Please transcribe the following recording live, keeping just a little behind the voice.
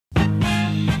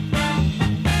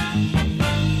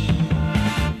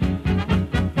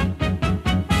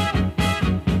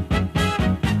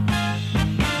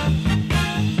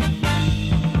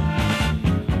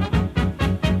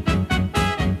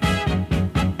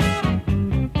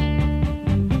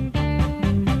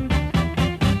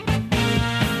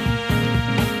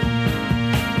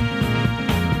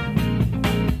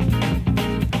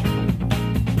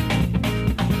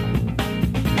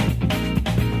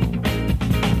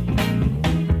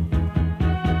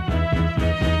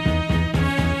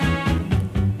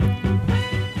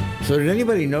So did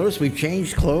anybody notice we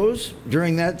changed clothes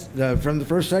during that, from the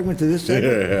first segment to this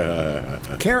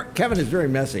segment? Kevin is very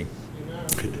messy.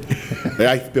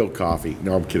 I spilled coffee.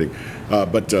 No, I'm kidding.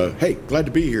 But hey, glad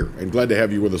to be here and glad to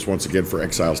have you with us once again for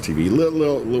Exiles TV.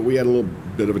 We had a little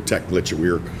bit of a tech glitch that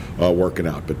we were working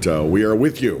out, but we are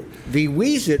with you. The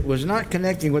Weezit was not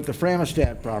connecting with the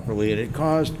Framostat properly, and it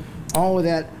caused all of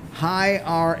that high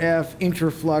RF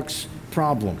interflux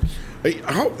problems. Hey,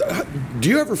 do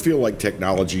you ever feel like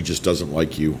technology just doesn't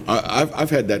like you?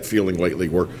 I've had that feeling lately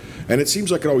and it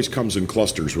seems like it always comes in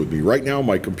clusters with me. Right now,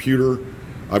 my computer,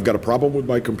 I've got a problem with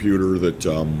my computer that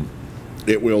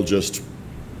it will just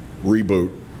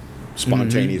reboot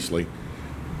spontaneously.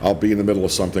 I'll be in the middle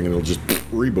of something and it'll just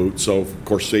reboot. So, of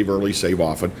course, save early, save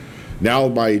often. Now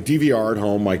my DVR at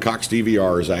home, my Cox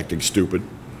DVR is acting stupid.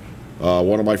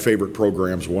 One of my favorite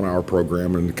programs, 1 hour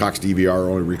program, and the Cox DVR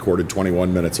only recorded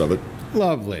 21 minutes of it.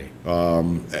 Lovely.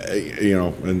 You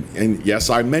know, and yes,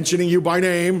 I'm mentioning you by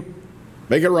name.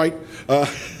 Make it right.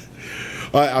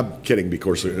 I'm kidding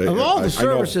because of all the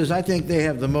services, I think they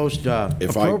have the most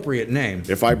appropriate name.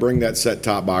 If I bring that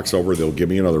set-top box over, they'll give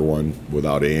me another one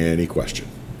without any question.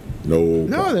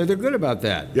 No, they're good about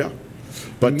that. Yeah.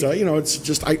 But, you know, it's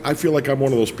just, I feel like I'm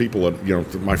one of those people that, you know,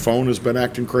 my phone has been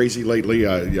acting crazy lately.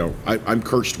 You know, I'm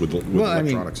cursed with electronics. I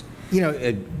mean, you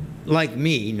know, like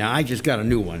me, now I just got a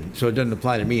new one, so it doesn't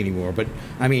apply to me anymore. But,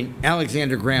 I mean,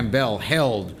 Alexander Graham Bell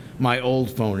held my old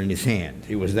phone in his hand.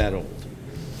 It was that old.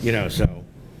 You know, so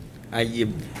I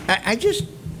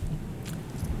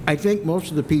think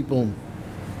most of the people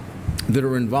that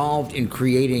are involved in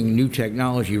creating new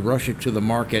technology rush it to the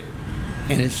market,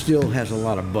 and it still has a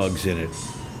lot of bugs in it.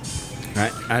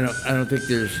 I don't think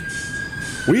there's.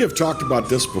 We have talked about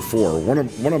this before.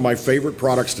 One of my favorite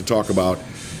products to talk about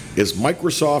is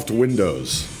Microsoft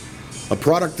Windows, a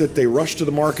product that they rush to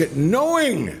the market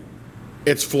knowing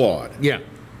it's flawed. Yeah.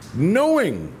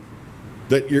 Knowing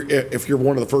that if you're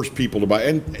one of the first people to buy,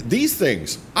 and these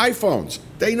things, iPhones,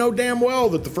 they know damn well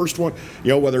that the first one, you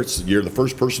know, whether it's you're the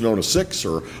first person to own a 6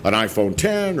 or an iPhone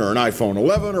 10 or an iPhone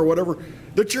 11 or whatever,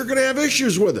 that you're going to have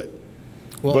issues with it.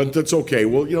 Well, but that's okay.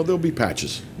 Well, you know, there'll be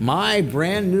patches. My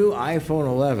brand new iPhone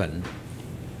 11,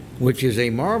 which is a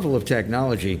marvel of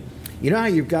technology, you know how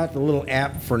you've got the little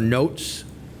app for notes,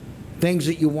 things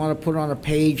that you want to put on a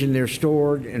page and they're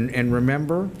stored and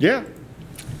remember? Yeah.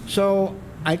 So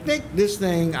I think this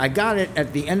thing, I got it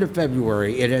at the end of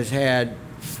February. It has had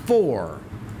 4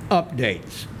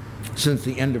 updates since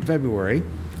the end of February.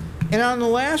 And on the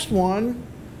last one,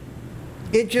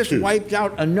 it just wiped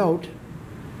out a note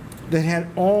that had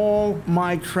all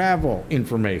my travel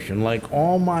information, like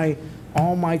all my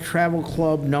travel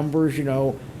club numbers, you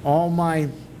know, all my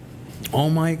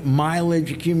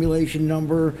mileage accumulation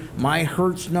number, my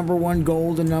Hertz #1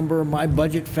 golden number, my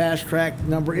budget fast track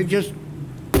number. It just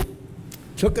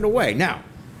took it away. Now,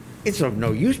 it's of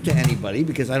no use to anybody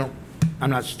because I'm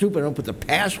not stupid. I don't put the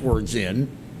passwords in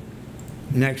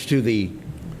next to the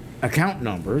account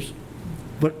numbers.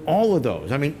 But all of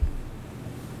those, I mean,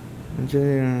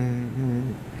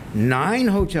 9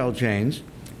 hotel chains,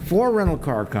 4 rental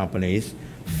car companies,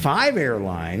 5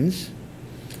 airlines,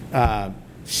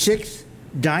 6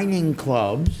 dining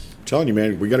clubs. I'm telling you,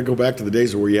 man, we got to go back to the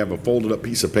days where you have a folded up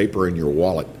piece of paper in your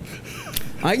wallet.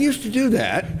 I used to do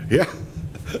that. Yeah.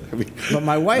 I mean, but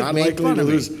my wife made fun of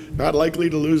me. Not likely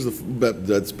to lose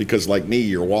that's because, like me,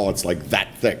 your wallet's like that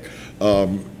thick,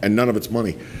 and none of it's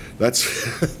money. That's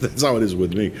how it is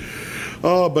with me.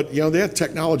 But you know, that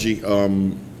technology,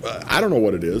 I don't know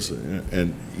what it is,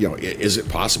 and you know, is it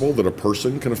possible that a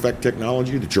person can affect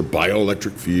technology? That your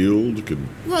bioelectric field can?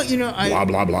 Well, you know, blah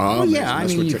blah blah. Well, yeah, I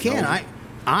mean, you can.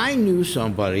 I knew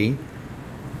somebody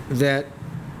that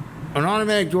an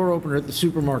automatic door opener at the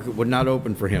supermarket would not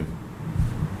open for him.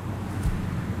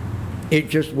 It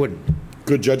just wouldn't.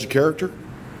 Good judge of character?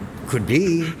 Could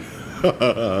be.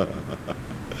 But,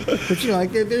 you know,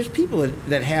 like there's people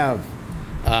that have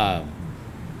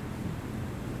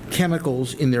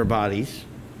chemicals in their bodies,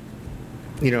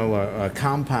 you know,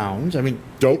 compounds. I mean,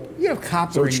 dope? You have copper.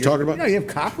 Is that what you're talking about? You know, you have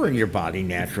copper in your body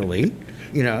naturally.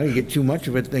 You know, you get too much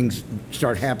of it, things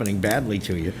start happening badly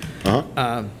to you.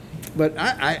 But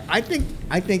I think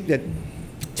that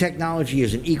technology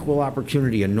is an equal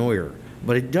opportunity annoyer.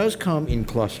 But it does come in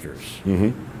clusters,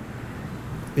 in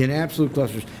absolute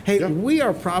clusters. Hey, yeah. We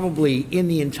are probably in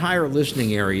the entire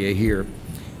listening area here,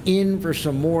 in for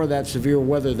some more of that severe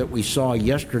weather that we saw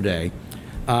yesterday.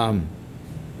 It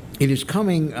is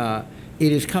coming. From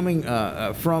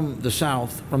the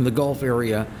south, from the Gulf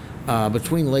area,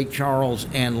 between Lake Charles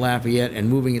and Lafayette, and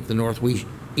moving it the northeast,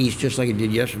 just like it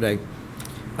did yesterday.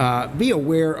 Be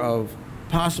aware of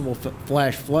possible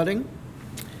flash flooding,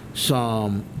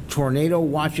 some tornado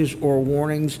watches or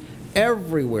warnings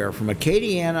everywhere from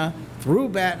Acadiana through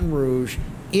Baton Rouge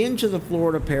into the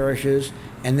Florida parishes,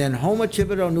 and then Houma,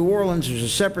 Thibodaux, New Orleans. There's a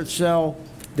separate cell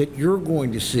that you're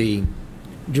going to see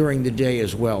during the day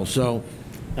as well. So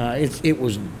it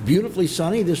was beautifully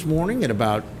sunny this morning at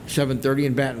about 7:30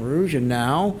 in Baton Rouge, and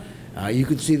now you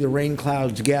can see the rain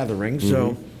clouds gathering.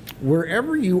 So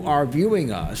wherever you are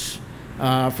viewing us,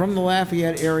 from the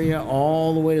Lafayette area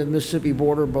all the way to the Mississippi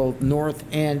border, both north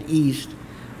and east,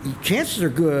 chances are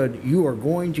good you are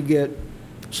going to get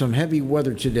some heavy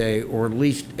weather today, or at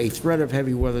least a threat of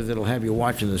heavy weather that'll have you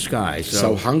watching the sky.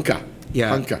 So hunka.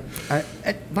 Yeah. Hunka.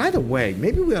 By the way,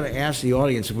 maybe we ought to ask the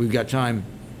audience, if we've got time,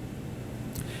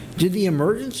 did the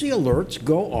emergency alerts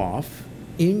go off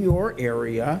in your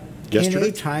area yesterday?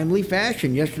 In a timely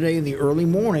fashion yesterday in the early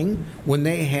morning when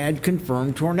they had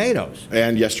confirmed tornadoes?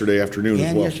 And yesterday afternoon as well.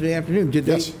 And yesterday afternoon.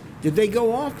 Did they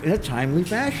go off in a timely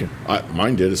fashion?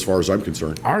 Mine did, as far as I'm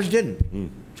concerned. Ours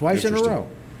didn't. Twice in a row.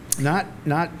 Not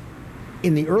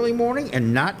in the early morning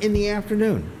and not in the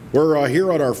afternoon. We're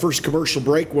here on our first commercial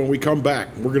break. When we come back,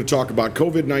 we're going to talk about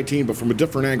COVID-19, but from a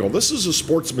different angle. This is a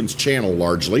sportsman's channel,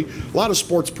 largely. A lot of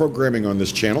sports programming on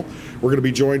this channel. We're going to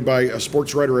be joined by a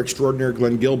sports writer extraordinaire,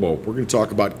 Glen Gilbeau. We're going to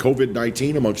talk about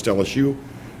COVID-19 amongst LSU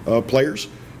players.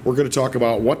 We're going to talk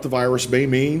about what the virus may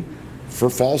mean for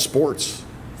fall sports.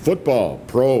 Football,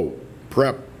 pro,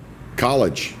 prep,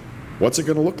 college. What's it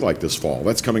going to look like this fall?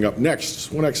 That's coming up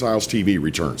next when Exiles TV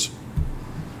returns.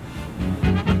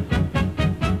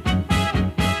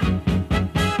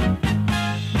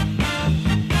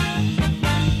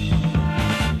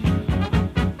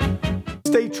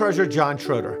 State Treasurer John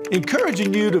Schroeder,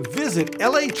 encouraging you to visit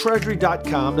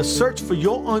latreasury.com to search for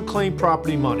your unclaimed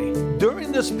property money.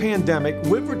 During this pandemic,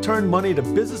 we've returned money to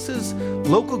businesses,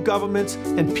 local governments,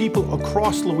 and people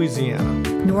across Louisiana.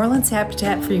 New Orleans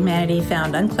Habitat for Humanity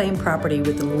found unclaimed property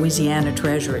with the Louisiana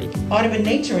Treasury. Audubon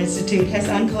Nature Institute has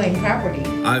unclaimed property.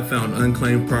 I found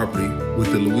unclaimed property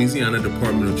with the Louisiana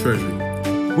Department of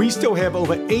Treasury. We still have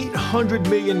over $800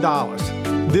 million.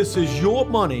 This is your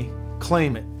money.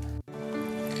 Claim it.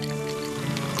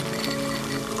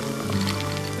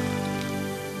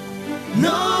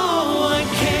 No one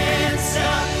can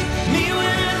stop me when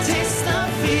I taste the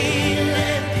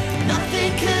feeling.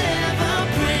 Nothing could ever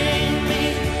bring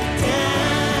me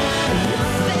down.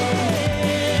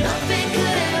 Nothing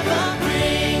could ever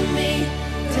bring me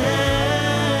down.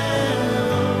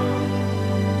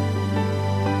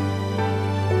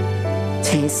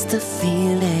 Taste the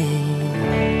feeling.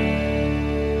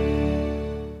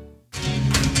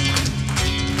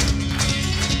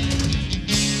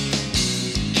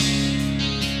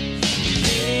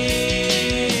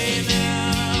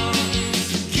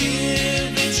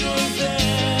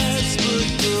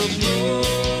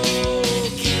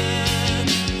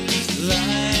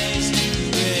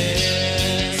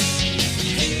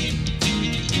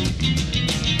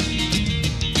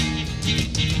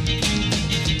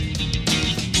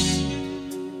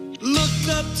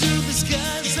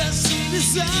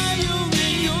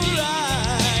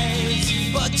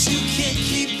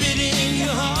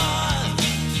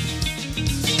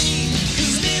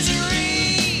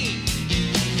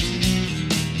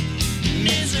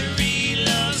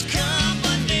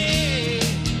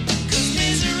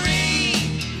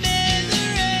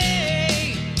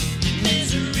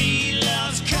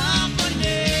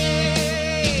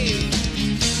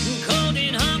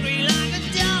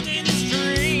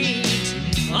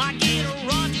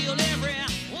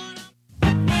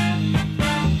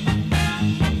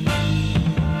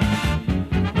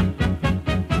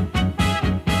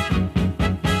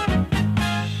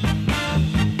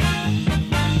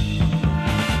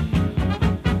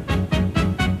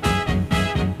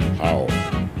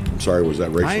 Sorry, was that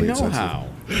racially I know insensitive? how.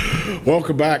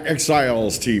 Welcome back,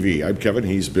 Exiles TV. I'm Kevin,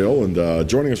 he's Bill, and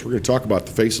joining us, we're going to talk about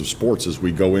the face of sports as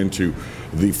we go into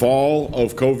the fall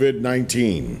of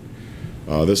COVID-19.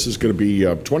 This is going to be,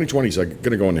 2020 is going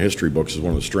to go in the history books as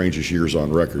one of the strangest years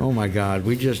on record. Oh my God,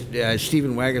 we just,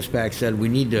 Stephen Wagaspak said we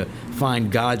need to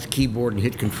find God's keyboard and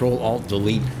hit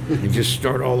Control-Alt-Delete and just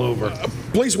start all over.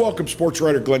 Please welcome sports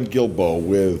writer Glen Gilbeau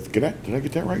with, did I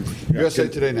get that right? USA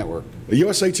Today Network. The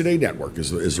USA Today Network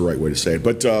is the right way to say it,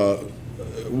 but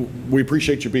we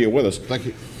appreciate you being with us. Thank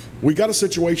you. We got a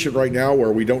situation right now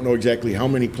where we don't know exactly how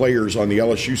many players on the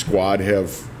LSU squad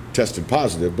have tested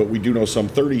positive, but we do know some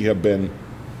 30 have been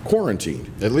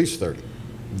quarantined. At least 30.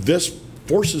 This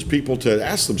forces people to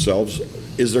ask themselves,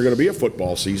 is there going to be a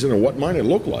football season, and what might it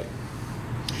look like?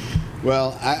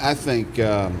 Well, I think,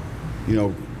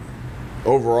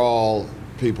 overall,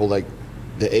 people, they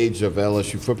the age of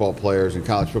LSU football players and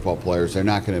college football players, they're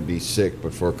not going to be sick,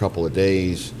 but for a couple of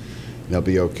days, they'll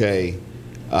be okay.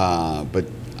 But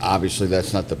obviously,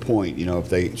 that's not the point. You know, if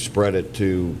they spread it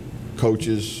to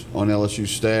coaches on LSU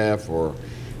staff or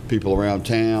people around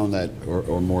town that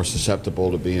are more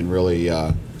susceptible to being really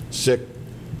sick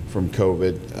from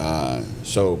COVID,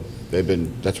 so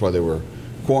that's why they were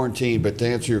quarantined. But to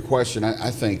answer your question, I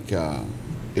think I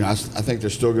think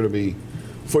there's still going to be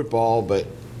football, but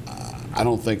I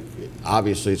don't think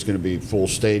obviously it's going to be full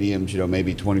stadiums. You know,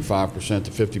 maybe 25%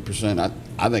 to 50%.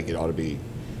 I think it ought to be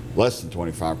less than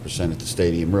 25% at the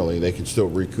stadium. Really, they can still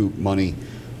recoup money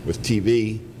with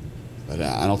TV, but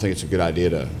I don't think it's a good idea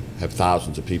to have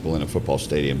thousands of people in a football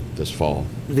stadium this fall.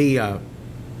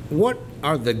 What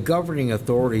are the governing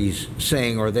authorities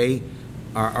saying? Are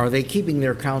they keeping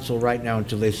their counsel right now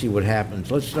until they see what happens?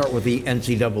 Let's start with the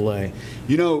NCAA.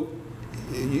 You know,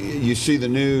 you see the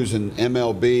news in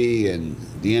MLB and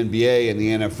the NBA and the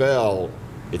NFL,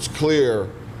 it's clear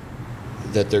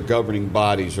that their governing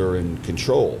bodies are in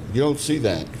control. You don't see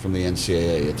that from the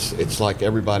NCAA. It's like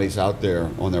everybody's out there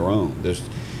on their own.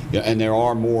 And there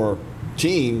are more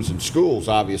teams and schools,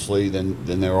 obviously,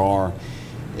 than there are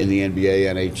in the NBA,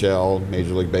 NHL,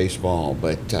 Major League Baseball.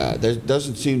 But there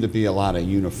doesn't seem to be a lot of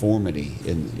uniformity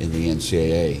in the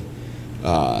NCAA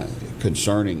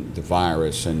concerning the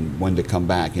virus and when to come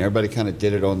back. You know, everybody kind of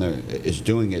is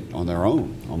doing it on their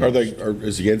own. Almost.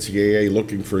 Is the NCAA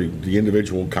looking for the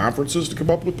individual conferences to come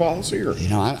up with policy? Or? You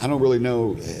know, I don't really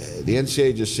know. The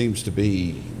NCAA just seems to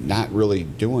be not really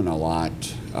doing a lot.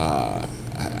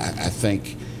 I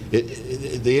think the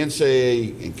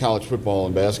NCAA in college football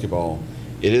and basketball,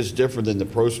 it is different than the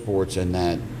pro sports in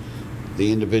that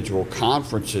the individual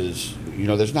conferences, you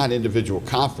know, there's not individual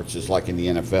conferences like in the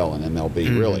NFL and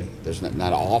MLB, really. There's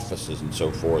not offices and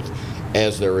so forth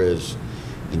as there is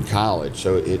in college.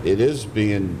 So it is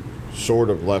being sort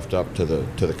of left up to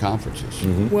the conferences.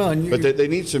 Well, but they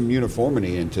need some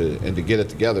uniformity and to get it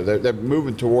together. They're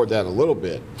moving toward that a little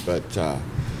bit, but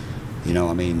you know,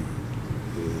 I mean,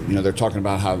 you know, they're talking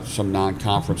about how some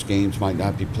non-conference games might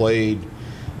not be played.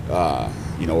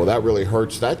 You know, well, that really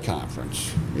hurts that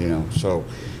conference. You know, so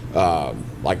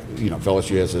like, you know, if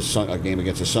LSU has a game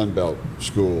against a Sun Belt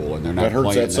school and they're not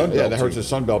playing that Sun Belt yeah, that hurts the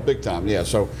Sun Belt big time. Yeah,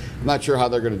 so I'm not sure how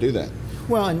they're going to do that.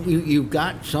 Well, and you've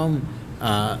got some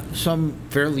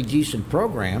fairly decent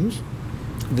programs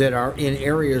that are in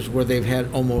areas where they've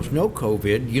had almost no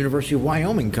COVID. University of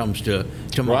Wyoming comes to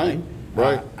mind.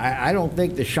 Right. I don't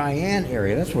think the Cheyenne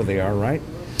area, that's where they are, right?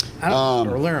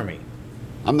 Or Laramie.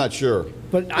 I'm not sure.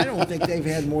 But I don't think they've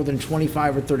had more than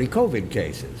 25 or 30 COVID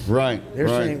cases. Right. They're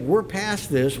saying, we're past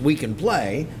this, we can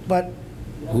play, but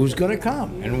who's going to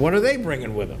come? And what are they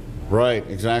bringing with them? Right,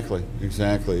 exactly,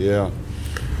 yeah.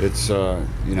 It's,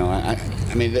 you know,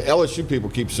 I mean, the LSU people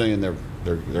keep saying they're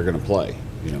going to play,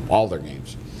 you know, all their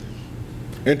games.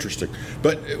 Interesting.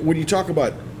 But when you talk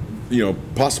about, you know,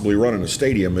 possibly running a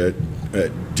stadium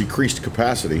at decreased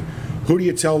capacity, who do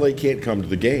you tell they can't come to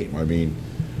the game? I mean,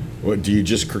 do you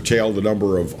just curtail the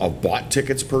number of bought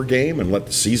tickets per game and let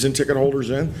the season ticket holders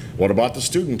in? What about the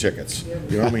student tickets?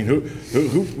 You know, I mean,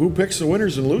 who picks the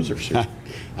winners and losers here?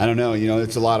 I don't know. You know,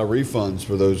 it's a lot of refunds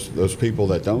for those people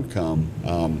that don't come.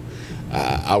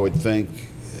 I would think,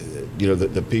 you know,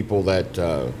 the people that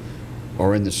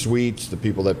are in the suites, the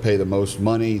people that pay the most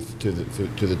money to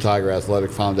the Tiger Athletic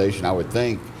Foundation, I would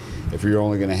think if you're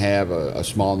only going to have a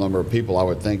small number of people, I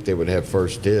would think they would have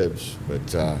first dibs.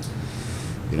 But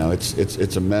you know,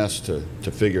 it's a mess to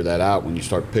figure that out when you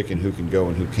start picking who can go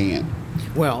and who can't.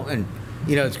 Well, and,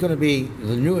 you know, it's going to be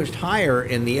the newest hire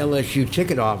in the LSU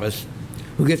ticket office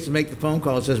who gets to make the phone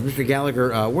call and says, Mr.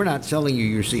 Gallagher, we're not selling you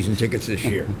your season tickets this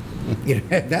year. You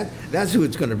know, that's who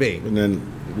it's going to be. And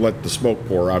then let the smoke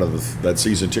pour out of that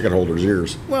season ticket holder's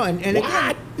ears. Well, and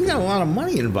again, you got a lot of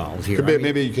money involved here.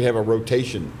 Maybe you could have a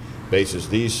rotation basis.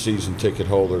 These season ticket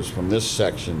holders from this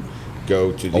section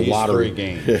go to these three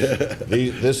games.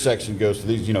 This section goes to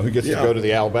these. You know, who gets to go to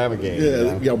the Alabama game?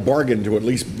 Yeah, you know, bargain to at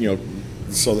least, you know,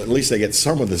 so that at least they get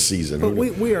some of the season. But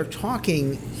we are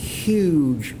talking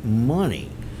huge money.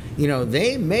 You know,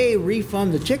 they may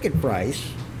refund the ticket price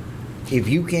if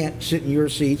you can't sit in your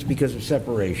seats because of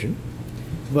separation,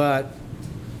 but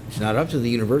it's not up to the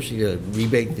university to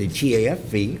rebate the TAF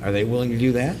fee. Are they willing to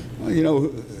do that? Well, you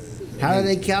know, how do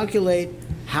they calculate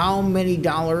how many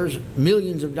dollars,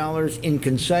 millions of dollars in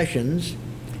concessions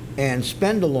and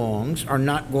spend-alongs are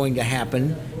not going to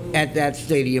happen at that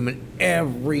stadium in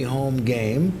every home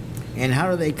game? And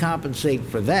how do they compensate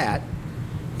for that?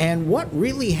 And what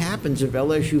really happens if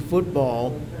LSU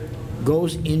football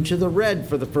goes into the red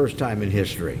for the first time in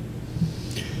history?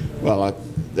 Well,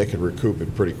 they could recoup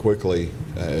it pretty quickly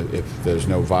if there's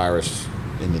no virus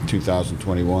in the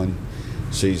 2021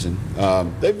 season.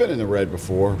 They've been in the red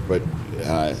before, but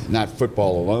not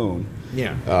football alone.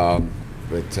 Yeah.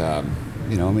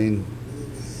 You know, I mean,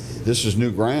 this is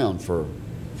new ground for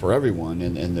everyone,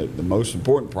 and the most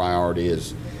important priority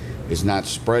is not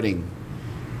spreading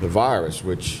the virus,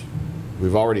 which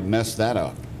we've already messed that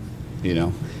up. You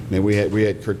know, I mean, we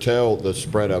had curtailed the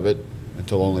spread of it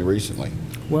until only recently.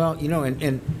 Well, you know,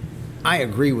 and I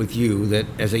agree with you that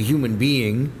as a human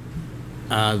being,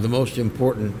 the most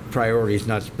important priority is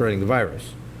not spreading the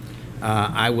virus.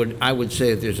 I would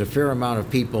say that there's a fair amount of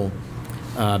people,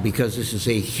 because this is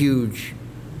a huge,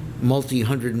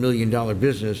 multi-hundred-million-dollar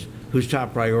business, whose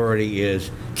top priority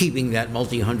is keeping that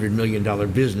multi-hundred-million-dollar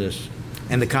business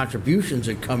and the contributions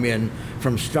that come in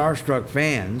from starstruck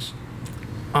fans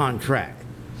on track.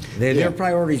 Their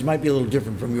priorities might be a little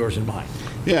different from yours and mine.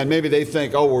 Yeah, and maybe they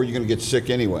think, oh, well, you're going to get sick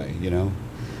anyway, you know,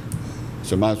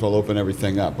 so might as well open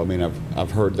everything up. I mean,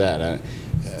 I've heard that,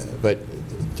 but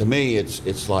to me,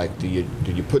 it's like, do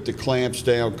you put the clamps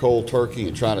down cold turkey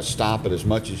and try to stop it as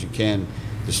much as you can,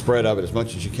 the spread of it as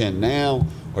much as you can now,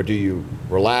 or do you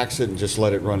relax it and just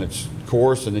let it run its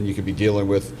course, and then you could be dealing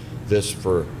with this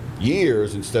for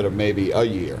years instead of maybe a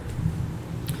year?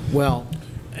 Well,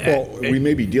 we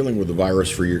may be dealing with the virus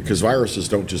for years, because viruses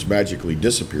don't just magically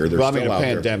disappear. They're still out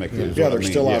pandemic there. is Yeah, what I they're mean.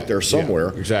 still out there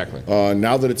somewhere. Yeah, exactly.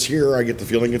 Now that it's here, I get the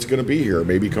feeling it's going to be here. It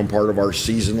may become part of our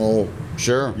seasonal,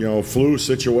 sure, you know, flu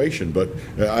situation. But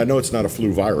I know it's not a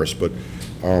flu virus, but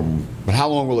how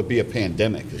long will it be a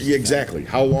pandemic? Yeah, exactly.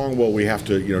 How long will we have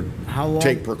to, you know,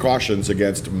 take precautions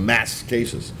against mass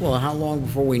cases? Well, how long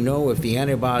before we know if the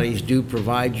antibodies do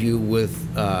provide you with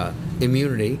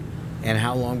immunity, and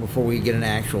how long before we get an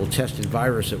actual tested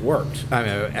virus that works? I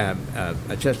mean,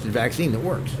 a tested vaccine that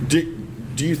works. Do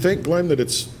you think, Glenn, that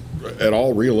it's at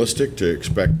all realistic to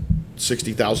expect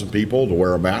 60,000 people to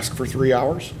wear a mask for 3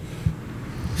 hours?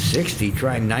 60,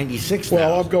 try 96,000.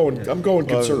 Well, I'm going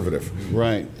conservative.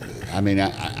 Right. I mean,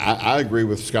 I agree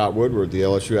with Scott Woodward, the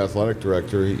LSU athletic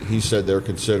director. He said they're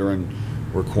considering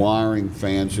requiring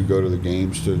fans who go to the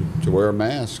games to wear a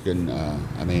mask. And,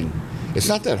 I mean, it's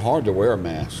not that hard to wear a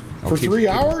mask. For 3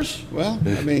 hours? Well,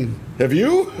 I mean, have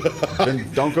you? Then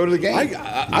don't go to the game.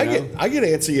 I get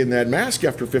antsy in that mask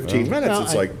after 15 minutes. Well,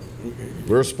 it's like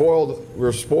we're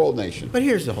a spoiled nation. But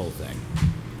here's the whole thing: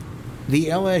 the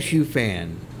LSU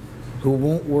fan who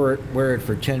won't wear it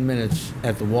for 10 minutes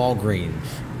at the Walgreens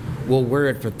will wear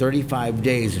it for 35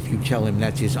 days if you tell him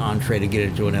that's his entree to get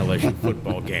into an LSU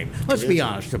football game. Let's be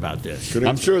honest about this.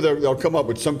 I'm sure they'll come up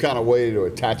with some kind of way to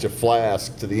attach a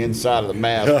flask to the inside of the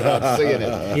mask without seeing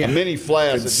it. Yeah. A mini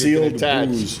flask that you can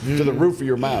attach to the roof of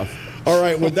your mouth. All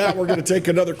right, with that, we're going to take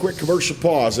another quick commercial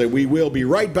pause, and we will be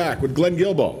right back with Glen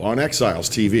Gilbeau on Exiles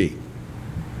TV.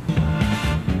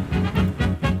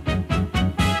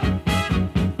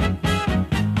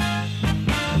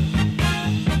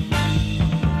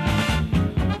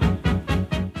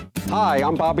 Hi,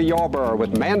 I'm Bobby Yarborough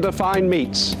with Manda Fine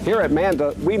Meats. Here at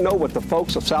Manda, we know what the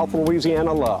folks of South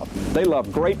Louisiana love. They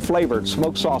love great flavored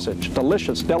smoked sausage,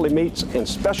 delicious deli meats, and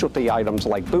specialty items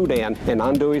like boudin and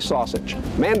andouille sausage.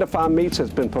 Manda Fine Meats has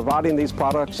been providing these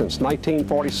products since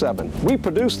 1947. We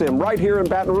produce them right here in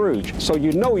Baton Rouge, so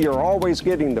you know you're always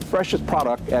getting the freshest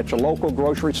product at your local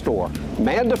grocery store.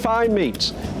 Manda Fine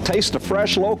Meats. Taste the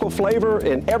fresh local flavor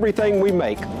in everything we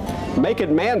make. Make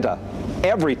it Manda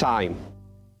every time.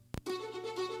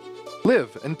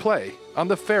 Live and play on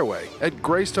the fairway at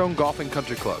Greystone Golf and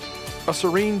Country Club, a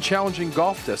serene, challenging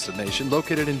golf destination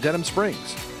located in Denham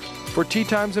Springs. For tee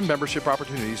times and membership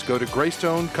opportunities, go to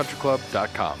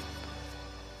GreystoneCountryClub.com.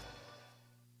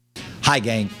 Hi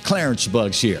gang, Clarence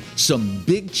Buggs here. Some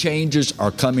big changes are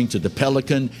coming to the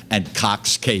Pelican and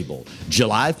Cox Cable.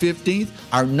 July 15th,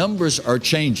 our numbers are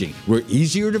changing. We're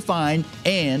easier to find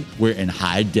and we're in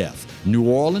high def. New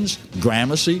Orleans,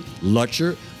 Gramercy,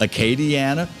 Lutcher,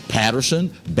 Acadiana,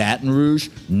 Patterson, Baton Rouge,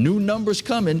 new numbers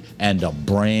coming and a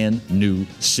brand new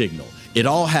signal. It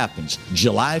all happens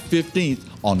July 15th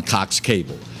on Cox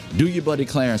Cable. Do your buddy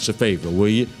Clarence a favor, will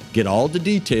you? Get all the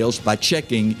details by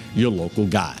checking your local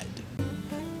guide.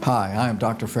 Hi, I am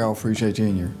Dr. Farrell Frugier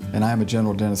Jr., and I am a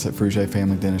general dentist at Frugier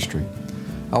Family Dentistry.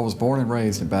 I was born and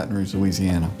raised in Baton Rouge,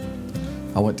 Louisiana.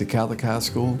 I went to Catholic High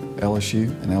School, LSU,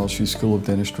 and LSU School of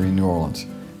Dentistry in New Orleans,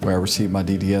 where I received my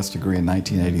DDS degree in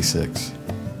 1986.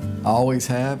 I always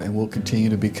have and will continue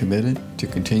to be committed to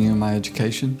continuing my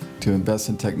education, to invest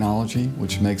in technology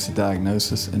which makes the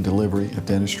diagnosis and delivery of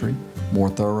dentistry more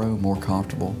thorough, more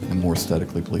comfortable, and more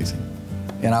aesthetically pleasing.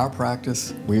 In our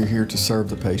practice, we are here to serve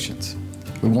the patients.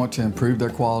 We want to improve their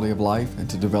quality of life and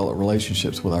to develop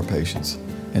relationships with our patients.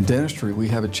 In dentistry, we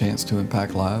have a chance to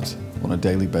impact lives on a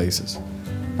daily basis,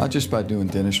 not just by doing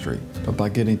dentistry, but by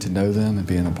getting to know them and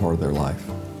being a part of their life.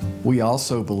 We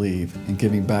also believe in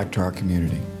giving back to our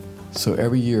community. So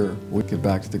every year, we give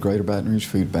back to the Greater Baton Rouge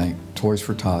Food Bank, Toys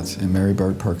for Tots, and Mary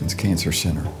Bird Perkins Cancer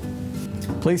Center.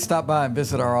 Please stop by and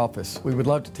visit our office. We would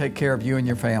love to take care of you and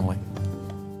your family.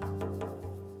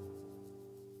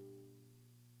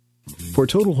 For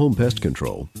Total Home Pest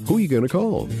Control, who are you going to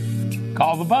call?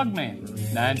 Call the Bug Man,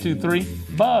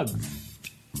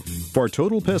 923-BUGS. For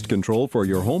Total Pest Control for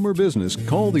your home or business,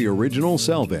 call the original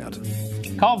Salvat.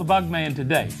 Call the Bug Man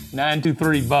today,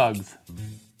 923-BUGS.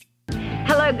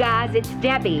 Hello guys, it's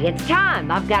Debbie. It's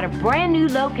time. I've got a brand new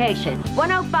location.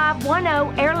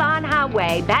 10510 Airline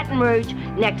Highway, Baton Rouge,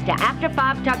 next to After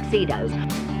 5 Tuxedos.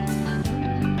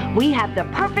 We have the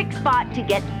perfect spot to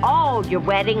get all your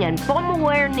wedding and formal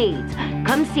wear needs.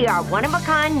 Come see our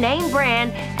one-of-a-kind name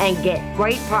brand and get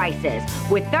great prices.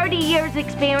 With 30 years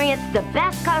experience, the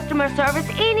best customer service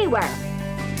anywhere.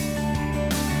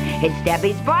 It's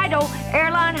Debbie's Bridal,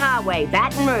 Airline Highway,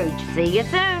 Baton Rouge. See you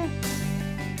soon.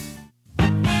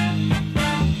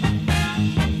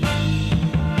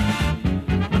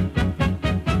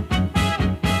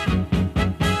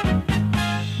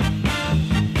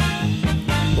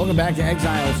 Welcome back to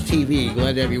Exiles TV.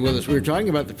 Glad to have you with us. We were talking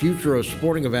about the future of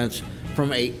sporting events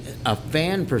from a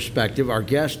fan perspective. Our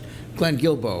guest, Glen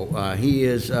Gilbeau, he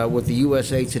is with the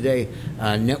USA Today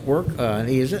network.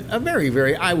 He is a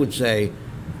very, I would say,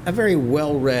 a very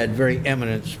well-read, very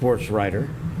eminent sports writer.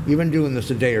 You've been doing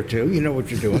this a day or two. You know what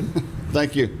you're doing.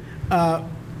 Thank you.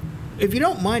 If you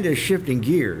don't mind us shifting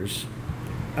gears,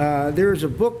 there's a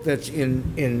book that's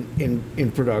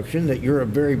in production that you're a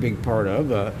very big part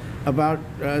of about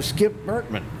Skip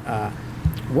Bertman.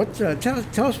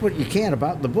 Tell us what you can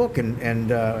about the book and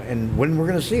when we're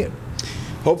going to see it.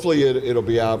 Hopefully it'll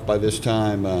be out by this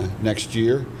time next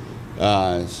year.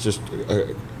 It's just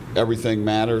Everything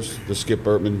Matters, the Skip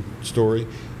Bertman story.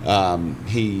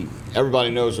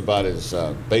 Everybody knows about his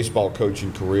baseball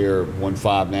coaching career, won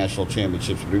 5 national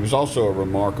championships, but he was also a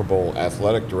remarkable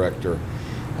athletic director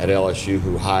at LSU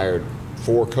who hired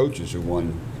 4 coaches who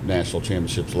won national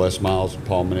championships, Les Miles and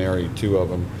Paul Maneri, 2 of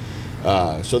them.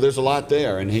 So there's a lot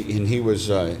there, and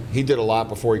he did a lot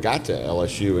before he got to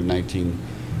LSU in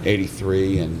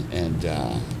 1983, and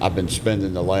I've been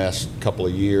spending the last couple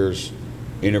of years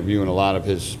interviewing a lot of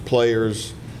his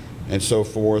players and so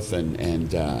forth, and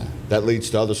that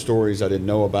leads to other stories I didn't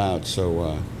know about.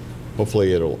 So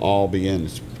hopefully it'll all be in.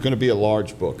 It's going to be a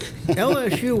large book.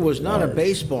 LSU was not a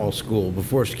baseball school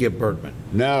before Skip Bertman.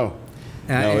 No,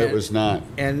 it was not.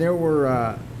 And there were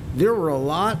a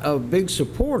lot of big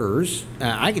supporters.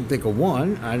 I can think of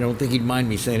one. I don't think he'd mind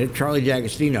me saying it. Charlie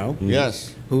D'Agostino.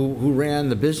 Yes. Who ran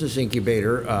the business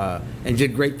incubator and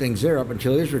did great things there up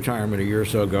until his retirement a year or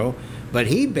so ago. But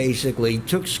he basically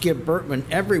took Skip Bertman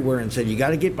everywhere and said, you got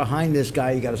to get behind this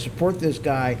guy. You got to support this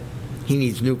guy. He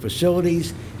needs new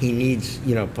facilities. He needs,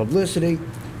 publicity.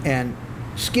 And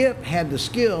Skip had the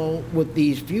skill with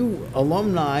these few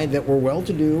alumni that were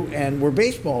well-to-do and were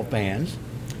baseball fans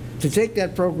to take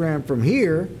that program from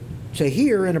here to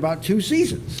here in about 2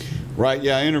 seasons. Right,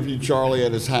 yeah, I interviewed Charlie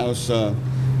at his house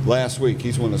last week.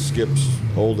 He's one of Skip's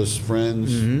oldest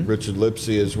friends, Richard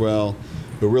Lipsey as well,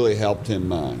 who really helped him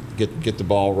get the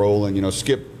ball rolling.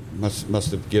 Skip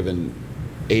must have given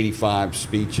 85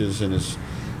 speeches in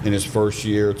his first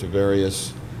year to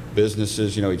various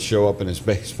businesses. He'd show up in his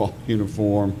baseball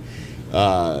uniform.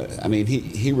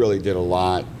 He really did a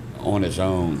lot on his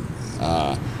own.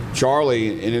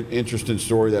 Charlie, an interesting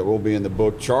story that will be in the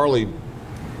book. Charlie,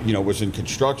 was in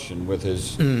construction with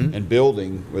his and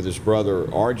building with his brother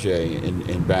RJ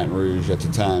in Baton Rouge at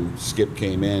the time Skip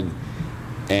came in,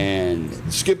 and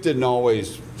Skip didn't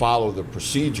always follow the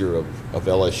procedure of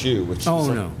LSU, which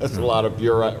is a lot of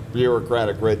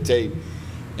bureaucratic red tape,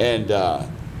 and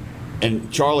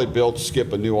Charlie built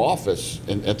Skip a new office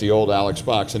at the old Alex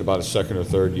Box in about his 2nd or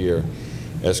 3rd year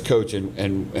as coach,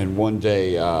 and one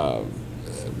day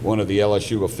one of the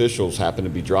LSU officials happened to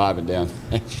be driving down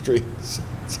that street.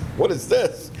 What is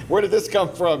this? Where did this come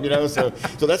from? So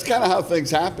that's kind of how things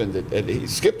happened.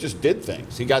 Skip just did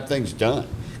things. He got things done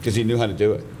because he knew how to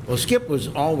do it. Well, Skip was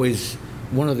always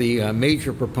one of the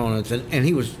major proponents, and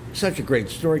he was such a great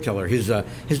storyteller. His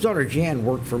daughter Jan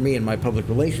worked for me in my public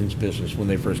relations business when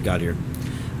they first got here.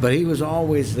 But he was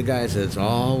always the guy that said, it's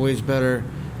always better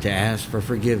to ask for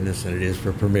forgiveness than it is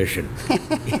for permission.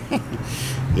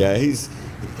 Yeah,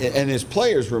 and his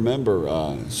players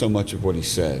remember so much of what he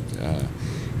said,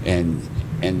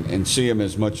 and see him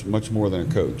as much more than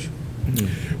a coach.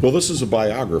 Well, this is a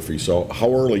biography, so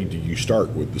how early do you start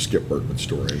with the Skip Bertman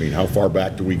story? I mean, how far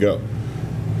back do we go?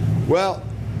 Well,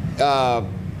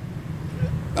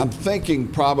 I'm thinking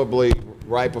probably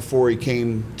right before he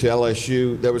came to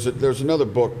LSU. There was another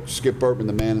book, Skip Bertman,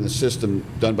 The Man in the System,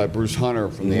 done by Bruce Hunter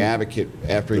from The Advocate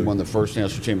after he won the first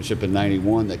national championship in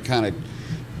 '91, that kind of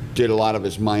did a lot of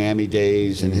his Miami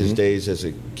days and his days as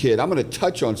a kid. I'm going to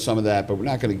touch on some of that, but we're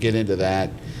not going to get into that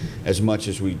as much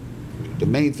as we. The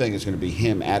main thing is going to be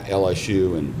him at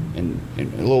LSU and a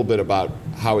little bit about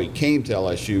how he came to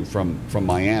LSU from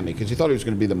Miami, because he thought he was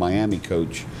going to be the Miami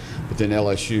coach, but then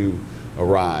LSU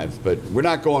arrived. But we're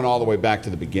not going all the way back to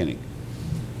the beginning.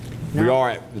 No. We are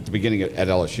at the beginning at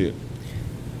LSU.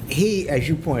 He, as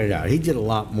you pointed out, he did a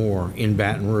lot more in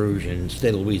Baton Rouge and the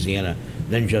state of Louisiana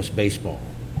than just baseball.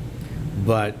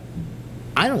 But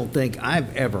I don't think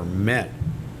I've ever met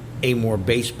a more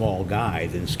baseball guy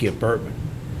than Skip Bertman.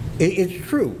 It's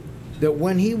true that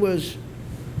when he was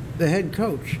the head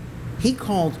coach, he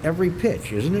called every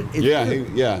pitch, isn't it?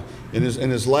 Yeah. In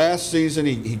his last season,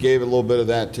 he gave a little bit of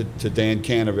that to Dan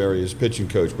Canaveri, his pitching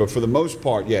coach. But for the most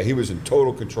part, yeah, he was in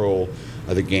total control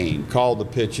of the game. Called the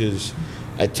pitches,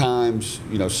 at times,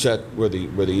 set where the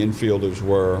infielders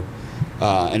were,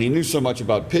 and he knew so much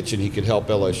about pitching he could help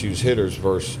LSU's hitters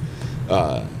versus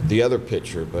the other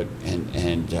pitcher. But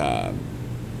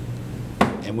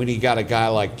and when he got a guy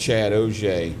like Chad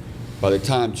Auger, by the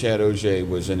time Chad Auger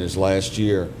was in his last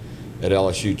year at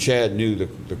LSU, Chad knew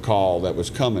the call that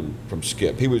was coming from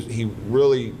Skip. He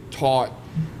really taught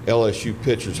LSU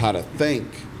pitchers how to think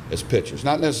as pitchers,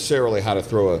 not necessarily how to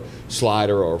throw a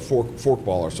slider or a fork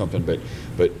ball or something, but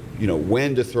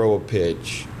when to throw a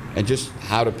pitch and just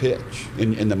how to pitch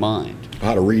in the mind.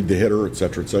 How to read the hitter, et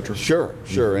cetera, et cetera. Sure.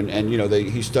 And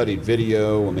he studied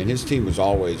video. I mean, his team was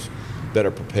always better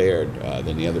prepared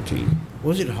than the other team.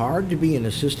 Was it hard to be an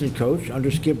assistant coach under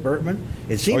Skip Bertman?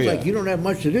 It seems like you don't have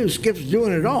much to do. Skip's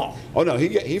doing it all. Oh, no,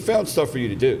 he found stuff for you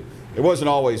to do. It wasn't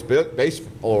always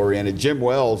baseball-oriented. Jim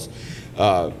Wells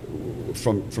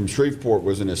from Shreveport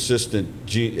was an assistant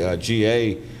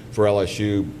GA for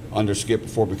LSU under Skip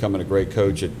before becoming a great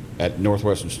coach at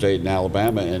Northwestern State in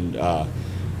Alabama. And,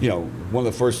 one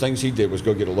of the first things he did was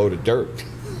go get a load of dirt.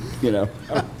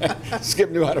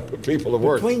 Skip knew how to put people to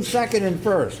work. Between second and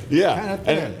first. Yeah. Kind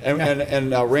of thing.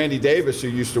 And Randy Davis, who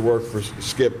used to work for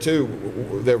Skip too,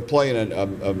 they were playing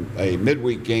a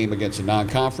midweek game against a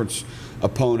non-conference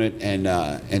opponent,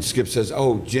 and Skip says,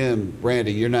 "Oh, Jim,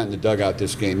 Randy, you're not in the dugout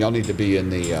this game. Y'all need to be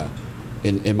in the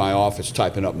in my office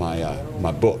typing up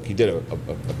my book." He did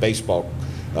a baseball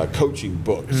coaching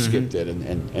book. Skip did,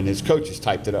 and his coaches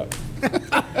typed it up.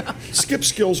 Skip's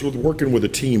skills with working with a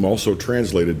team also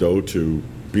translated, though, to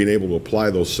being able to apply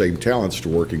those same talents to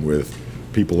working with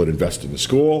people that invest in the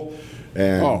school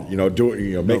and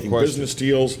making business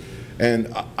deals.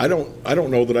 And I don't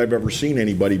know that I've ever seen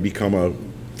anybody become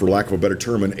for lack of a better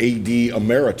term, an AD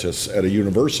emeritus at a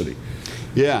university.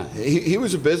 Yeah, he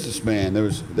was a businessman.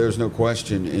 There's no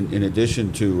question. In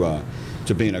addition to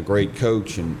being a great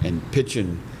coach and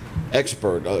pitching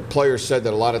expert, players said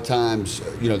that a lot of times,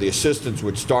 the assistants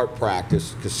would start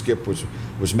practice because Skip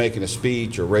was making a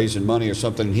speech or raising money or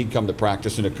something, and he'd come to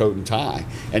practice in a coat and tie,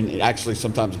 and actually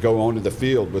sometimes go onto the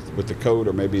field with the coat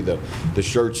or maybe the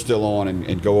shirt still on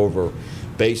and go over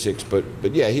basics. But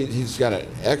yeah, he's got an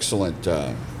excellent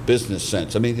business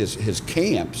sense. I mean, his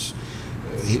camps.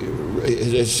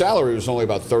 His salary was only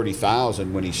about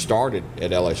 $30,000 when he started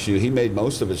at LSU. He made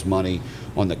most of his money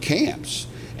on the camps,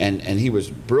 and he was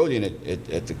brilliant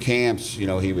at the camps.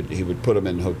 He would put them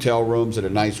in hotel rooms at a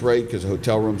nice rate because the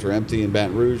hotel rooms were empty in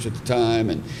Baton Rouge at the time,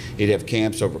 and he'd have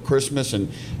camps over Christmas. And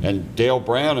Dale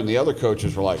Brown and the other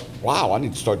coaches were like, "Wow, I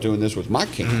need to start doing this with my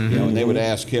camp." And they would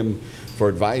ask him for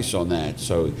advice on that.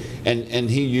 So, and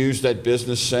he used that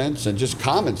business sense and just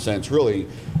common sense, really.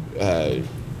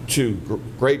 To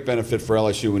great benefit for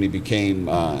LSU when he became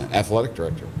athletic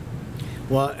director.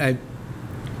 Well,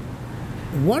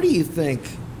 what do you think?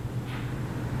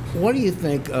 What do you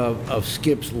think of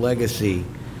Skip's legacy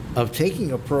of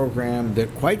taking a program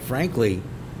that, quite frankly,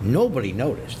 nobody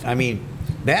noticed? I mean,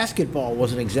 basketball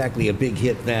wasn't exactly a big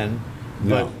hit then,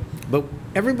 but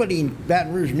everybody in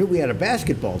Baton Rouge knew we had a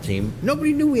basketball team.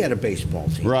 Nobody knew we had a baseball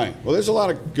team. Right. Well, there's a lot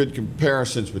of good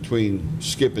comparisons between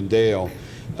Skip and Dale.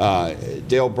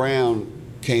 Dale Brown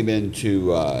came into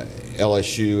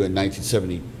LSU in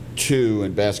 1972,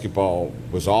 and basketball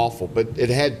was awful. But it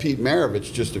had Pete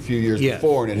Maravich just a few years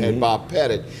before, and it had Bob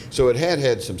Pettit, so it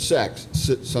had some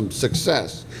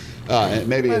success. And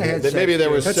maybe there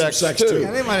was sex too.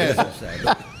 Yeah, they might have some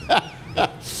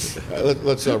sex.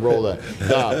 let's roll that.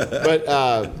 But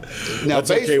now That's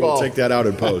baseball. okay. We'll take that out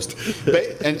in post.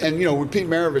 And you know, when Pete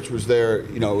Maravich was there,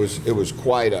 you know, it was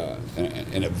quite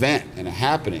an event and a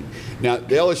happening. Now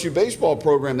the LSU baseball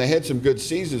program, they had some good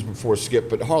seasons before Skip,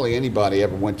 but hardly anybody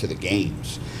ever went to the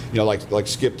games. You know, like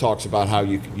Skip talks about how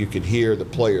you could hear the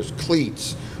players'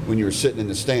 cleats when you were sitting in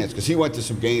the stands, because he went to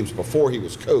some games before he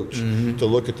was coach to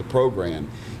look at the program.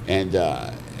 And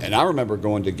I remember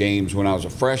going to games when I was a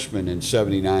freshman in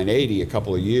 '79, '80, a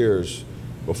couple of years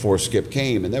before Skip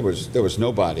came, and there was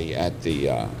nobody at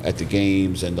the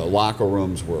games, and the locker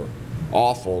rooms were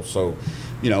awful. So,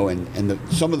 you know, and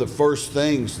some of the first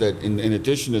things that, in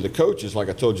addition to the coaches, like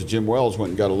I told you, Jim Wells went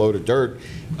and got a load of dirt.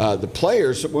 The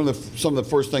players, some of the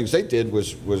first things they did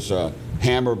was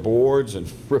hammer boards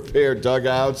and repair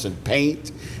dugouts and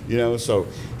paint. You know, so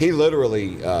he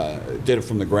literally did it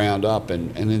from the ground up,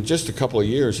 and in just a couple of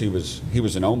years he was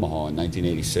in Omaha in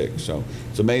 1986. So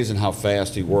it's amazing how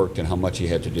fast he worked and how much he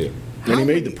had to do. And he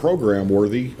made the program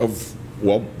worthy of,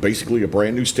 well, basically a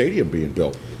brand new stadium being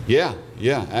built. Yes,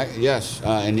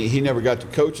 and he never got to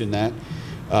coach in that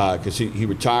because he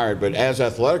retired. But as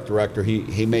athletic director,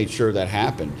 he made sure that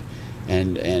happened.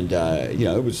 And you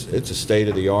know, it's a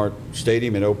state-of-the-art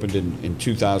stadium. It opened in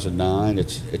 2009.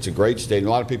 It's a great stadium.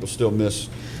 A lot of people still miss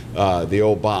the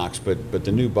old box, but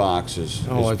the new box is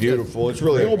beautiful. It's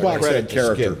really the old box had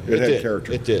character. It had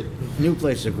character. It did. New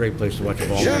place is a great place to watch a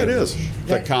ball. Yeah, it is.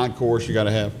 The concourse you got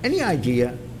to have. Any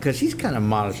idea? Because he's kind of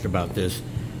modest about this.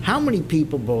 How many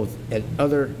people, both at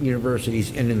other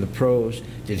universities and in the pros,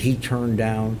 did he turn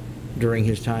down during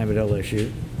his time at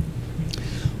LSU?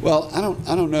 Well, I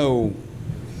don't know.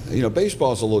 You know,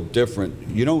 baseball is a little different.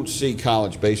 You don't see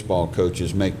college baseball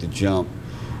coaches make the jump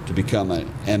to become an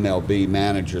MLB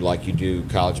manager like you do.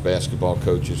 College basketball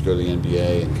coaches go to the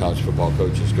NBA, and college football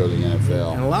coaches go to the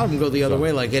NFL. And a lot of them go the other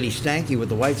way, like Eddie Stanky with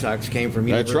the White Sox came from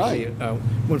University. That's right.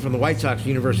 Went from the White Sox to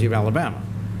University of Alabama.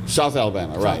 South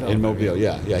Alabama, right, in Mobile,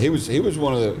 yeah. He was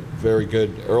one of the very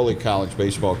good early college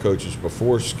baseball coaches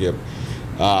before Skip.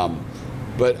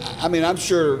 But I mean, I'm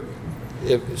sure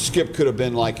if Skip could have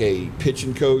been like a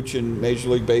pitching coach in Major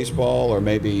League Baseball, or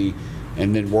maybe,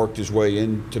 and then worked his way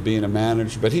into being a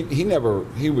manager. But he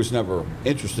was never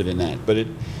interested in that. But it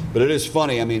is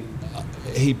funny. I mean,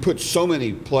 he put so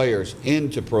many players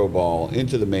into pro ball,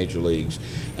 into the major leagues,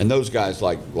 and those guys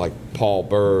like Paul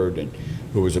Byrd, and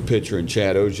who was a pitcher, and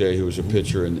Chad Ojay, who was a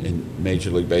pitcher in Major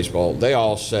League Baseball. They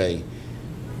all say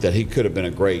that he could have been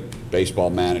a great baseball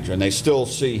manager, and they still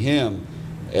see him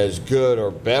as good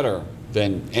or better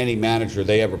than any manager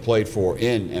they ever played for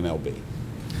in MLB.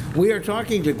 We are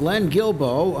talking to Glen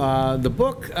Gilbeau. The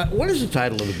book, what is the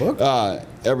title of the book?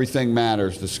 Everything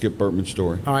Matters, the Skip Bertman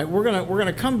story. All right, we're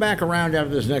gonna come back around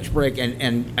after this next break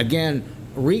and again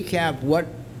recap what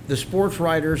the sports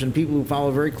writers and people who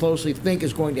follow very closely think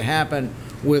is going to happen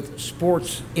with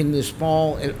sports in this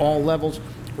fall at all levels.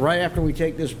 Right after we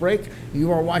take this break,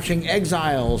 you are watching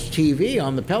Exiles TV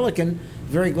on the Pelican.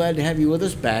 Very glad to have you with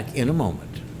us. Back in a moment.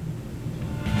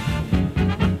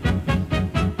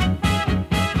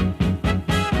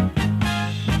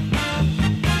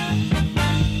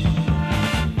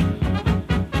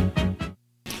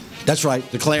 That's right,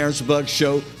 the Clarence Bugg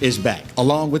Show is back,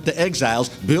 along with the Exiles,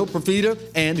 Bill Profita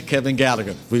and Kevin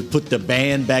Gallagher. We've put the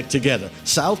band back together,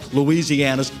 South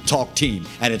Louisiana's talk team,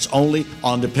 and it's only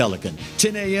on the Pelican.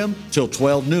 10 a.m. till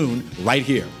 12 noon, right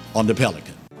here on the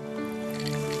Pelican.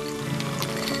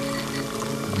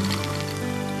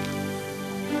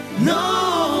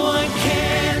 No one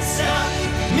can stop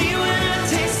me when I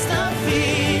taste the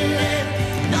feeling.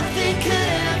 Nothing could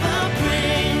ever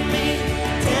bring me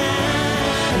down.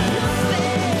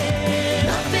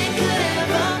 Nothing could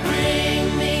ever bring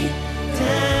me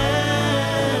down.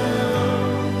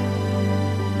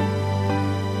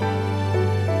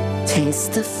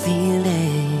 Taste the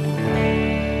feeling.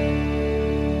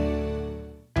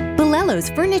 Bolello's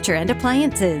Furniture and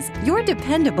Appliances, your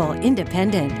dependable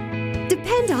independent.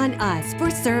 Depend on us for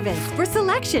service, for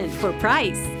selection, for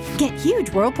price. Get huge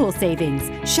Whirlpool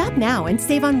savings. Shop now and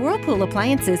save on Whirlpool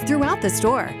appliances throughout the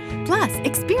store. Plus,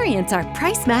 experience our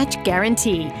price match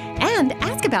guarantee and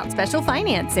ask about special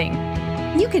financing.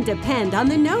 You can depend on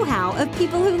the know-how of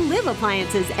people who live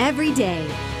appliances every day.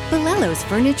 Bolello's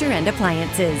Furniture and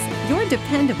Appliances, your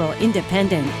dependable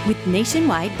independent with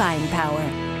nationwide buying power.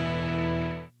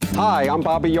 Hi, I'm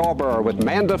Bobby Yarborough with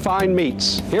Manda Fine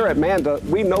Meats. Here at Manda,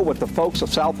 we know what the folks of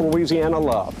South Louisiana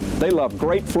love. They love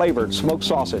great flavored smoked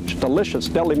sausage, delicious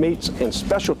deli meats, and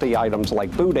specialty items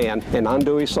like boudin and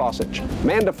andouille sausage.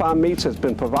 Manda Fine Meats has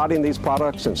been providing these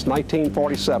products since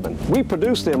 1947. We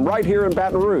produce them right here in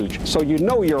Baton Rouge, so you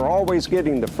know you're always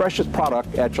getting the freshest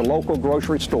product at your local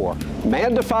grocery store.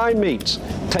 Manda Fine Meats.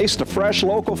 Taste the fresh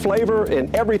local flavor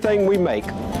in everything we make.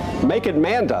 Make it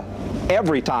Manda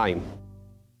every time.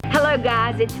 Hello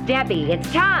guys, it's Debbie.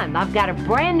 It's time. I've got a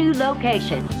brand new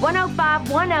location.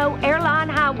 10510 Airline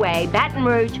Highway, Baton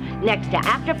Rouge, next to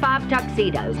After 5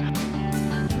 Tuxedos.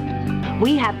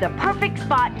 We have the perfect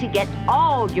spot to get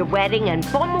all your wedding and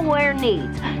formal wear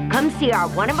needs. Come see our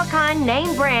one-of-a-kind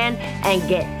name brand and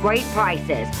get great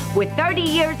prices. With 30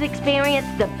 years experience,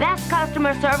 the best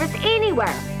customer service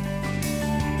anywhere.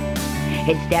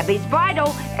 It's Debbie's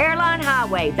Bridal, Airline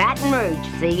Highway, Baton Rouge.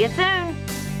 See you soon.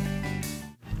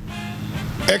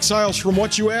 Exiles from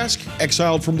what you ask?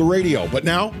 Exiled from the radio. But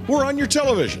now, we're on your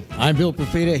television. I'm Bill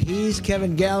Profita, he's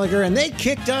Kevin Gallagher, and they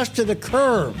kicked us to the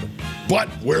curb. But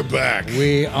we're back.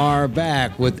 We are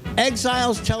back with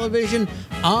Exiles Television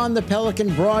on the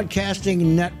Pelican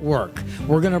Broadcasting Network.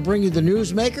 We're going to bring you the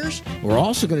newsmakers. We're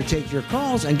also going to take your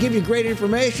calls and give you great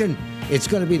information. It's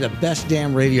going to be the best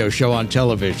damn radio show on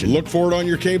television. Look for it on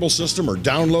your cable system or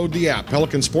download the app,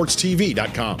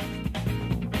 PelicanSportsTV.com.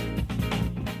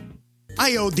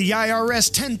 I owed the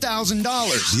IRS $10,000.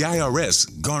 The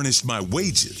IRS garnished my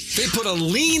wages. They put a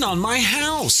lien on my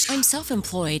house. I'm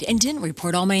self-employed and didn't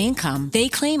report all my income. They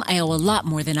claim I owe a lot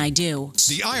more than I do.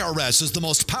 The IRS is the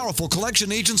most powerful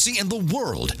collection agency in the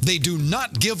world. They do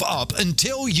not give up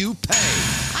until you pay.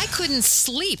 I couldn't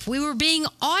sleep. We were being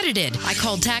audited. I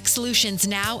called Tax Solutions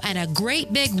Now, and a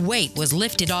great big weight was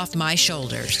lifted off my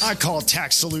shoulders. I called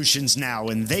Tax Solutions Now,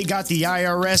 and they got the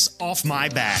IRS off my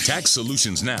back. Tax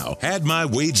Solutions Now had my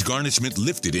wage garnishment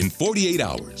lifted in 48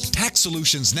 hours. Tax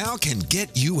Solutions Now can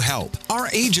get you help. Our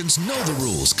agents know the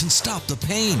rules, can stop the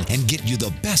pain, and get you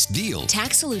the best deal.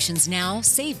 Tax Solutions Now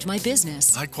saved my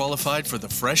business. I qualified for the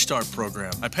Fresh Start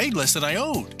program. I paid less than I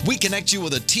owed. We connect you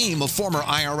with a team of former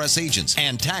IRS agents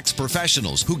and tax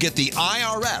professionals who get the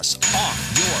IRS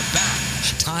off your back.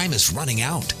 Time is running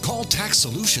out. Call Tax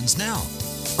Solutions now.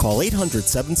 Call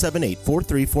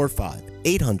 800-778-4345.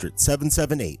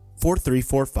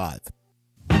 800-778-4345.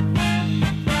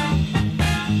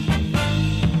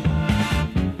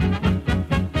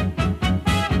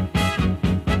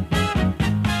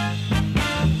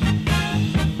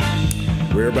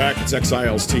 We're back. It's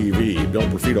Exiles TV. Bill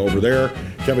Profita over there,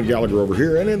 Kevin Gallagher over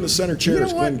here, and in the center chair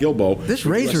is Glen Gilbeau. This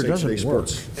razor doesn't work.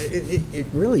 It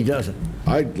really doesn't.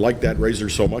 I like that razor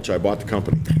so much, I bought the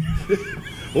company.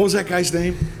 What was that guy's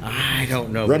name? I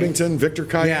don't know. Remington, Victor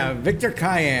Kayam? Yeah, Victor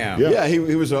Kayam. Yeah, he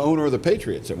was the owner of the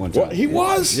Patriots at one time. What, he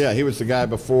was? Yeah, he was the guy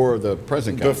before the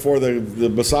present guy. Before the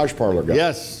massage parlor guy.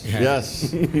 Yes,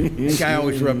 yes. That guy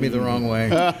always rubbed me the wrong way.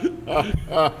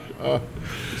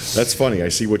 That's funny. I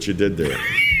see what you did there.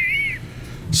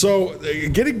 So,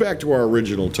 getting back to our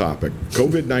original topic,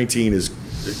 COVID-19 is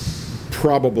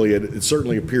probably, it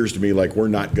certainly appears to me like we're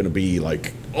not going to be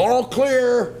like all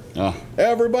clear.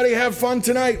 Everybody have fun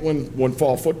tonight when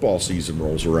fall football season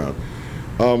rolls around.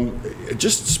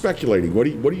 Just speculating, what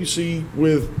do you see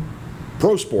with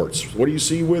pro sports? What do you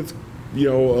see with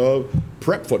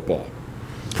prep football?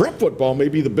 Prep football may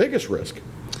be the biggest risk.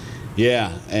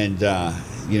 Yeah, and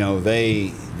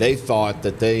they thought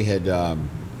that they had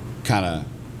kind of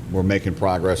were making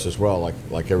progress as well,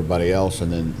 like everybody else,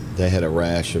 and then they had a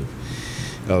rash of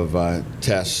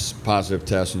tests, positive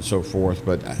tests, and so forth.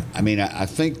 But I mean, I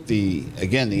think the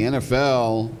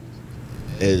NFL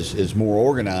is more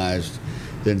organized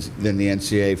than the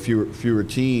NCAA. Fewer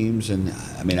teams, and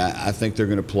I mean, I think they're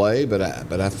going to play, but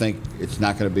I think it's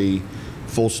not going to be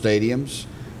full stadiums.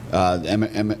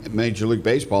 Major League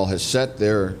Baseball has set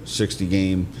their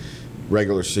 60-game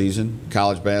regular season.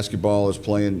 College basketball is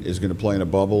going to play in a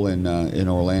bubble in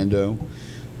Orlando.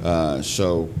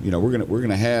 So we're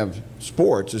gonna have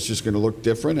sports. It's just going to look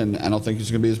different, and I don't think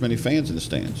there's going to be as many fans in the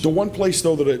stands. The one place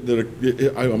though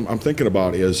that I'm thinking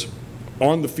about is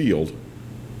on the field.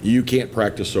 You can't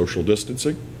practice social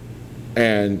distancing,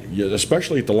 and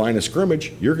especially at the line of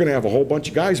scrimmage, you're going to have a whole bunch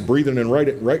of guys breathing in right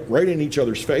in each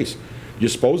other's face. You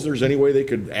suppose there's any way they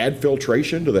could add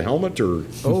filtration to the helmet, or?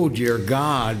 Oh dear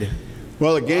God!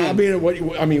 Well, again,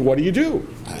 what do you do?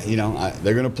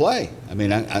 They're going to play. I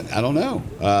mean, I don't know.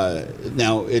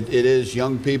 Now it is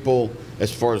young people.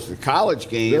 As far as the college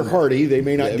game, they're hardy. They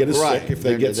may not get as sick if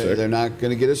they get sick. They're not going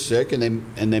to get as sick, and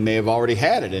they may have already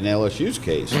had it in LSU's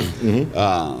case.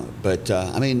 Mm-hmm. But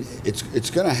I mean, it's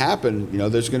going to happen.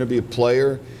 There's going to be a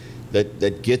player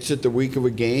that gets it the week of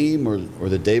a game or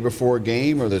the day before a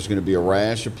game, or there's going to be a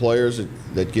rash of players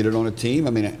that get it on a team. I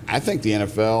mean, I think the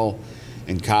NFL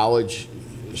and college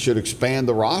should expand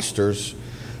the rosters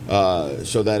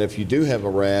so that if you do have a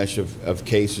rash of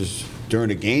cases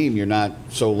during a game, you're not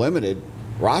so limited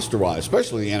roster-wise,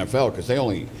 especially the NFL, because they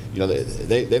only,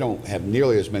 they don't have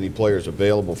nearly as many players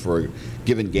available for a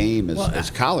given game as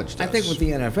college does. I think with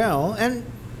the NFL, and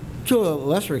to a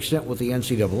lesser extent with the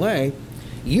NCAA,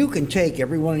 you can take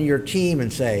everyone on your team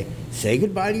and say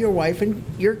goodbye to your wife and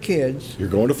your kids. You're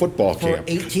going to football camp.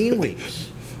 For 18 weeks.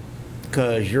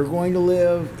 Because you're going to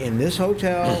live in this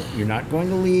hotel, you're not going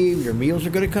to leave, your meals are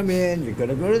going to come in, you're going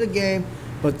to go to the game,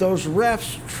 but those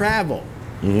refs travel.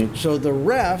 Mm-hmm. So the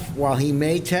ref, while he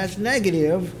may test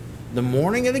negative, the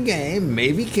morning of the game,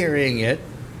 may be carrying it,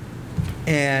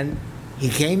 and he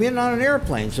came in on an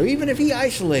airplane. So even if he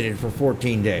isolated for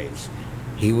 14 days,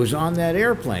 he was on that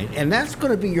airplane, and that's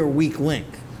going to be your weak link.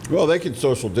 Well, they can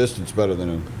social distance better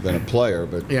than a player,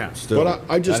 but still, but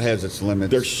I just, that has its limits.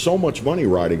 There's so much money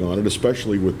riding on it,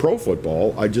 especially with pro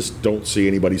football. I just don't see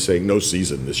anybody saying no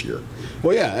season this year.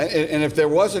 Well, yeah, and if there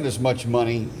wasn't as much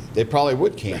money, they probably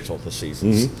would cancel the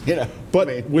seasons. Mm-hmm.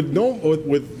 But with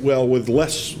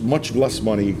much less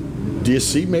money, do you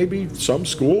see maybe some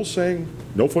schools saying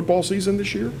no football season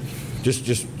this year?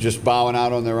 Just bowing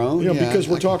out on their own? Yeah, because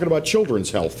we're talking about children's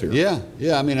health here.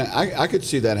 Yeah. I mean, I could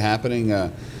see that happening.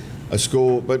 A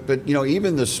school, but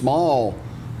even the small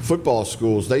football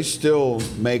schools, they still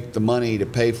make the money to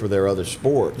pay for their other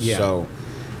sports. Yeah. So,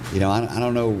 I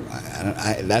don't know.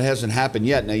 That hasn't happened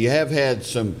yet. Now, you have had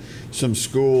some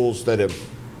schools that have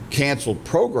canceled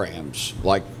programs.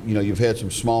 Like, you've had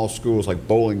some small schools like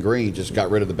Bowling Green just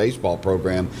got rid of the baseball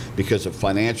program because of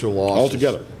financial losses.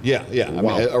 Altogether. Yeah.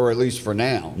 Wow. I mean, or at least for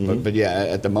now. Mm-hmm. But yeah,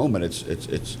 at the moment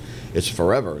it's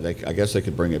forever. I guess they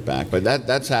could bring it back, but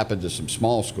that's happened to some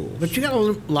small schools. But you got a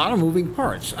lot of moving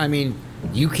parts. I mean,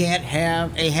 you can't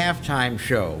have a halftime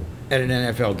show at an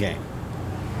NFL game.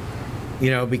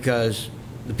 Because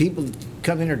the people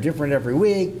come in are different every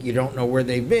week. You don't know where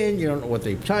they've been. You don't know what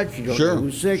they've touched. You don't know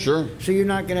who's sick. Sure. So you're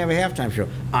not going to have a halftime show.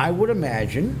 I would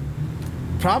imagine,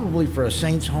 probably for a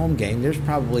Saints home game, there's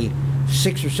probably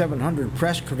 600 or 700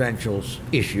 press credentials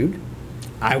issued.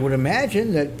 I would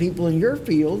imagine that people in your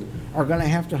field are going to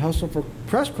have to hustle for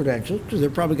press credentials because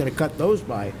they're probably going to cut those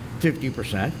by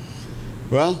 50%.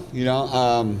 Well,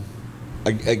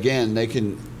 again, they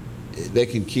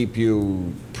can keep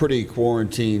you pretty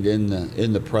quarantined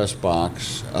in the press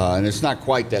box, and it's not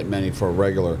quite that many for a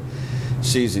regular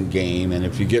season game. And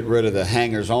if you get rid of the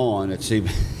hangers-on, it's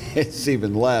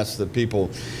even less the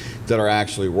people that are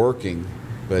actually working.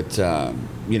 But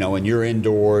when you're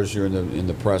indoors, you're in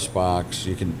the press box.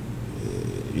 You can,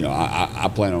 I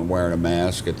plan on wearing a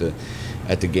mask at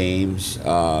the games.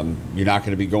 You're not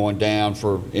going to be going down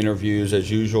for interviews as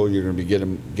usual. You're going to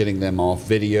be getting them off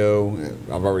video.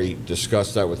 I've already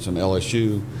discussed that with some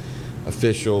LSU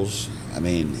officials. I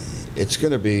mean, it's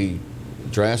going to be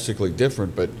drastically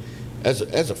different. But as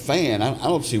a fan, I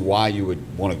don't see why you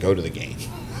would want to go to the game.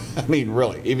 I mean,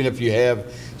 really, even if you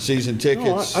have season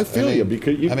tickets. No, I feel you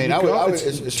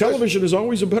because television is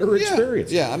always a better experience.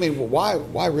 Yeah, I mean,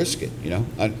 why risk it?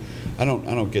 I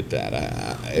don't get that.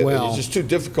 It's just too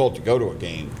difficult to go to a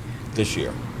game this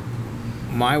year.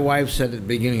 My wife said at the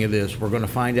beginning of this, we're going to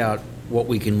find out what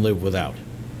we can live without.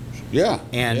 Yeah.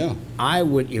 And I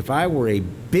would, if I were a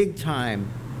big-time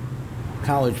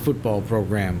college football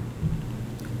program,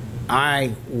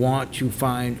 I want to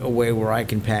find a way where I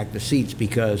can pack the seats,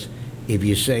 because if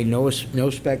you say no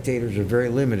spectators are very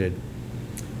limited,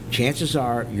 chances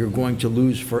are you're going to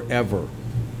lose forever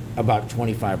about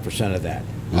 25% of that.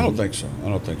 I don't think so.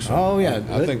 Oh yeah,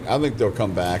 I think they'll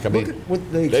come back. I mean,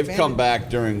 they've come back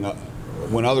during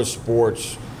when other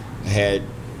sports had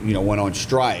went on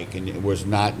strike, and it was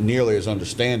not nearly as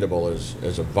understandable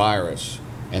as a virus,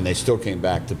 and they still came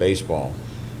back to baseball.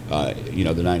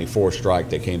 The '94 strike,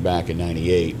 they came back in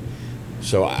 '98.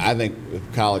 So I think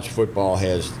if college football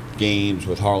has games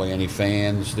with hardly any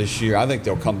fans this year, I think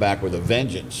they'll come back with a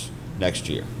vengeance next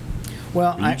year.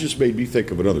 Well, you just made me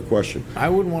think of another question. I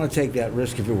wouldn't want to take that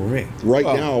risk if it were me. Right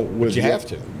now, with you have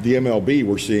to. The MLB,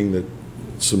 we're seeing that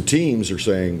some teams are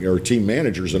saying, or team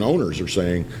managers and owners are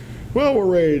saying, well, we're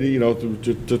ready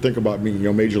to think about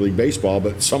Major League Baseball,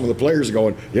 but some of the players are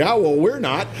going, yeah, well, we're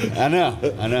not. I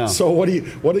know. So what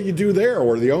do you do there?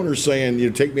 Where the owner's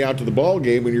saying, take me out to the ball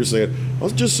game, and you're saying, I'll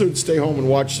just stay home and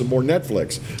watch some more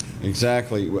Netflix.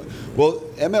 Exactly. Well,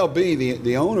 MLB,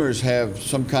 the owners have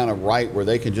some kind of right where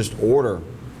they can just order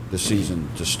the season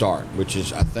to start, which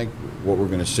is, I think, what we're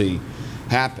going to see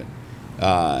happen.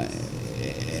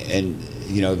 And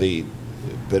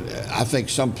but I think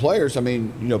some players,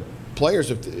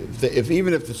 players, if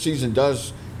even if the season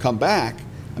does come back,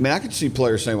 I could see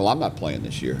players saying, well, I'm not playing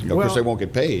this year. Of course, they won't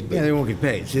get paid. But, yeah, they won't get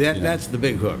paid. See, that's the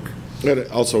big hook. And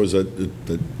it also is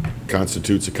that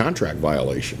constitutes a contract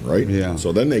violation, right? Yeah.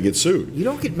 So then they get sued. You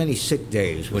don't get many sick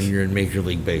days when you're in Major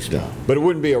League Baseball. Yeah. But it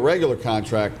wouldn't be a regular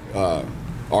contract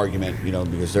argument,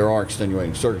 because there are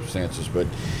extenuating circumstances. But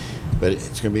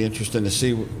it's going to be interesting to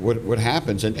see what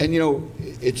happens. And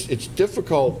it's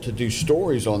difficult to do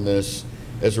stories on this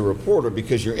as a reporter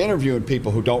because you're interviewing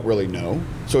people who don't really know.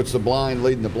 So it's the blind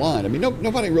leading the blind.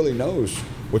 Nobody really knows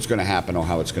what's going to happen or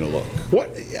how it's going to look.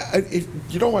 If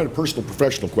you don't mind a personal,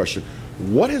 professional question,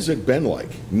 what has it been like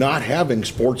not having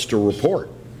sports to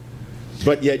report?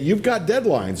 But yet you've got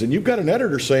deadlines and you've got an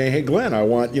editor saying, hey, Glenn, I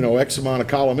want, X amount of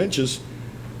column inches,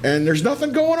 and there's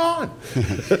nothing going on.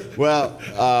 Well,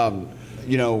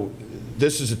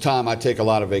 this is a time I take a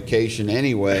lot of vacation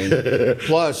anyway.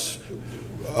 Plus,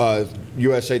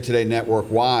 USA Today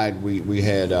Network wide, we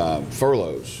had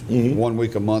furloughs, 1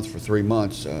 week a month for 3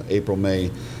 months, April,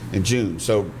 May, and June.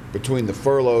 So between the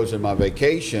furloughs and my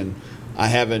vacation, I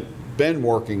haven't been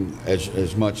working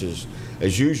as much as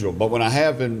usual. But when I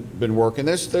have been working,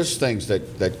 there's things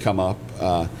that come up.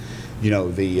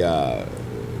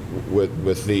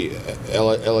 With the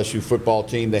LSU football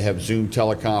team, they have Zoom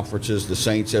teleconferences. The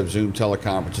Saints have Zoom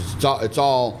teleconferences. It's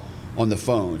all on the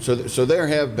phone. So there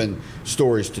have been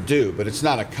stories to do, but it's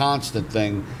not a constant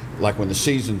thing like when the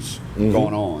season's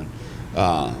going on.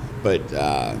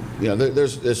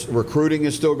 There's recruiting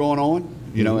is still going on.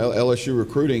 LSU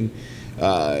recruiting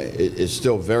is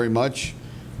still very much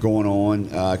going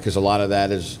on because a lot of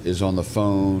that is on the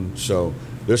phone. So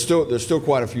there's still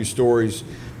quite a few stories,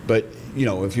 but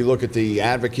if you look at the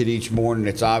Advocate each morning,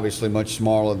 it's obviously much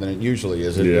smaller than it usually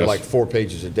is. It's like 4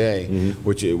 pages a day,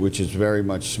 which is very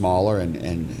much smaller.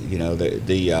 And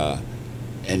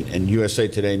USA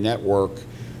Today Network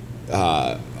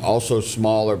also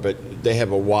smaller, but they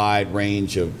have a wide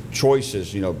range of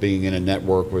choices. Being in a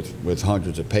network with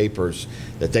hundreds of papers,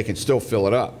 that they can still fill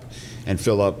it up and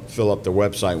fill up the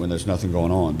website when there's nothing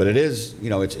going on. But it is,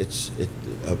 it's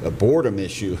a boredom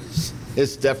issue.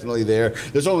 It's definitely there.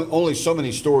 There's only so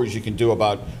many stories you can do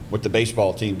about what the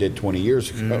baseball team did 20 years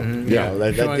ago.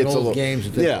 That gets a little games.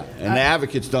 And the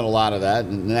Advocate's done a lot of that,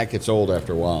 and that gets old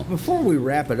after a while. Before we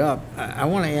wrap it up, I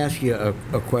want to ask you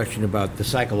a question about the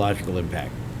psychological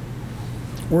impact.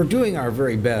 We're doing our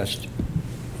very best,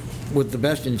 with the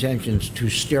best intentions, to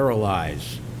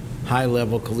sterilize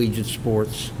high-level collegiate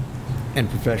sports and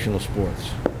professional sports.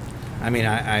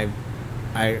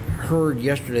 I heard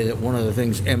yesterday that one of the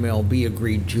things MLB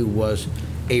agreed to was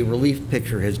a relief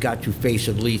pitcher has got to face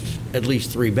at least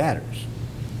 3 batters.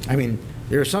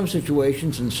 There are some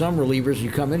situations and some relievers you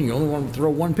come in, you only want to throw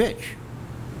 1 pitch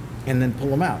and then pull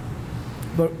them out.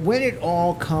 But when it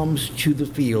all comes to the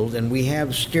field and we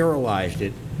have sterilized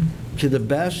it to the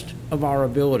best of our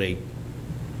ability,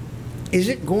 is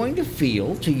it going to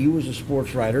feel to you as a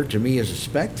sports writer, to me as a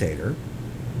spectator,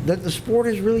 that the sport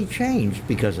has really changed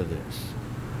because of this?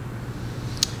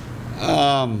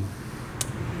 I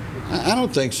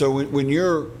don't think so. When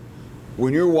you're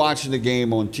watching the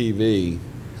game on TV,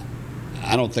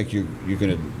 I don't think you're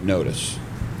going to notice.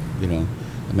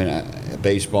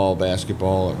 Baseball,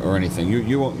 basketball, or anything.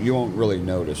 You won't really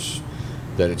notice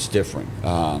that it's different.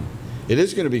 It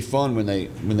is going to be fun when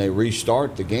they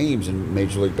restart the games in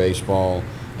Major League Baseball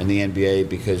and the NBA,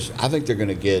 because I think they're going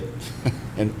to get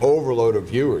an overload of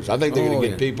viewers. I think they're going to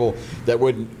get people that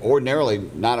would ordinarily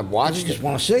not have watched it. Just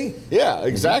want to see. Yeah,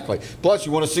 exactly. Plus,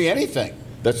 you want to see anything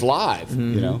that's live.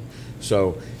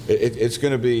 So it's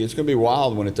going to be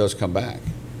wild when it does come back.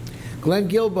 Glen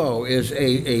Gilbeau is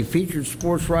a featured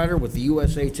sports writer with the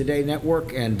USA Today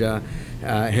Network and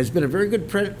has been a very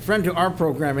good friend to our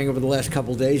programming over the last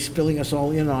couple of days, filling us all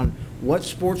in on what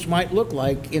sports might look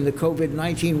like in the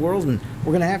COVID-19 world. And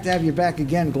we're going to have you back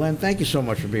again, Glenn. Thank you so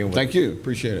much for being with us. Thank you.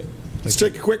 Appreciate it. Let's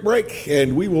take a quick break,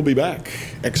 and we will be back.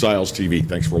 Exiles TV,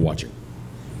 thanks for watching.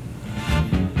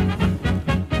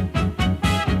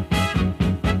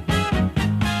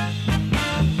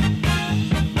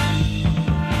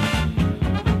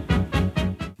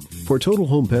 For Total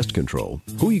Home Pest Control,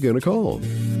 who are you going to call?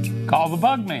 Call the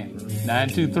Bug Man,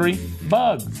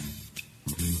 923-BUGS.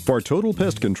 For total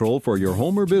pest control for your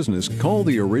home or business, call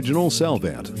the original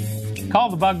Salvat. Call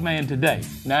the Bug Man today,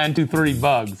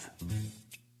 923-BUGS.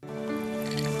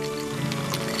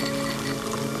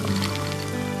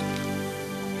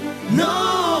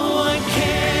 No one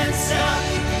can stop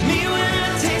me when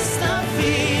I taste the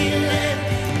feeling.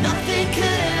 Nothing could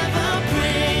ever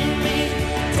bring me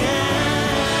down.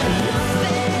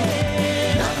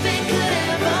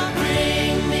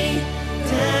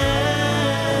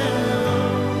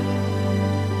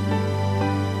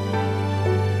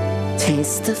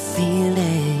 taste the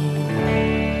feeling.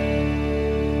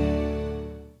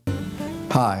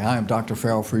 Hi, I am Dr.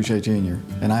 Farrell Fruget Jr.,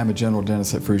 and I am a general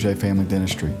dentist at Fruget Family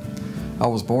Dentistry. I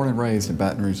was born and raised in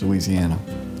Baton Rouge, Louisiana.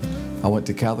 I went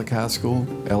to Catholic High School,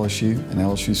 LSU, and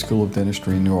LSU School of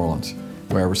Dentistry in New Orleans,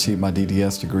 where I received my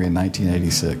DDS degree in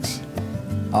 1986.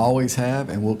 I always have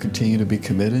and will continue to be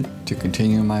committed to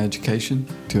continuing my education,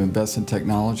 to invest in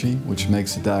technology which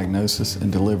makes the diagnosis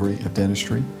and delivery of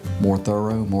dentistry more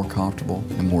thorough, more comfortable,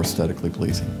 and more aesthetically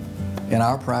pleasing. In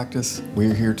our practice, we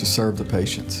are here to serve the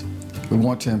patients. We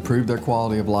want to improve their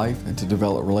quality of life and to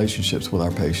develop relationships with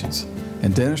our patients.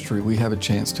 In dentistry, we have a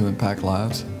chance to impact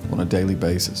lives on a daily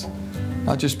basis,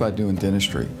 not just by doing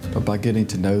dentistry, but by getting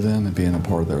to know them and being a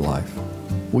part of their life.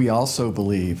 We also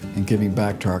believe in giving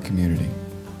back to our community.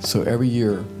 So every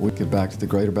year, we give back to the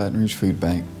Greater Baton Rouge Food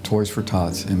Bank, Toys for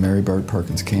Tots, and Mary Bird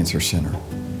Perkins Cancer Center.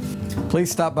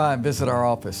 Please stop by and visit our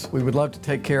office. We would love to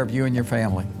take care of you and your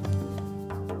family.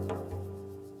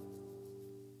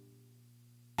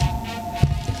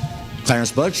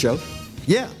 Clarence Bugg Show.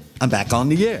 Yeah, I'm back on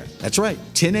the air. That's right,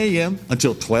 10 a.m.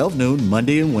 until 12 noon,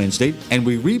 Monday and Wednesday, and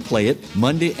we replay it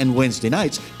Monday and Wednesday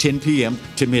nights, 10 p.m.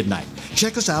 to midnight.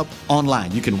 Check us out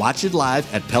online. You can watch it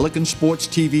live at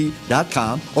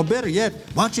PelicanSportsTV.com, or better yet,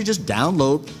 why don't you just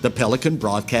download the Pelican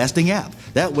Broadcasting app?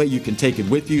 That way you can take it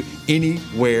with you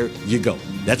anywhere you go.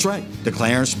 That's right, the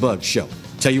Clarence Bugg Show.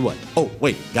 Tell you what, oh,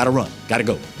 wait, gotta run, gotta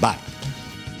go, bye.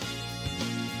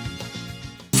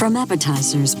 From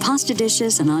appetizers, pasta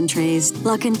dishes, and entrees,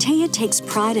 La Contea takes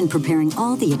pride in preparing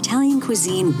all the Italian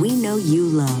cuisine we know you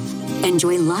love.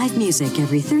 Enjoy live music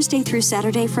every Thursday through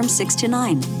Saturday from 6 to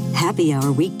 9, happy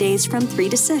hour weekdays from 3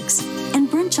 to 6, and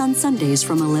brunch on Sundays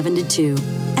from 11 to 2,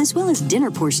 as well as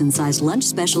dinner portion-sized lunch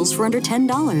specials for under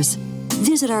 $10.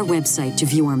 Visit our website to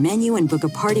view our menu and book a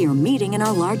party or meeting in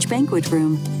our large banquet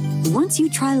room. Once you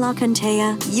try La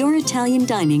Contea, your Italian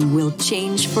dining will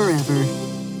change forever.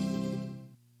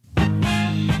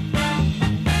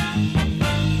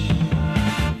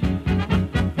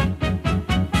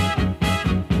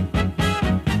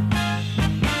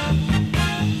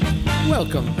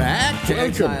 Welcome back to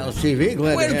Exiles TV.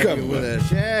 Glad to have you with us.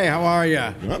 Hey, how are you?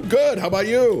 I'm good. How about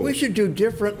you? We should do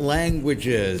different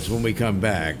languages when we come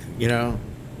back, you know?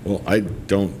 Well, I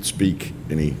don't speak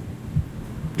any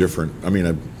different. I mean,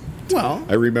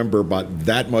 I remember about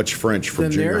that much French from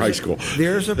junior high school.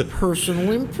 There's a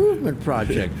personal improvement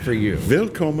project for you.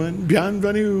 Willkommen,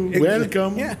 bienvenue,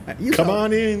 welcome. Yeah, come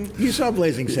on in. You saw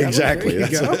Blazing Saddles. Exactly. There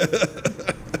you go.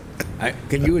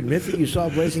 Can you admit that you saw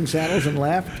Blazing Saddles and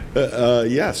laughed?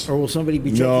 Yes. Or will somebody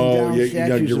be taking down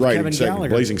statues you're of right. Kevin Gallagher?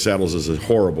 Blazing Saddles is a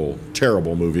horrible,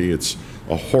 terrible movie. It's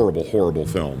a horrible, horrible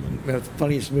film. That's the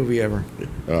funniest movie ever.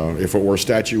 If it were a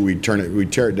statue, we'd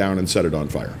tear it down and set it on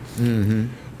fire.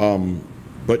 Mm-hmm.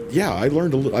 But yeah, I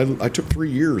learned I took 3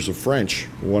 years of French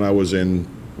when I was in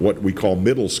what we call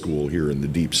middle school here in the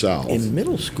Deep South. In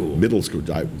middle school? Middle school,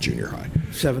 junior high.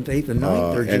 7th, 8th, and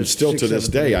 9th? And still to this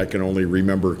day, I can only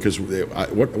remember, because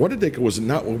what did they, it wasn't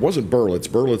Berlitz.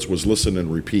 Berlitz was listen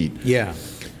and repeat. Yeah.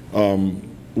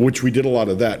 Which we did a lot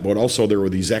of that, but also there were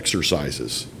these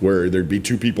exercises where there'd be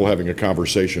two people having a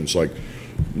conversation. It's like,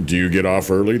 do you get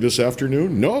off early this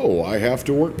afternoon? No, I have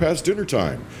to work past dinner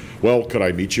time. Well, could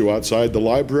I meet you outside the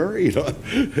library?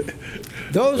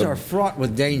 Those are fraught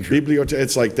with danger.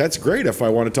 It's like, that's great if I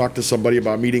want to talk to somebody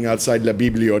about meeting outside la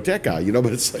biblioteca, you know,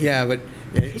 but it's like... Yeah, but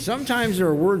sometimes there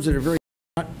are words that are very,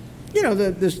 you know,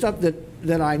 the stuff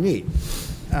that I need.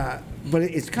 But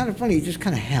it's kind of funny, it just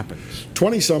kind of happens.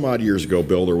 20-some-odd years ago,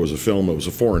 Bill, there was a film, it was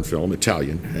a foreign film,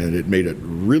 Italian, and it made a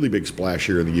really big splash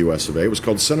here in the U.S. of A. It was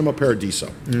called Cinema Paradiso.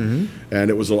 Mm-hmm.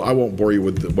 And it was, I won't bore you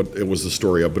with what it was the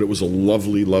story of, but it was a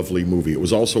lovely, lovely movie. It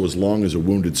was also as long as a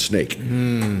wounded snake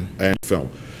and film.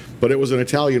 But it was an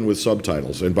Italian with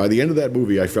subtitles. And by the end of that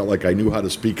movie, I felt like I knew how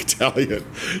to speak Italian.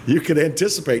 You could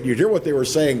anticipate, you'd hear what they were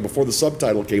saying before the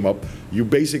subtitle came up. You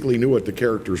basically knew what the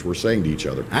characters were saying to each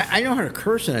other. I know how to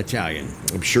curse in Italian.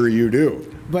 I'm sure you do.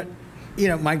 But, you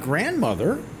know, my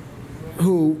grandmother,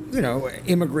 who, you know,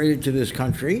 immigrated to this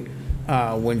country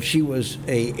when she was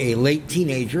a late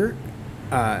teenager,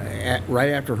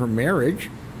 right after her marriage,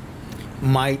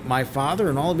 my father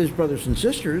and all of his brothers and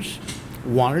sisters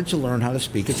wanted to learn how to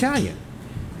speak Italian.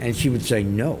 And she would say,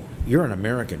 no, you're an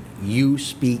American. You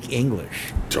speak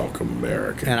English. Talk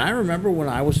American. And I remember when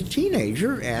I was a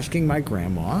teenager asking my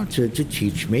grandma to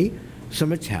teach me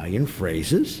some Italian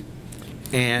phrases.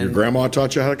 And your grandma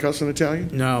taught you how to cuss in Italian?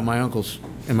 No, my uncles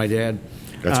and my dad.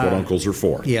 That's what uncles are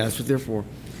for. Yeah, that's what they're for.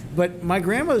 But my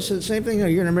grandmother said the same thing. No,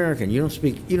 you're an American. You don't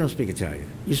speak Italian.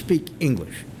 You speak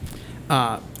English.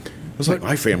 It was like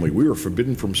my family. We were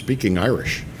forbidden from speaking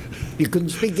Irish. You couldn't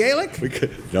speak Gaelic?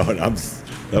 No,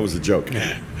 that was a joke.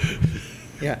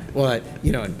 Yeah, well,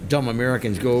 dumb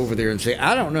Americans go over there and say,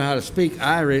 I don't know how to speak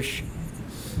Irish.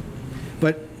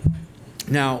 But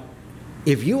now,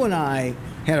 if you and I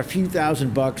had a few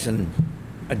 $1,000 and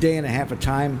a day and a half of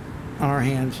time on our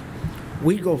hands,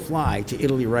 we'd go fly to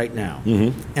Italy right now.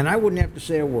 And I wouldn't have to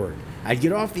say a word. I'd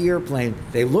get off the airplane,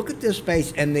 they look at this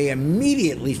face, and they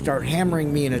immediately start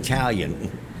hammering me in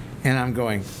Italian. And I'm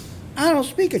going, I don't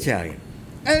speak Italian.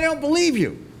 And I don't believe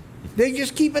you. They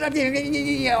just keep it up.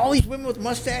 All these women with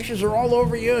mustaches are all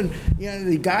over you, and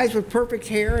the guys with perfect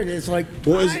hair. And it's like,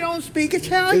 I don't speak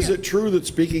Italian. Is it true that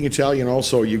speaking Italian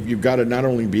also, you've got to not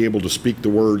only be able to speak the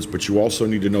words, but you also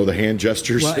need to know the hand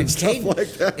gestures and stuff cadence,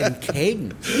 like that? And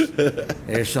cadence.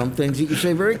 There's some things that you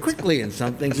say very quickly, and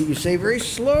some things that you say very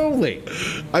slowly.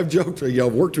 I've joked.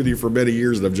 I've worked with you for many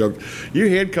years, and I've joked. You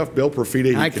handcuff Bill Profita,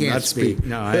 he I cannot can't speak.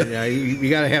 No, you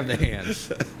got to have the hands.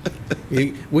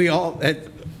 We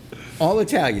all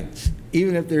Italians,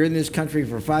 even if they're in this country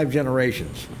for 5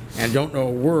 generations and don't know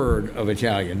a word of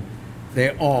Italian,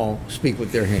 they all speak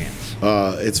with their hands.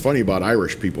 It's funny about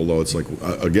Irish people, though. It's like,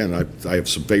 again, I have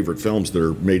some favorite films that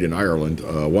are made in Ireland.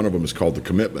 One of them is called The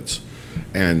Commitments.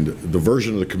 And the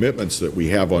version of The Commitments that we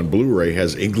have on Blu-ray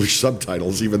has English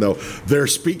subtitles, even though they're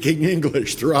speaking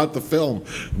English throughout the film.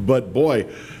 But boy,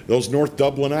 those North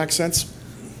Dublin accents,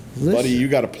 buddy, you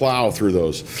got to plow through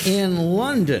those. In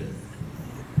London,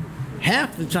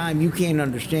 half the time you can't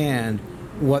understand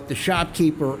what the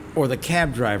shopkeeper or the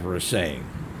cab driver is saying.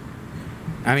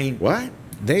 I mean, what?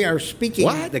 They are speaking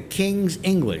the King's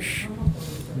English,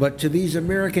 but to these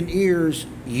American ears,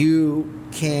 you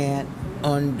can't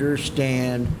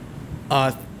understand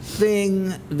a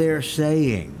thing they're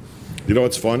saying. You know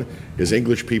what's fun? Is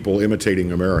English people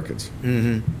imitating Americans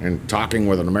and talking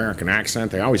with an American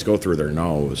accent. They always go through their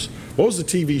nose. What was the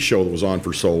TV show that was on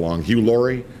for so long? Hugh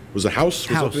Laurie? Was it House?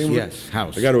 House, yes,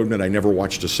 House. I got to admit, I never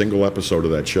watched a single episode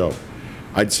of that show.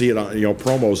 I'd see it on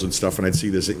promos and stuff, and I'd see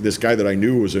this guy that I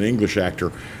knew was an English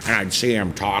actor, and I'd see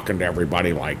him talking to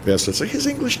everybody like this. It's like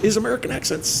his American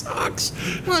accent sucks.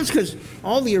 Well, it's because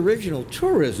all the original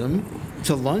tourism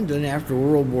to London after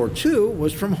World War II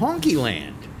was from Honky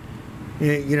Land.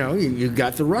 You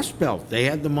got the Rust Belt. They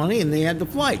had the money and they had the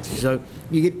flights. So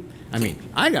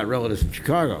I got relatives in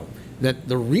Chicago that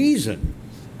the reason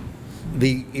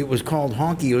it was called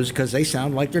honky was because they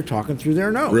sound like they're talking through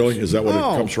their nose. Really? Is that what it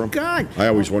comes from? God. I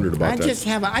always wondered about that.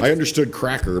 I understood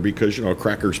cracker because,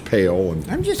 cracker's pale. And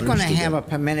I'm just going to have a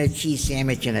pimento cheese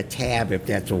sandwich and a tab if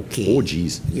that's okay. Oh,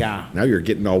 geez. Yeah. Now you're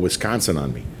getting all Wisconsin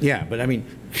on me. Yeah, but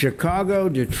Chicago,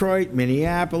 Detroit,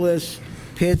 Minneapolis,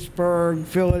 Pittsburgh,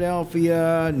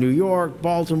 Philadelphia, New York,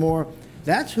 Baltimore.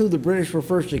 That's who the British were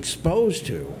first exposed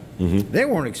to. They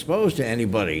weren't exposed to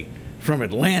anybody from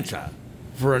Atlanta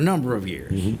for a number of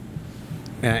years.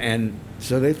 And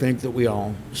so they think that we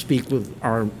all speak with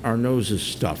our noses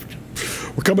stuffed.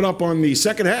 We're coming up on the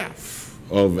second half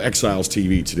of Exiles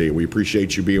TV today. We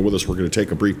appreciate you being with us. We're going to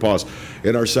take a brief pause.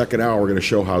 In our second hour, we're going to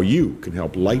show how you can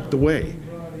help light the way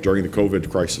during the COVID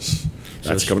crisis.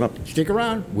 That's coming up. Stick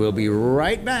around. We'll be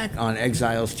right back on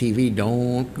Exiles TV.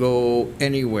 Don't go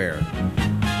anywhere.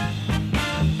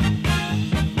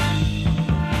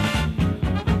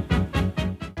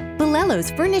 Balello's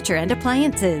Furniture and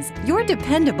Appliances, your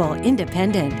dependable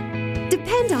independent.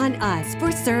 Depend on us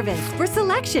for service, for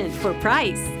selection, for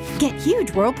price. Get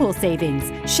huge Whirlpool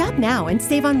savings. Shop now and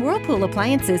save on Whirlpool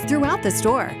appliances throughout the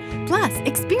store. Plus,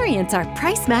 experience our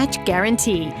price match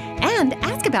guarantee and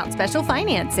ask about special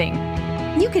financing.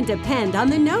 You can depend on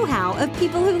the know-how of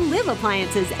people who live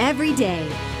appliances every day.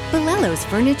 Balello's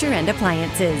Furniture and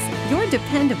Appliances, your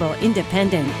dependable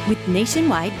independent with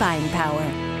nationwide buying power.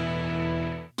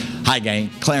 Hi gang,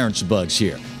 Clarence Buggs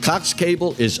here. Cox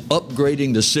Cable is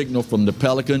upgrading the signal from the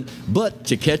Pelican, but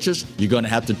to catch us, you're going to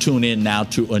have to tune in now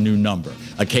to a new number.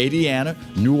 Acadiana,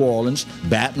 New Orleans,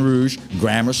 Baton Rouge,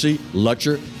 Gramercy,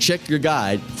 Lutcher. Check your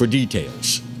guide for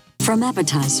details. From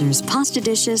appetizers, pasta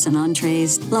dishes, and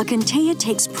entrees, La Contea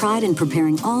takes pride in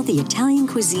preparing all the Italian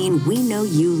cuisine we know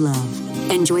you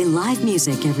love. Enjoy live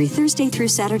music every Thursday through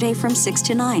Saturday from 6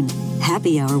 to 9,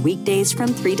 happy hour weekdays from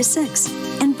 3 to 6,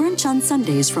 and brunch on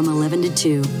Sundays from 11 to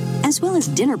 2, as well as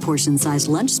dinner portion-sized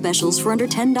lunch specials for under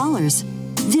 $10.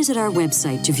 Visit our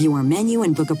website to view our menu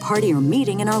and book a party or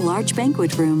meeting in our large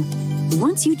banquet room.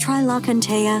 Once you try La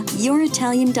Contea, your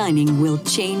Italian dining will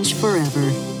change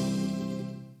forever.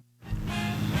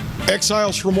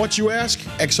 Exiles from what you ask?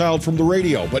 Exiled from the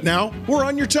radio. But now, we're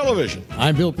on your television.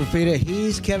 I'm Bill Profita,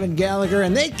 he's Kevin Gallagher,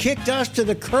 and they kicked us to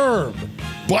the curb.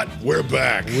 But we're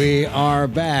back. We are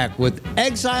back with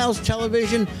Exiles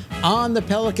Television on the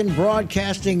Pelican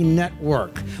Broadcasting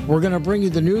Network. We're going to bring you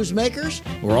the newsmakers.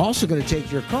 We're also going to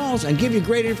take your calls and give you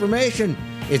great information.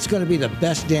 It's going to be the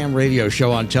best damn radio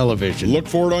show on television. Look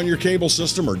for it on your cable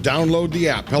system or download the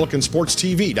app,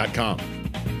 PelicanSportsTV.com.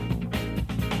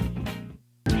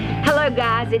 Hello,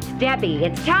 guys. It's Debbie.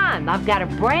 It's time. I've got a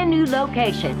brand new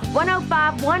location.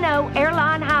 10510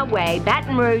 Airline Highway,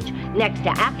 Baton Rouge, next to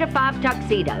After 5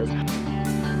 Tuxedos.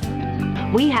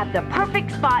 We have the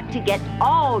perfect spot to get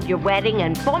all your wedding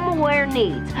and formal wear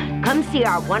needs. Come see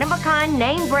our one-of-a-kind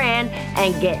name brand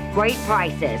and get great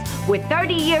prices. With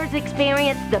 30 years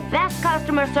experience, the best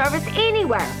customer service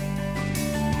anywhere.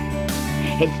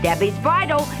 It's Debbie's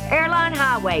Bridal, Airline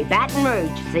Highway, Baton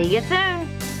Rouge. See you soon.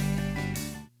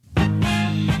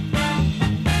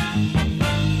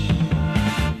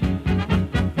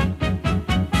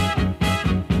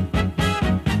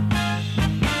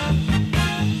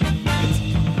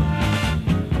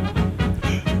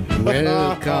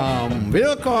 Welcome,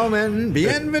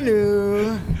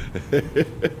 bienvenue.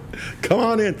 Come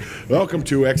on in. Welcome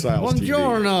to Exiles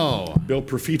Buongiorno. TV. Bill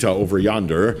Profita over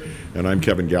yonder, and I'm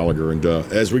Kevin Gallagher. And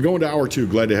as we go into hour two,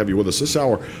 glad to have you with us. This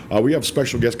hour, we have a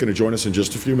special guest going to join us in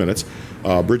just a few minutes.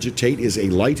 Bridget Tate is a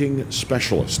lighting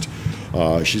specialist.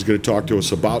 She's going to talk to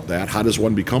us about that. How does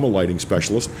one become a lighting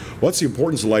specialist? What's the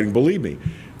importance of lighting? Believe me,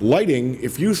 lighting,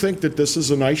 if you think that this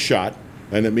is a nice shot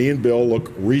and that me and Bill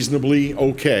look reasonably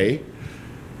okay,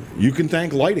 you can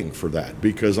thank lighting for that,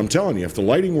 because I'm telling you, if the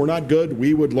lighting were not good,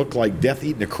 we would look like death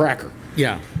eating a cracker.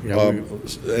 Yeah.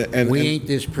 We ain't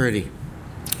this pretty.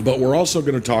 But we're also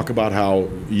going to talk about how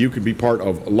you can be part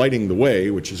of lighting the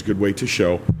way, which is a good way to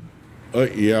show.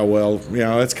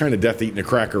 That's kind of death eating a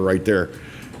cracker right there.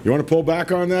 You want to pull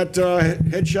back on that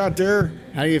headshot there?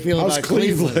 How do you feel about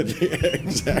Cleveland? Yeah,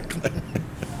 exactly.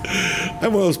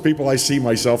 I'm one of those people, I see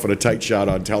myself in a tight shot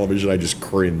on television, I just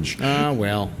cringe.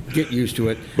 Well, get used to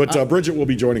it. But Bridget will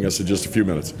be joining us in just a few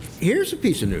minutes. Here's a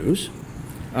piece of news.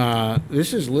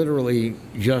 This is literally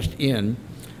just in.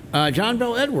 John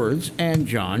Bel Edwards and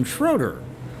John Schroeder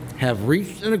have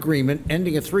reached an agreement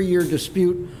ending a 3-year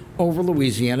dispute over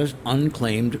Louisiana's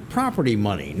unclaimed property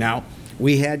money. Now,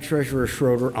 we had Treasurer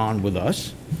Schroeder on with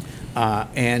us.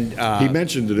 He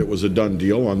mentioned that it was a done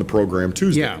deal on the program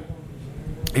Tuesday. Yeah.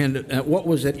 And what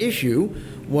was at issue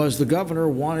was the governor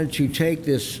wanted to take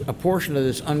a portion of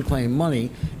this unclaimed money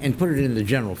and put it in the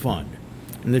general fund.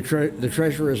 And the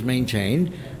treasurer has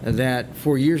maintained that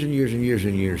for years and years and years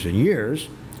and years and years,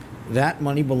 that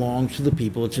money belongs to the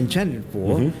people it's intended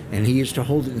for, and he is to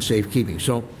hold it in safekeeping.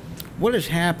 So what has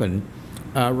happened,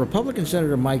 Republican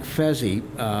Senator Mike Fezzi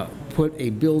put a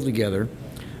bill together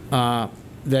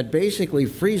that basically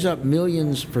frees up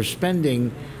millions for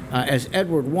spending as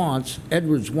Edwards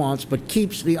wants, but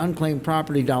keeps the unclaimed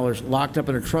property dollars locked up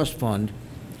in a trust fund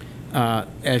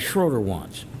as Schroeder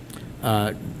wants.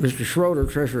 Mr. Schroeder,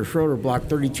 Treasurer Schroeder, blocked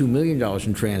 $32 million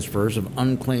in transfers of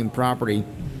unclaimed property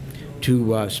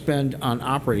to spend on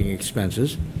operating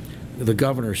expenses. The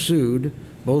governor sued.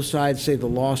 Both sides say the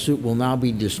lawsuit will now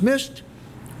be dismissed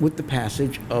with the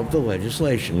passage of the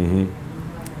legislation.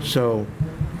 So,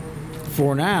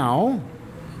 for now,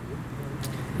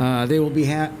 they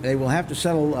will have to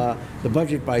settle the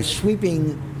budget by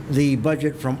sweeping the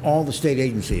budget from all the state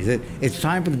agencies. It's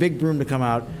time for the big broom to come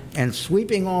out and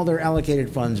sweeping all their allocated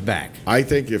funds back. I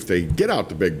think if they get out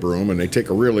the big broom and they take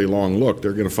a really long look,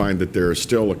 they're going to find that there is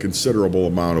still a considerable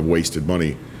amount of wasted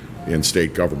money in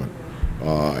state government.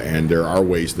 And there are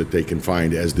ways that they can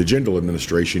find, as the Jindal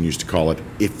administration used to call it,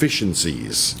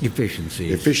 efficiencies.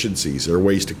 Efficiencies. There are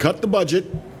ways to cut the budget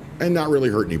and not really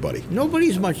hurt anybody.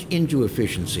 Nobody's much into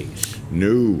efficiencies.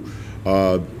 No.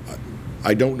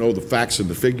 I don't know the facts and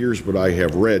the figures, but I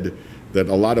have read that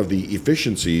a lot of the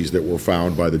efficiencies that were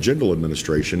found by the Jindal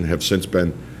administration have since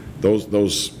been,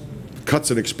 those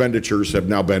cuts in expenditures have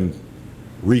now been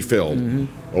refilled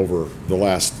over the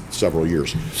last several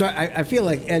years. So I feel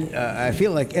like Ed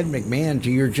McMahon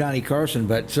to your Johnny Carson,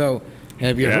 but so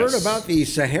have you heard about the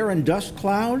Saharan dust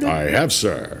cloud? I have,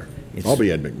 sir. I'll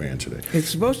be Ed McMahon today. It's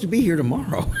supposed to be here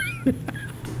tomorrow.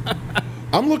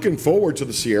 I'm looking forward to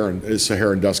the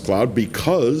Saharan dust cloud,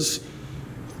 because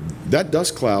that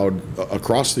dust cloud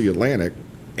across the Atlantic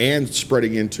and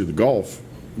spreading into the Gulf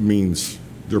means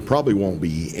there probably won't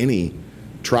be any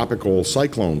tropical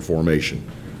cyclone formation.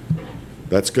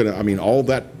 That's going to, all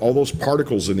those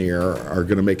particles in the air are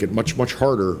going to make it much, much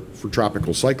harder for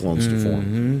tropical cyclones to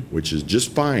form, which is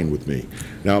just fine with me.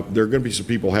 Now, there are going to be some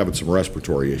people having some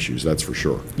respiratory issues, that's for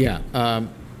sure. Yeah.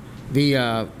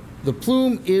 The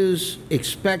plume is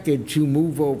expected to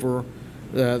move over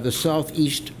the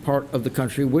southeast part of the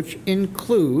country, which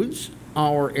includes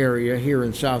our area here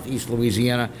in southeast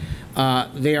Louisiana,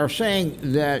 they are saying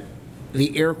that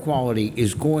the air quality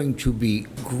is going to be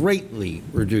greatly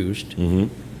reduced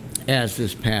as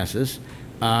this passes,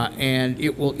 and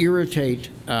it will irritate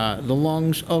the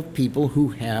lungs of people who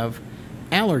have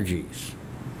allergies.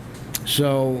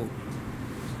 So,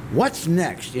 what's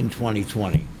next in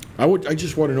 2020? I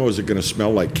just want to know, is it going to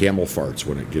smell like camel farts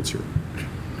when it gets here?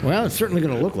 Well, it's certainly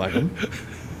going to look like them.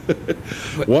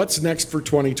 What's next for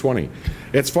 2020?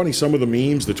 It's funny, some of the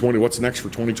memes, what's next for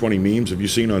 2020 memes, have you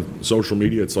seen on social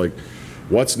media? It's like,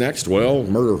 what's next? Well,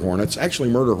 murder hornets. Actually,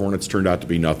 murder hornets turned out to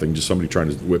be nothing, just somebody trying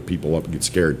to whip people up and get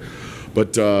scared.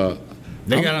 But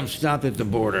they got them stopped at the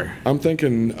border. I'm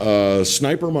thinking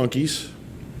sniper monkeys.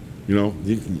 You know,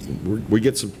 we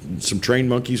get some trained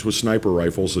monkeys with sniper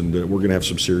rifles, and we're going to have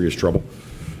some serious trouble.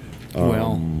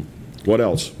 Well, what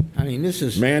else? I mean, this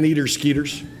is man-eater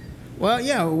skeeters. Well,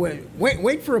 yeah.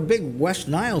 Wait for a big West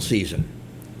Nile season.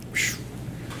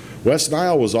 West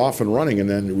Nile was off and running, and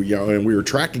then we were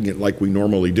tracking it like we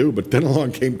normally do. But then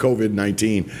along came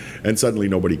COVID-19, and suddenly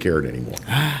nobody cared anymore.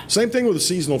 Same thing with the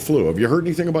seasonal flu. Have you heard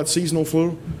anything about seasonal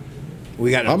flu? We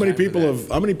got how many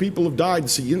people have died?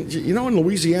 See, you know, in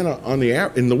Louisiana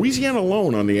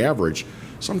alone, on the average,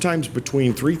 sometimes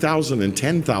between 3,000 and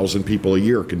 10,000 people a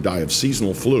year can die of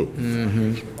seasonal flu.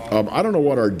 I don't know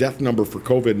what our death number for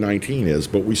COVID-19 is,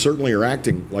 but we certainly are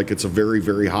acting like it's a very,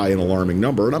 very high and alarming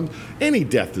number. And any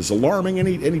death is alarming.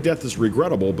 Any death is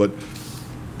regrettable. But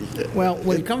well,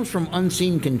 when it comes from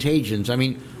unseen contagions, I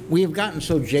mean, we have gotten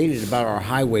so jaded about our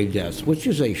highway deaths, which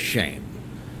is a shame.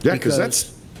 Yeah, because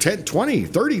that's 10, 20,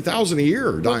 30,000 a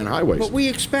year dying highways. But we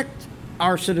expect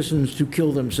our citizens to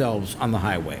kill themselves on the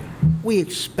highway. We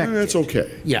expect that's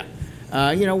okay. Yeah.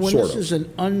 You know, when this is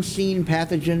an unseen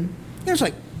pathogen, it's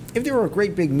like if there were a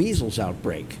great big measles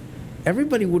outbreak,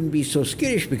 everybody wouldn't be so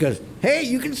skittish because, hey,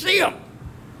 you can see them.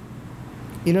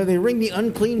 You know, they ring the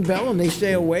unclean bell and they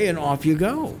stay away and off you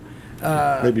go.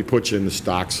 Maybe put you in the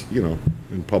stocks, you know,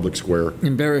 in public square.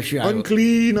 Embarrass you.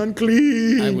 Unclean,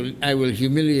 unclean. I will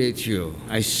humiliate you.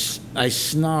 I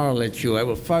snarl at you. I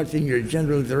will fart in your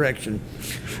general direction.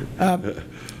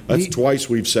 That's twice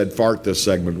we've said fart this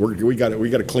segment. We got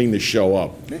to clean this show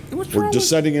up. We're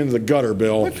descending into the gutter,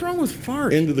 Bill. What's wrong with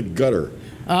fart? Into the gutter.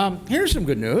 Here's some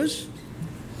good news.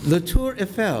 The Tour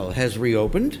Eiffel has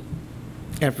reopened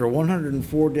after a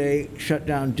 104-day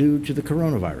shutdown due to the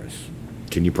coronavirus.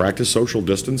 Can you practice social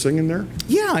distancing in there?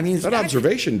 Yeah, I mean... That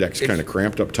observation deck's kind of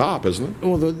cramped up top, isn't it?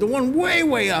 Well, the one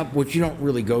way up, which you don't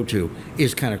really go to,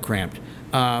 is kind of cramped.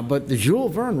 But the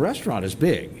Jules Verne restaurant is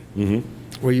big,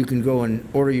 where you can go and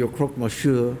order your croque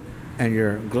monsieur and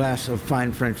your glass of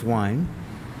fine French wine.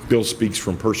 Bill speaks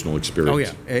from personal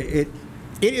experience. Oh, yeah.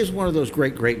 It is one of those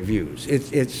great views.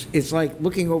 It's like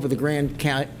looking over the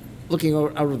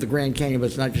out of the Grand Canyon, but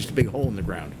it's not just a big hole in the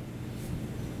ground.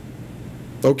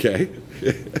 Okay.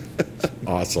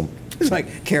 Awesome. It's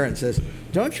like Karen says,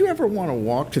 don't you ever want to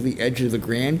walk to the edge of the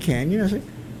Grand Canyon? I say,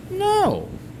 no.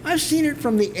 I've seen it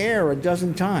from the air a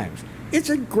dozen times. It's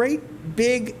a great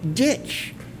big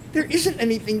ditch. There isn't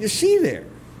anything to see there.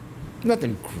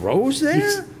 Nothing grows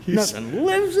there. Nothing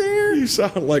lives there. You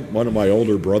sound like one of my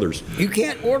older brothers. You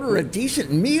can't order a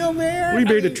decent meal there. We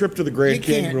made a trip to the Grand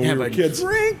Canyon when we were kids.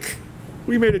 Drink.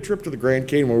 We made a trip to the Grand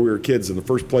Canyon when we were kids, and the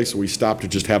first place that we stopped to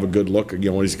just have a good look, you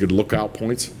know, these good lookout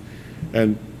points.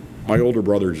 And my older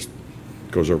brother just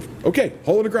goes over, okay,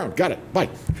 hole in the ground, got it, bye.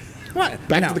 What?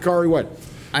 Back to the car he went.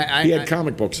 He had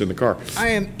comic books in the car. I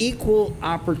am equal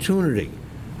opportunity.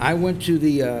 I went to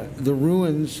the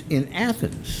ruins in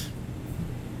Athens,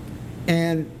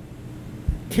 and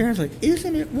Karen's like,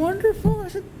 isn't it wonderful? I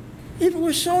said, if it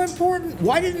was so important,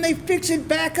 why didn't they fix it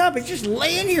back up? It's just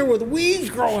laying here with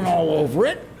weeds growing all over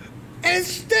it, and it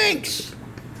stinks.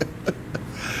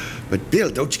 But Bill,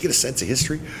 don't you get a sense of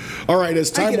history? All right, as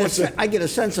time I get a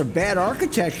sense of bad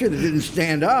architecture that didn't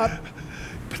stand up.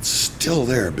 But still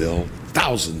there, Bill.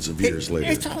 Thousands of years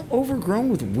later. It's all overgrown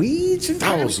with weeds and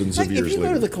thousands of years later. If you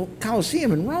go to the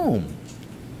Colosseum in Rome,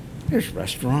 there's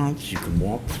restaurants you can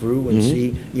walk through and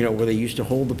see, you know, where they used to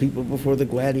hold the people before the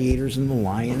gladiators and the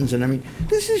lions. And I mean,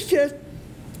 this is just,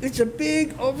 it's a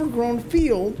big overgrown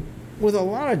field with a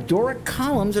lot of Doric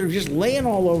columns that are just laying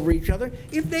all over each other.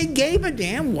 If they gave a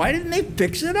damn, why didn't they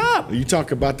fix it up? You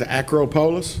talk about the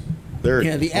Acropolis?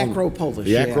 Yeah, the Acropolis.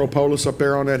 The Acropolis up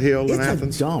there on that hill in Athens?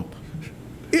 It's a dump.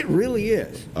 It really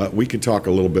is. We can talk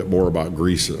a little bit more about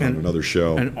Greece on another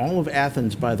show. And all of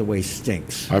Athens, by the way,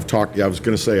 stinks. I was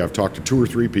going to say, I've talked to 2 or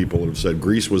 3 people that have said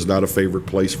Greece was not a favorite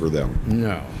place for them.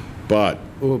 No. But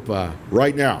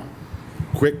right now,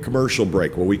 quick commercial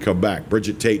break. When we come back,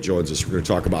 Bridget Tate joins us. We're going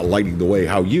to talk about lighting the way,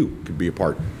 how you could be a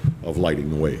part of lighting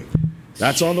the way.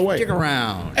 That's on the way. Stick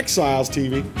around. Exiles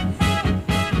TV.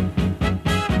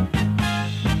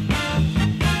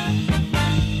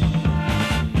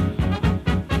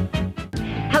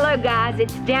 Hello, guys.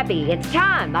 It's Debbie. It's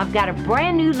time. I've got a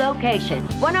brand new location.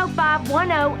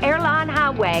 10510 Airline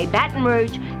Highway, Baton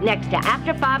Rouge, next to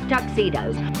After 5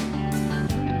 Tuxedos.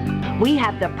 We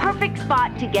have the perfect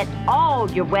spot to get all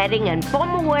your wedding and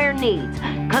formal wear needs.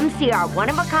 Come see our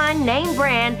one-of-a-kind name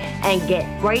brand and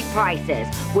get great prices.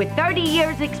 With 30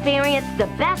 years experience, the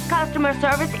best customer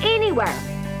service anywhere.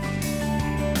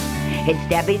 It's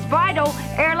Debbie's Bridal,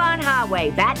 Airline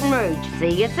Highway, Baton Rouge.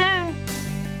 See you soon.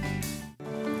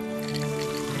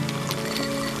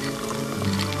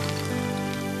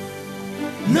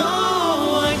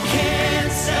 No one can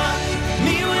stop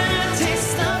me when I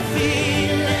taste the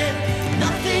feeling.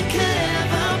 Nothing could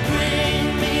ever bring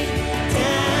me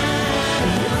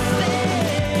down.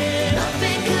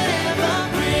 Nothing could ever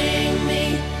bring me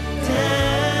down.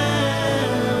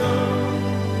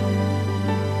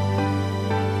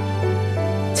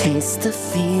 Taste the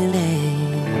feeling.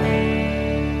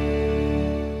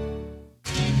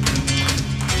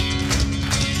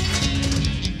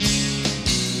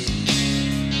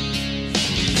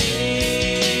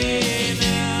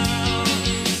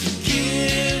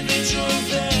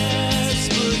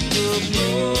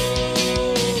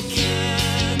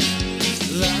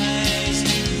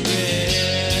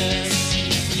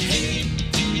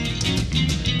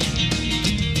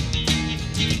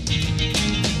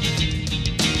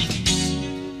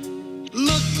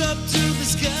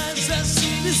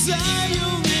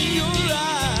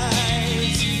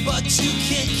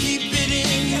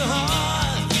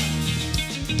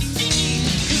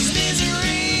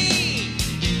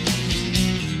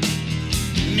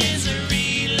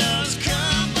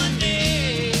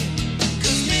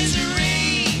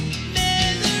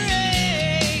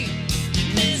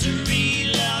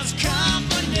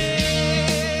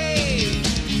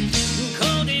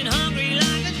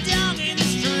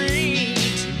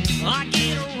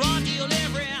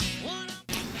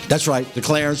 That's right, the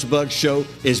Clarence Buggs Show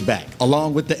is back,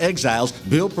 along with the Exiles,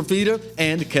 Bill Profita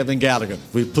and Kevin Gallagher.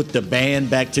 We've put the band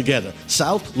back together,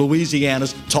 South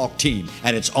Louisiana's talk team,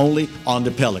 and it's only on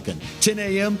the Pelican. 10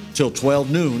 a.m. till 12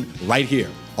 noon, right here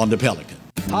on the Pelican.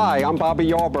 Hi, I'm Bobby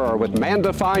Yarborough with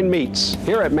Manda Fine Meats.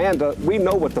 Here at Manda, we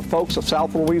know what the folks of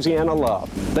South Louisiana love.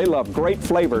 They love great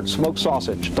flavored smoked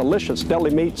sausage, delicious deli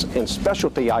meats, and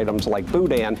specialty items like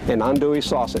boudin and andouille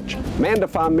sausage. Manda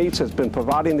Fine Meats has been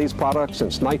providing these products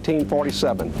since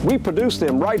 1947. We produce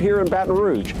them right here in Baton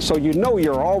Rouge, so you know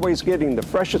you're always getting the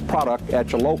freshest product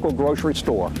at your local grocery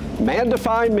store. Manda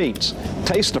Fine Meats.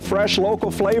 Taste the fresh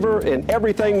local flavor in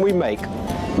everything we make.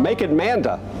 Make it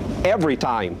Manda every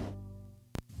time.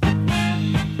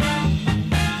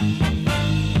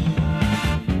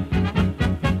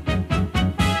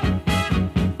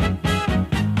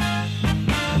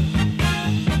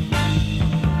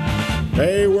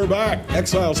 Hey, we're back.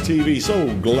 Exiles TV.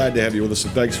 So glad to have you with us,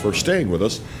 and thanks for staying with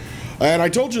us. And I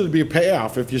told you there'd be a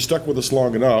payoff if you stuck with us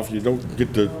long enough. You don't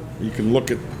get to, you can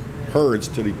look at her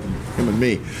instead of him and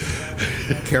me.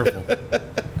 Careful.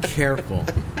 Careful.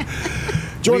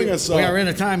 Joining us. We are in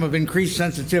a time of increased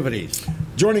sensitivities.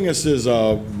 Joining us is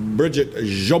Bridget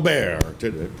Gilbeau.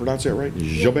 Did I pronounce that right?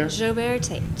 Gilbeau? Gilbeau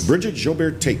Tate. Bridget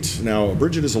Gilbeau Tate. Now,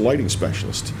 Bridget is a lighting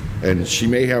specialist, and she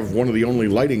may have one of the only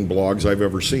lighting blogs I've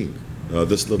ever seen.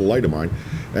 This little light of mine,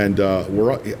 and we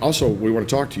want to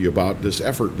talk to you about this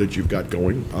effort that you've got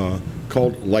going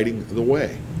called Lighting the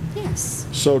Way. Yes.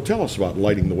 So tell us about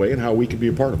Lighting the Way and how we can be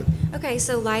a part of it. Okay,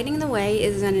 so Lighting the Way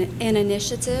is an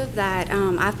initiative that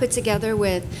I've put together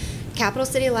with Capital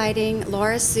City Lighting,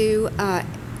 Laura Sue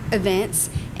Events,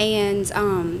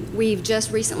 and we've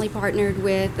just recently partnered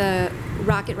with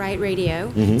Rocket Right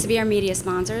Radio to be our media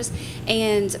sponsors.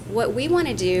 And what we want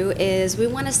to do is we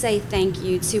want to say thank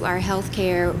you to our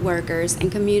healthcare workers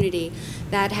and community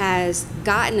that has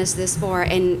gotten us this far,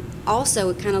 and also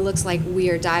it kind of looks like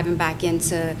we are diving back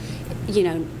into, you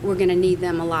know, we're going to need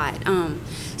them a lot.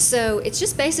 So it's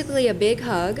just basically a big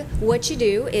hug. What you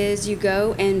do is you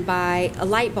go and buy a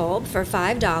light bulb for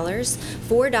 $5.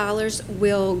 $4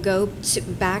 will go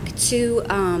back to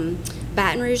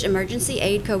Baton Rouge Emergency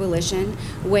Aid Coalition,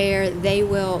 where they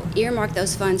will earmark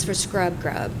those funds for Scrub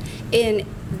Grub.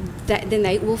 Then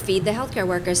they will feed the healthcare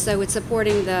workers. So it's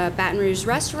supporting the Baton Rouge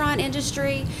restaurant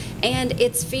industry, and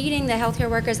it's feeding the healthcare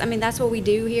workers. I mean, that's what we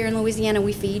do here in Louisiana.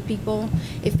 We feed people.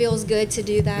 It feels good to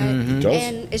do that,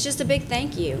 and it's just a big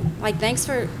thank you. Like, thanks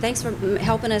for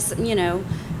helping us, you know,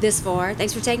 this far.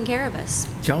 Thanks for taking care of us.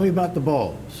 Tell me about the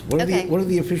bulbs. What do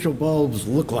the official bulbs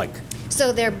look like?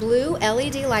 So they're blue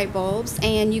LED light bulbs,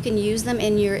 and you can use them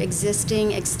in your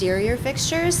existing exterior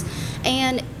fixtures.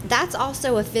 And that's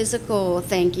also a physical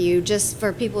thank you, just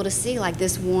for people to see like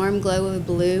this warm glow of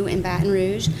blue in Baton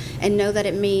Rouge and know that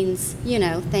it means, you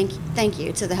know, thank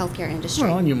you to the healthcare industry.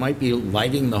 Well, and you might be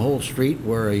lighting the whole street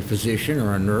where a physician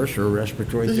or a nurse or a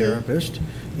respiratory therapist,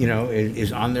 you know,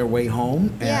 is on their way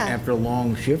home after a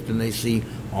long shift, and they see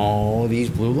all of these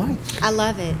blue lights. I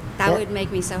love it. That would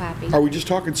make me so happy. Are we just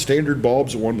talking standard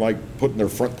bulbs, one like put in their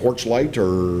front porch light,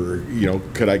 or, you know,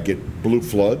 could I get blue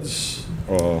floods?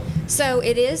 So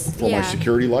it is for my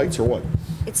security lights, or what?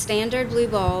 It's standard blue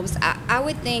bulbs. I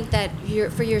would think that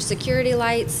for your security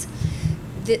lights,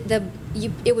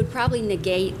 it would probably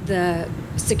negate the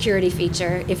security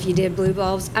feature if you did blue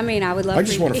bulbs. I mean, I would love. I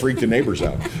just want to freak the neighbors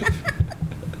out.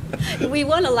 We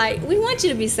want you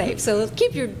to be safe, so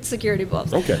keep your security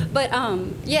bulbs. Okay. But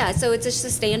yeah, so it's just a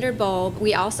standard bulb.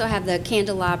 We also have the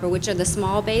candelabra, which are the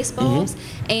small base bulbs.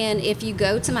 And if you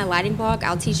go to my lighting blog,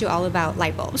 I'll teach you all about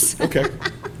light bulbs. Okay.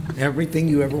 Everything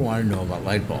you ever want to know about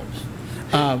light bulbs.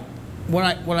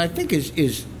 What I think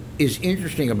is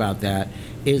interesting about that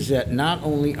is that not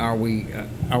only are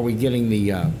we getting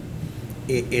the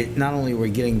not only are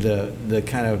we getting the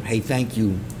kind of hey thank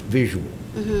you visual,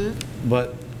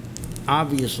 but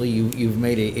obviously you've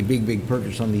made a big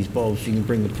purchase on these bulbs, so you can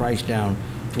bring the price down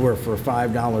to where for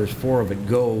 $5, 4 of it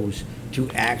goes to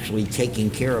actually taking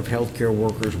care of healthcare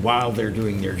workers while they're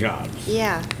doing their jobs.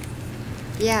 Yeah.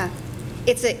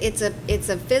 It's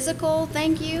a physical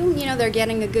thank you. You know, they're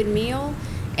getting a good meal,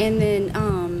 and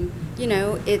then you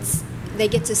know, they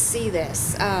get to see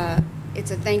this.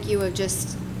 It's a thank you of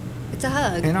just. It's a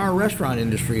hug. And our restaurant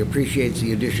industry appreciates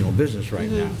the additional business right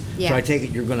now. Yeah. So I take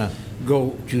it you're going to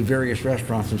go to various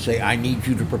restaurants and say, I need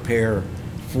you to prepare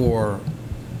for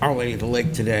Our Lady of the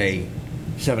Lake today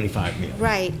 75 meals.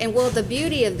 Right. And well, the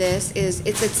beauty of this is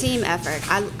it's a team effort.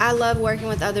 I love working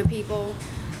with other people.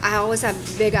 I always have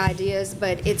big ideas,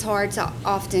 but it's hard to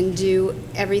often do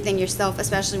everything yourself,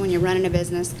 especially when you're running a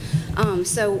business.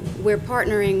 So we're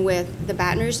partnering with the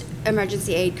Baton Rouge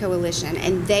Emergency Aid Coalition,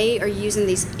 and they are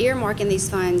earmarking these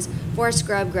funds for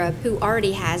Scrub Grub, who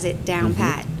already has it down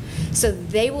pat. So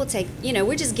they will take, you know,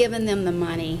 we're just giving them the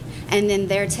money, and then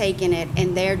they're taking it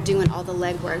and they're doing all the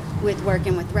legwork with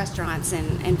working with restaurants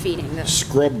and feeding them.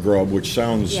 Scrub Grub, which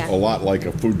sounds a lot like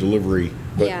a food delivery,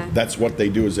 but that's what they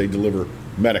do, is they deliver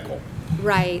medical.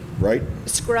 Right. Right?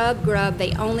 Scrub Grub,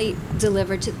 they only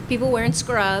deliver to people wearing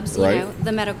scrubs, you know,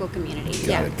 the medical community.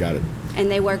 Got it.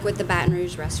 And they work with the Baton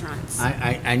Rouge restaurants.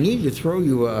 I need to throw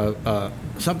you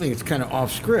something that's kind of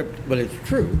off script, but it's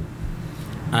true.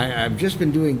 I've just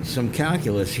been doing some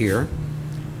calculus here.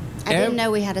 I didn't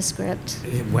know we had a script.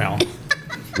 Well,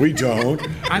 we don't.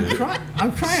 I'm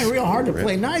trying real hard to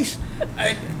play nice.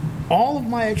 All of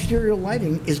my exterior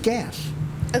lighting is gas.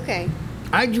 Okay.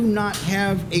 I do not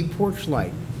have a porch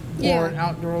light or an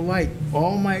outdoor light.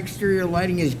 All my exterior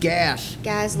lighting is gas.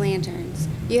 Gas lanterns.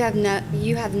 You have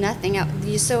nothing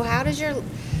else. So how does your?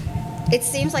 It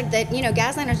seems like that, you know,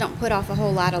 gas lanterns don't put off a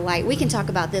whole lot of light. We can talk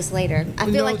about this later. I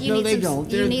feel like you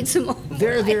need some more.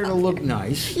 They're there to look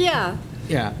nice. Yeah.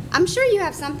 Yeah. I'm sure you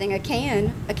have something, a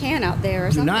can out there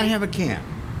or something. Do not have a can.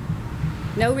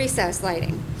 No recessed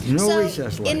lighting. No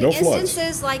recessed lighting. In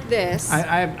instances like this,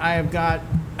 I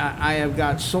have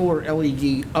got solar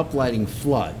LED uplighting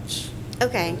floods.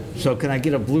 Okay. So can I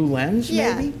get a blue lens,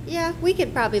 maybe? Yeah, we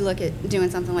could probably look at doing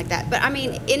something like that. But I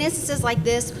mean, in instances like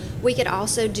this, we could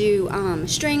also do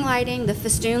string lighting, the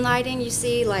festoon lighting you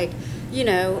see, like, you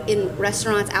know, in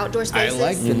restaurants, outdoor spaces. I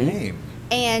like the name.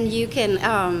 And you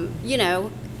can, you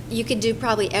know, you could do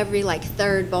probably every like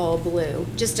third bulb blue,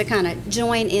 just to kind of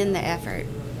join in the effort.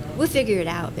 We'll figure it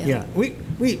out, Bill. Yeah, we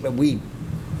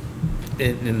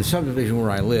in the subdivision where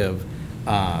I live,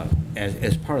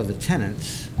 as part of the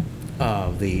tenants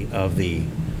of the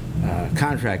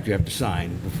contract you have to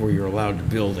sign before you're allowed to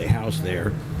build a house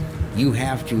there, you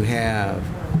have to have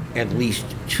at least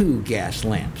 2 gas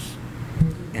lamps.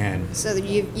 And so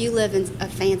you live in a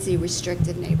fancy,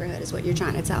 restrictive neighborhood, is what you're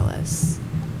trying to tell us.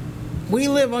 We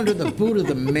live under the boot of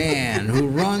the man who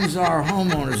runs our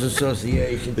homeowners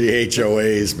association. The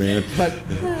HOAs, man.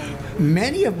 But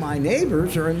many of my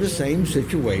neighbors are in the same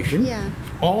situation. Yeah.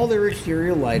 All their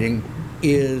exterior lighting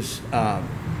is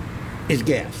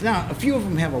gas. Now, a few of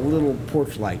them have a little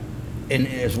porch light in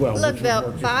as well. Look,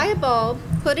 Bill, buy a bulb,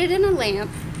 put it in a lamp,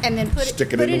 and then put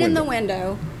it in the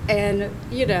window, and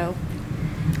you know.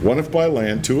 One if by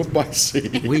land, two if by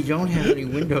sea. We don't have any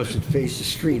windows that face the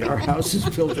street. Our house is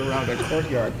built around a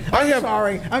courtyard.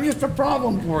 Sorry, I'm just a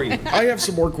problem for you. I have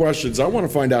some more questions. I want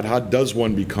to find out, how does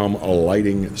one become a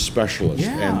lighting specialist?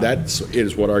 Yeah. And that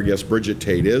is what our guest Bridget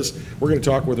Tate is. We're going to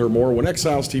talk with her more when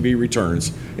Exiles TV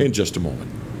returns in just a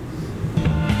moment.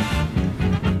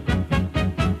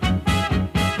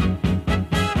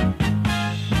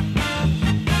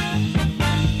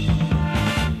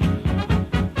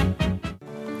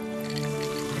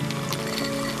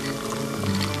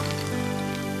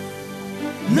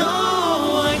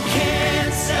 No one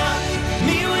can stop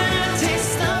me when I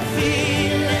taste the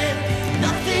feeling.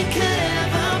 Nothing could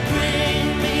ever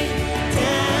bring me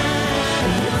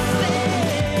down.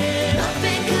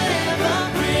 Nothing could ever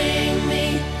bring me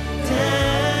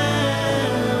down.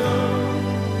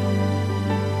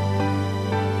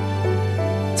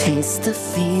 Taste the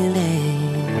feeling.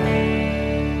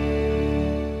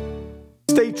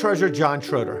 State Treasurer John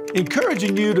Schroeder,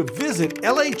 encouraging you to visit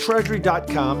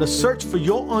latreasury.com to search for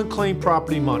your unclaimed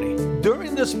property money.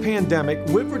 During this pandemic,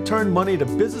 we've returned money to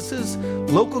businesses,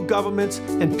 local governments,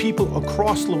 and people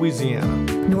across Louisiana.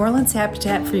 New Orleans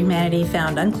Habitat for Humanity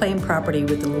found unclaimed property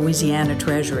with the Louisiana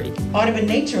Treasury. Audubon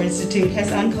Nature Institute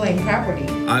has unclaimed property.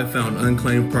 I found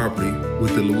unclaimed property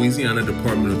with the Louisiana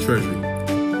Department of Treasury.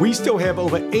 We still have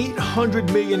over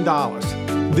 $800 million.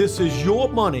 This is your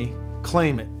money.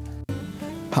 Claim it.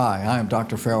 Hi, I am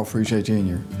Dr. Farrell Frugier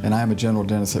Jr., and I am a general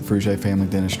dentist at Frugier Family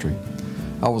Dentistry.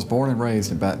 I was born and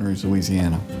raised in Baton Rouge,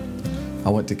 Louisiana. I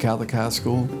went to Catholic High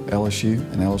School, LSU,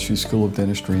 and LSU School of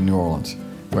Dentistry in New Orleans,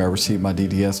 where I received my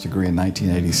DDS degree in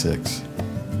 1986.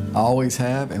 I always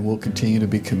have and will continue to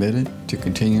be committed to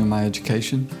continuing my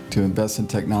education, to invest in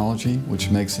technology which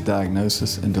makes the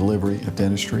diagnosis and delivery of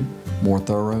dentistry more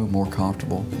thorough, more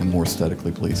comfortable, and more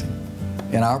aesthetically pleasing.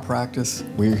 In our practice,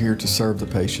 we are here to serve the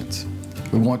patients.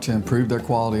 We want to improve their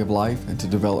quality of life and to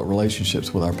develop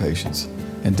relationships with our patients.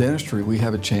 In dentistry, we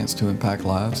have a chance to impact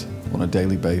lives on a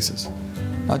daily basis,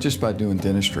 not just by doing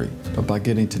dentistry, but by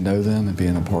getting to know them and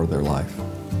being a part of their life.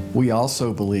 We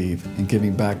also believe in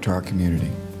giving back to our community.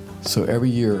 So every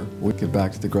year, we give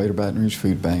back to the Greater Baton Rouge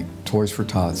Food Bank, Toys for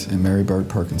Tots, and Mary Bird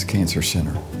Perkins Cancer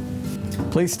Center.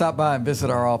 Please stop by and visit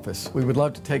our office. We would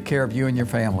love to take care of you and your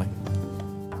family.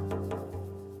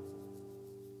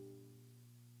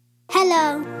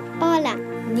 Hello. Hola.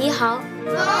 你好.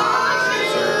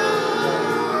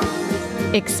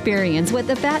 Experience what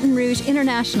the Baton Rouge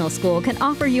International School can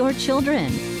offer your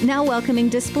children. Now welcoming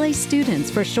displaced students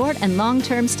for short and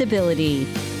long-term stability.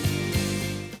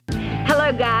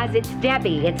 Hello guys, it's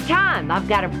Debbie. It's time. I've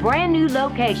got a brand new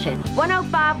location.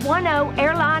 10510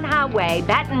 Airline Highway,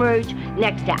 Baton Rouge,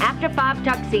 next to After 5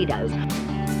 Tuxedos.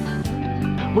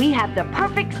 We have the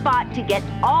perfect spot to get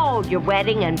all your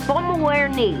wedding and formal wear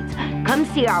needs. Come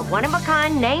see our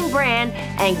one-of-a-kind name brand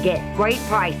and get great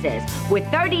prices. With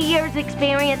 30 years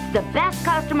experience, the best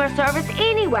customer service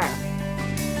anywhere.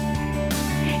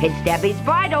 It's Debbie's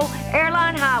Bridal,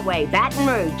 Airline Highway, Baton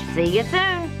Rouge. See you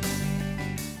soon.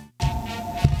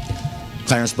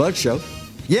 Clarence Bugg Show.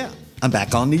 Yeah, I'm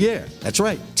back on the air. That's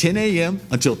right, 10 a.m.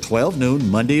 until 12 noon,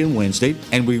 Monday and Wednesday,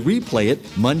 and we replay it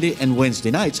Monday and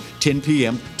Wednesday nights, 10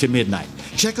 p.m. to midnight.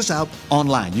 Check us out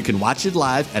online. You can watch it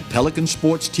live at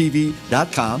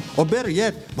PelicanSportsTV.com, or better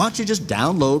yet, why don't you just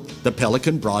download the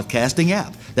Pelican Broadcasting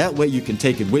app? That way you can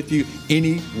take it with you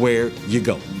anywhere you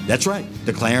go. That's right,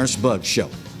 the Clarence Bugg Show.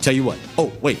 Tell you what,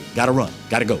 oh, wait, gotta run,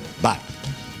 gotta go, bye.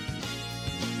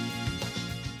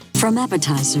 From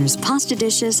appetizers, pasta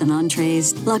dishes, and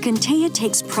entrees, La Contea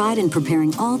takes pride in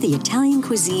preparing all the Italian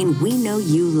cuisine we know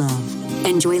you love.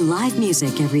 Enjoy live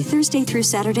music every Thursday through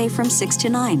Saturday from 6 to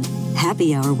 9,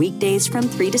 happy hour weekdays from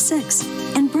 3 to 6,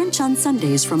 and brunch on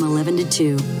Sundays from 11 to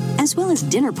 2, as well as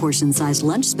dinner portion-sized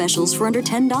lunch specials for under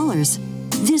 $10.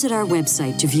 Visit our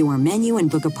website to view our menu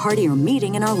and book a party or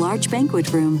meeting in our large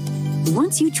banquet room.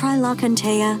 Once you try La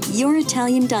Contea, your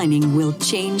Italian dining will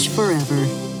change forever.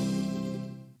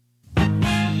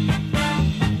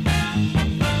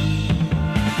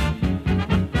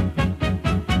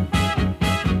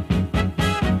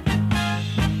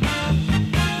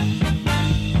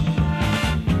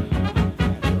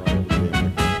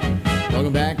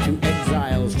 Welcome back to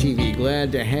Exiles TV.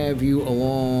 Glad to have you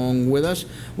along with us.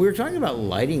 We were talking about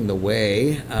lighting the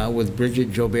way with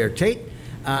Bridget Gilbeau Tate.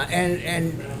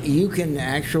 And you can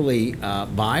actually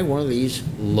buy one of these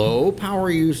low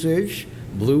power usage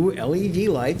blue LED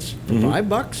lights for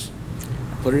 $5.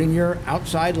 Put it in your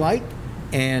outside light,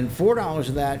 and $4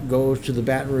 of that goes to the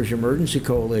Baton Rouge Emergency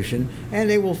Coalition, and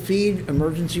they will feed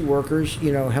emergency workers,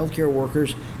 healthcare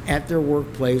workers at their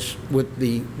workplace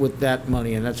with that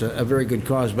money, and that's a very good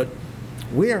cause. But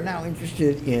we are now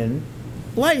interested in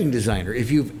lighting designer.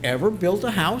 If you've ever built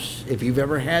a house, if you've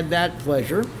ever had that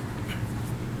pleasure,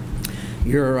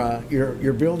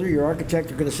 your builder, your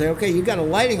architect are going to say, okay, you got a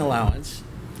lighting allowance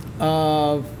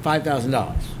of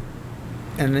 $5,000.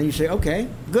 And then you say, okay,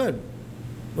 good.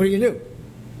 What do you do?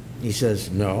 He says,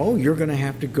 no, you're going to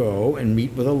have to go and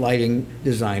meet with a lighting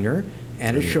designer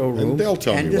and a showroom and they'll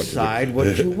tell and me decide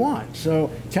what you want.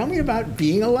 So tell me about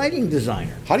being a lighting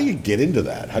designer. How do you get into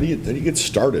that? How do you get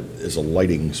started as a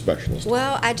lighting specialist?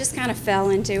 Well, I just kind of fell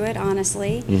into it,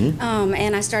 honestly.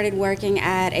 And I started working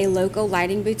at a local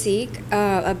lighting boutique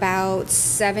about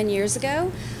 7 years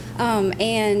ago.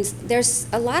 And there's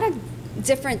a lot of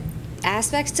different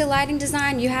aspects to lighting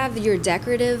design. You have your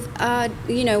decorative,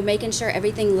 making sure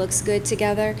everything looks good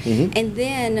together. And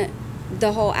then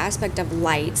the whole aspect of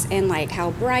lights and like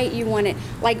how bright you want it.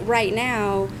 Like right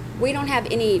now, we don't have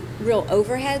any real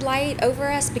overhead light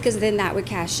over us because then that would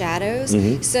cast shadows.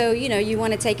 So, you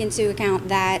want to take into account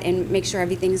that and make sure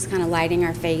everything's kind of lighting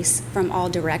our face from all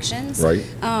directions. Right.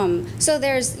 So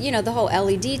there's, the whole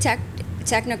LED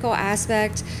technical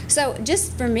aspect. So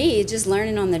just for me, just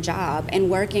learning on the job and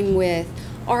working with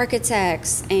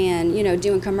architects and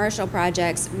doing commercial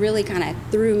projects really kind of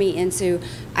threw me into,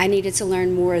 I needed to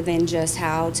learn more than just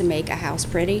how to make a house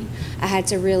pretty. I had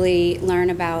to really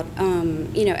learn about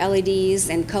LEDs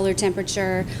and color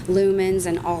temperature, lumens,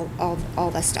 and all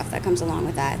the stuff that comes along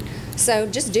with that. So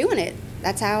just doing it,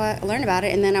 that's how I learned about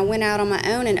it. And then I went out on my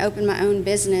own and opened my own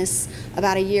business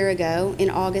about a year ago. In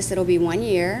August it'll be 1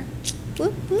 year.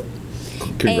 Whoop, whoop.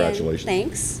 Congratulations.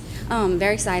 And thanks.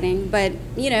 Very exciting, but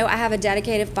I have a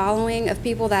dedicated following of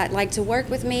people that like to work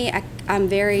with me. I'm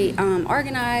very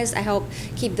organized. I help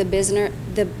keep the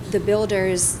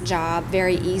builder's job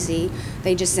very easy.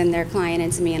 They just send their client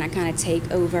into me, and I kind of take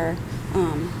over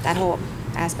that whole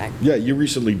aspect. Yeah, you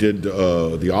recently did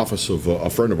the office of a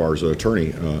friend of ours, an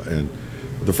attorney, and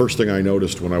the first thing I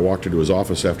noticed when I walked into his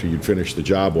office after you'd finished the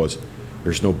job was,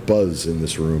 there's no buzz in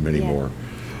this room anymore. Yeah.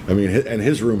 I mean, and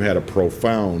his room had a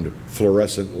profound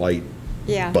fluorescent light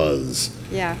buzz.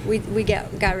 Yeah, we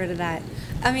got rid of that.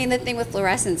 I mean, the thing with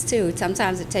fluorescents too,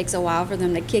 sometimes it takes a while for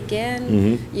them to kick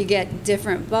in. You get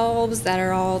different bulbs that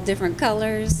are all different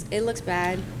colors. It looks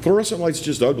bad. Fluorescent light's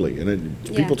just ugly, and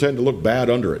people tend to look bad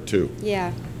under it too.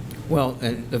 Yeah. Well,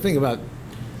 and the thing about,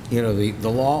 the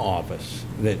law office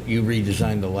that you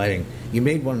redesigned the lighting, you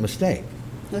made one mistake.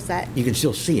 What's that? You can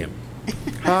still see him.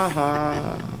 Ha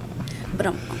ha.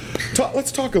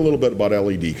 Let's talk a little bit about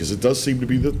LED, because it does seem to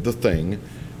be the thing.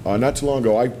 Not too long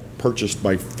ago, I purchased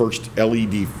my first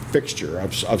LED fixture.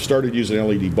 I've started using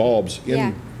LED bulbs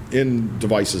in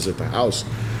devices at the house,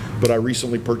 but I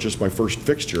recently purchased my first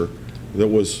fixture that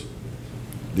was,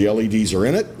 the LEDs are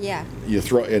in it. Yeah. You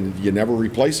throw, and you never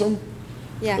replace them.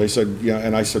 Yeah. They said,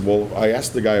 and I said, well, I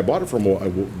asked the guy I bought it from,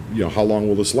 how long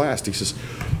will this last? He says,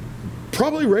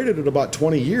 probably rated at about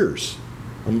 20 years.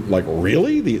 I'm like,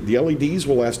 really? The LEDs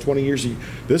will last 20 years?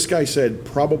 This guy said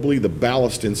probably the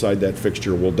ballast inside that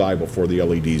fixture will die before the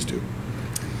LEDs do.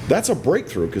 That's a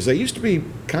breakthrough, because they used to be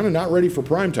kind of not ready for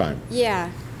prime time.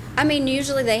 Yeah. I mean,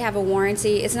 usually they have a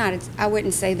warranty. It's not, I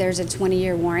wouldn't say there's a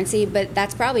 20-year warranty, but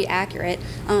that's probably accurate,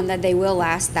 that they will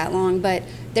last that long. But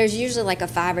there's usually like a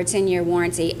 5 or 10-year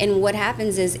warranty. And what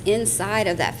happens is inside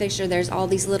of that fixture, there's all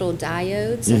these little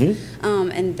diodes,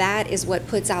 and that is what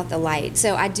puts out the light.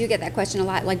 So I do get that question a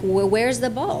lot, like, well, where's the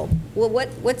bulb? Well,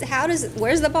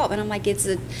 where's the bulb? And I'm like,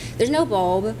 there's no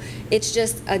bulb. It's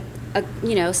just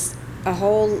a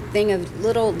whole thing of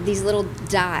these little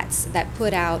dots that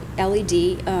put out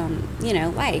LED,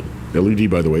 light. LED,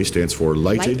 by the way, stands for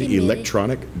light emitting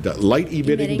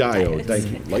diode.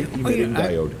 Thank you. Light emitting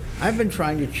diode. I've been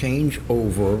trying to change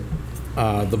over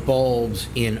the bulbs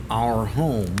in our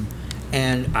home,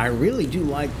 and I really do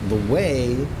like the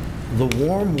way the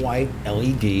warm white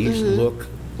LEDs look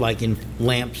like in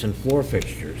lamps and floor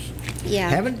fixtures. Yeah.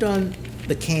 Haven't done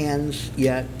the cans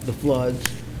yet, the floods.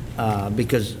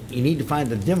 Because you need to find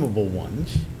the dimmable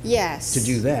ones. Yes. To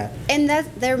do that. And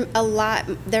they're a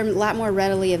lot more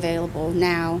readily available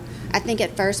now. I think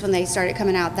at first when they started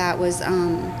coming out, that was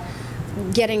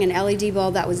getting an LED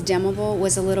bulb that was dimmable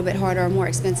was a little bit harder or more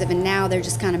expensive, and now they're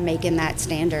just kind of making that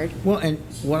standard. Well, and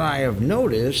what I have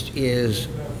noticed is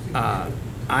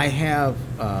I have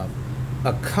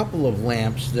a couple of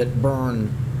lamps that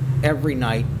burn every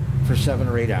night for 7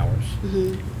 or 8 hours.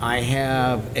 I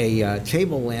have a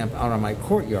table lamp out on my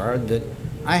courtyard that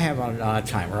I have on a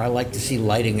timer. I like to see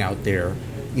lighting out there,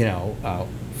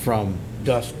 from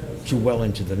dusk to well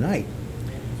into the night.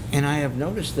 And I have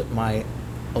noticed that my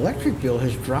electric bill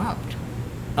has dropped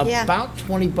about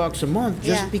 $20 a month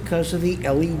just because of the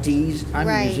LEDs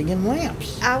I'm using in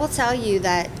lamps. I will tell you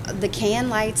that the can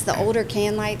lights, the older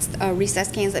can lights,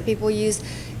 recessed cans that people use,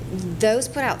 those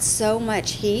put out so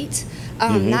much heat.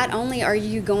 Not only are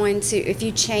you going to, if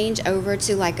you change over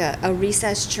to like a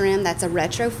recessed trim that's a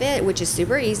retrofit, which is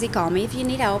super easy, call me if you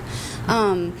need help,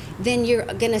 then you're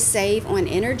going to save on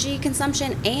energy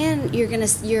consumption, and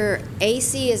your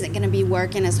AC isn't going to be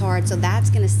working as hard, so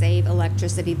that's going to save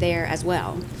electricity there as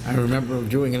well. I remember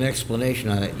doing an explanation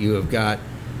on it. You have got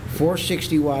 4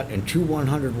 60-watt and 2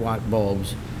 100-watt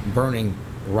bulbs burning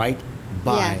right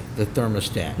by the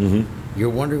thermostat. You're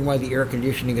wondering why the air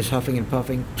conditioning is huffing and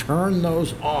puffing? Turn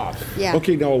those off.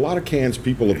 Okay, now a lot of cans,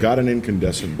 people have got an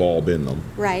incandescent bulb in them.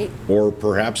 Right. Or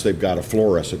perhaps they've got a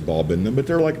fluorescent bulb in them, but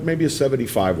they're like maybe a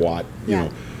 75-watt, you know.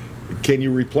 Can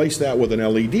you replace that with an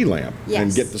LED lamp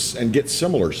and get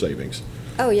similar savings?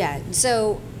 Oh, yeah.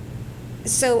 So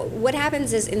what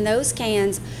happens is in those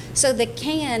cans, so the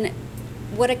can,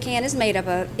 what a can is made up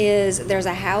of is there's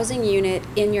a housing unit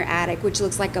in your attic, which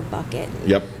looks like a bucket.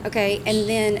 Yep. Okay, and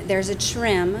then there's a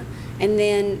trim, and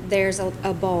then there's a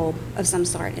bulb of some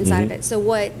sort inside of it. So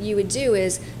what you would do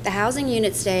is the housing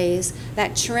unit stays,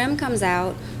 that trim comes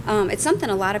out. It's something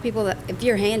a lot of people, if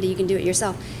you're handy, you can do it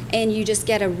yourself. And you just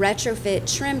get a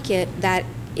retrofit trim kit that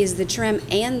is the trim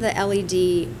and the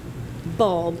LED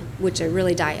bulb, which are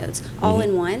really diodes, all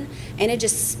in one, and it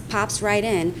just pops right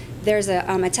in. There's a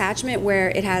attachment where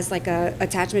it has like a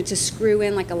attachment to screw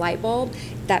in like a light bulb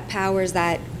that powers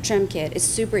that trim kit. It's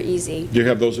super easy. Do you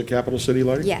have those at Capital City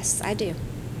Lighting? Yes, I do.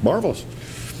 Marvelous.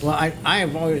 Well,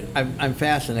 I'm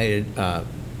fascinated.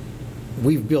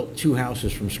 We've built 2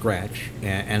 houses from scratch,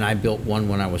 and I built one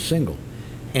when I was single.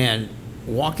 And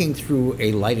walking through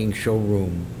a lighting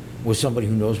showroom with somebody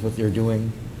who knows what they're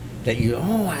doing, that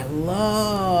oh, I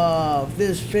love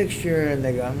this fixture, and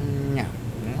they go, no,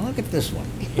 look at this one,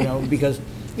 because,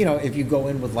 if you go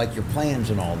in with like your plans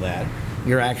and all that,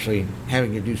 you're actually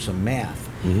having to do some math.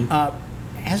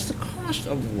 Has the cost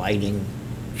of lighting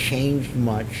changed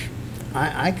much?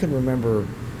 I can remember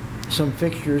some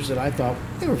fixtures that I thought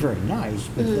they were very nice,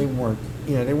 but they weren't,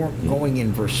 they weren't going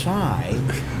in Versailles,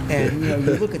 and you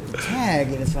look at the tag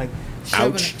and it's like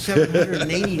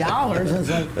 $780, and it's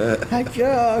like, I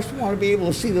just want to be able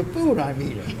to see the food I'm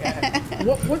eating.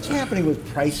 What's happening with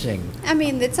pricing? I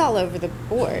mean, it's all over the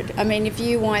board. I mean, if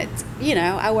you want,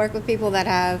 I work with people that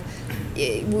have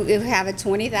a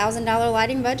 $20,000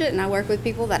 lighting budget, and I work with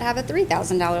people that have a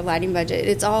 $3,000 lighting budget.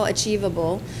 It's all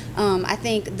achievable. I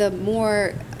think the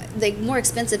more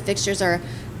expensive fixtures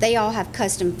they all have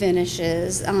custom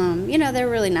finishes. They're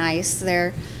really nice.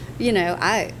 They're,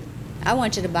 I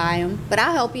want you to buy them, but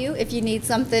I'll help you if you need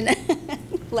something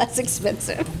less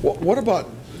expensive. What about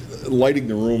lighting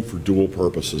the room for dual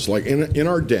purposes? Like in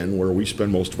our den, where we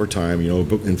spend most of our time,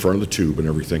 in front of the tube and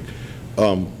everything,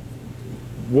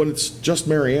 when it's just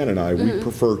Marianne and I, we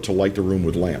prefer to light the room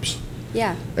with lamps.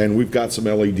 Yeah. And we've got some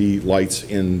LED lights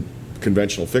in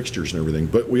conventional fixtures and everything,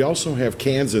 but we also have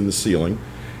cans in the ceiling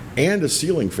and a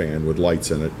ceiling fan with lights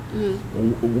in it.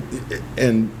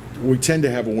 And we tend to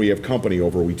have, when we have company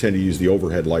over, we tend to use the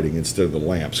overhead lighting instead of the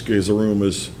lamps, because the room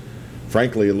is,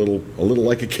 frankly, a little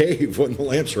like a cave when the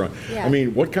lamps are on. Yeah. I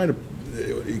mean, what kind of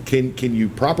can you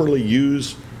properly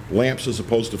use lamps as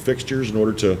opposed to fixtures in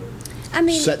order to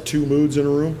set 2 moods in a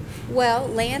room? Well,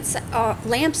 lamps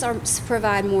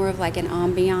provide more of like an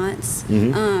ambiance.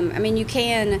 I mean, you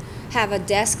can have a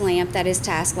desk lamp that is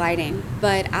task lighting,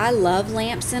 but I love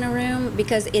lamps in a room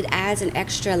because it adds an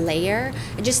extra layer.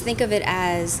 I just think of it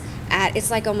as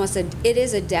it's like it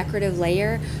is a decorative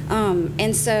layer,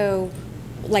 and so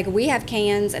like we have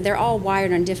cans, they're all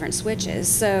wired on different switches.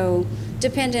 So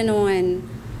depending on,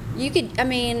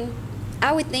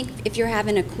 I would think if you're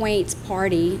having a quaint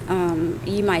party,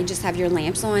 you might just have your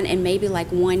lamps on, and maybe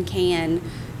like one can,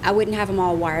 I wouldn't have them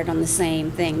all wired on the same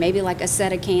thing. Maybe like a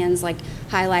set of cans, like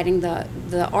highlighting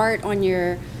the art on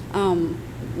your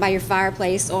by your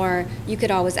fireplace, or you could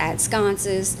always add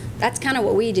sconces. That's kind of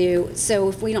what we do. So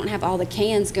if we don't have all the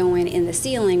cans going in the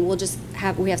ceiling,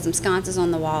 we have some sconces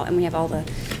on the wall, and we have all the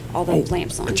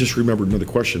lamps on. I just remembered another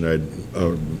question. I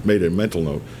made a mental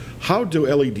note. How do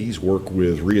LEDs work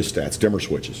with rheostats, dimmer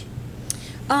switches?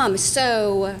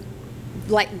 So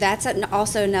like that's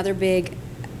also another big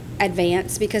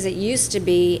advance, because it used to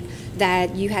be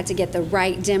that you had to get the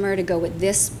right dimmer to go with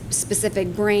this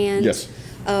specific brand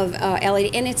of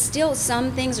LED, and it's still,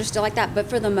 some things are still like that, but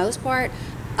for the most part,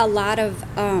 a lot of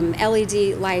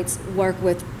LED lights work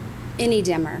with any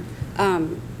dimmer.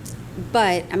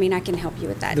 But I mean, I can help you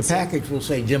with that. The package will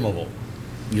say dimmable.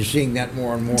 You're seeing that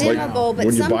more and more. Dimmable, but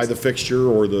when you buy the fixture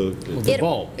or the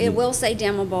bulb. It will say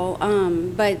dimmable,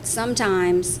 but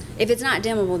sometimes if it's not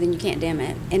dimmable, then you can't dim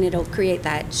it, and it'll create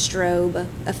that strobe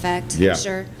effect. Yeah.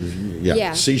 Sure.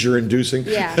 Yeah. Seizure inducing.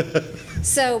 Yeah.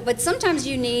 So, but sometimes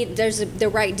you need the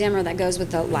right dimmer that goes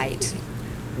with the light.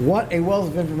 What a wealth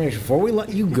of information. Before we let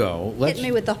you go, let's Hit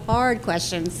me with the hard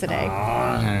questions today.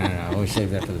 No. We'll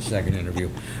save that for the second interview.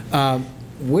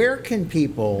 Where can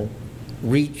people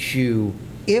reach you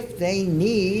if they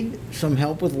need some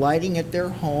help with lighting at their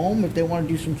home, if they want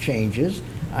to do some changes?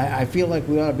 I feel like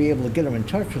we ought to be able to get them in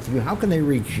touch with you. How can they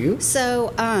reach you?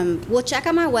 So, we'll check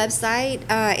out my website.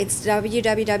 It's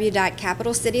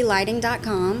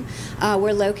www.capitalcitylighting.com.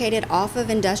 We're located off of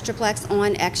Industrialplex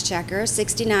on Exchequer,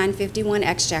 6951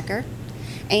 Exchequer.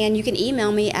 And you can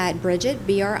email me at Bridget,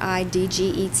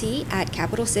 BRIDGET, at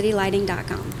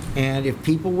capitalcitylighting.com. And if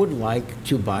people would like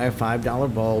to buy a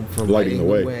 $5 bulb for Lighting the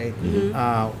Way,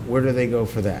 where do they go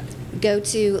for that? Go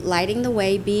to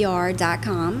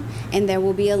lightingthewaybr.com, and there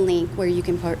will be a link where you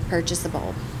can purchase a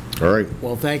bulb. All right.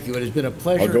 Well, thank you. It has been a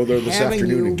pleasure. I'll go there this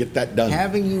afternoon and get that done.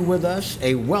 Having you with us,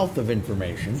 a wealth of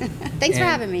information. Thanks for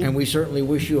having me. And we certainly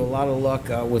wish you a lot of luck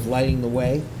with Lighting the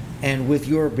Way and with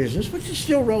your business, which is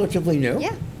still relatively new.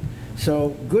 Yeah.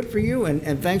 So good for you,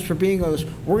 and thanks for being with us.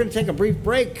 We're going to take a brief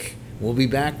break. We'll be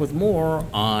back with more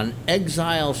on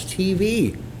Exiles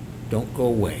TV. Don't go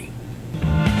away.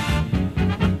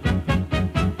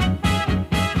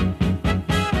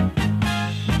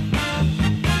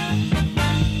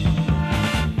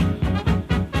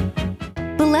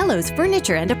 Bolello's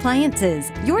Furniture and Appliances,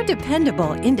 your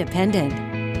dependable independent.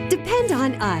 Depend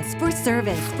on us for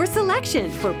service, for selection,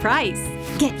 for price.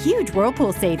 Get huge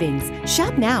Whirlpool savings.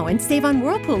 Shop now and save on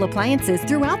Whirlpool appliances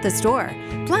throughout the store.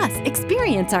 Plus,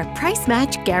 experience our price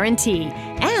match guarantee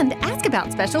and ask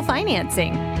about special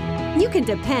financing. You can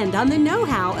depend on the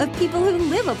know-how of people who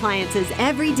live appliances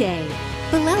every day.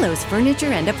 Bolello's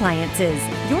Furniture and Appliances,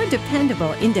 your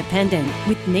dependable independent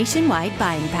with nationwide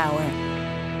buying power.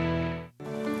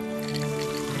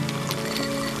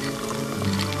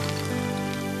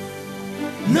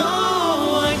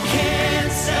 No one can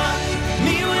stop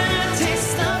me when I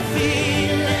taste the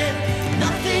feeling.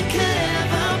 Nothing could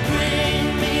ever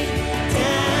bring me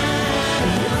down.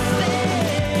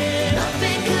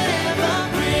 Nothing could ever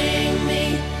bring me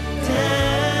down.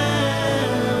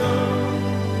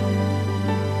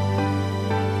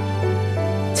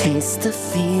 Taste the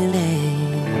feeling.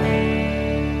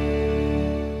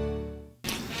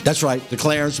 That's right, the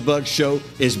Clarence Bugg Show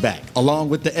is back. Along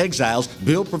with the Exiles,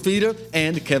 Bill Profita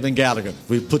and Kevin Gallagher.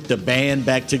 We've put the band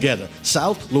back together.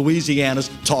 South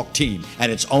Louisiana's talk team.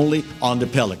 And it's only on the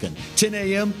Pelican. 10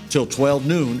 a.m. till 12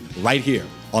 noon right here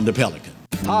on the Pelican.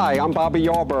 Hi, I'm Bobby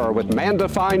Yarborough with Manda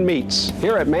Fine Meats.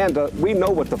 Here at Manda, we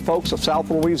know what the folks of South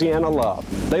Louisiana love.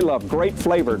 They love great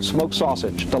flavored smoked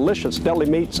sausage, delicious deli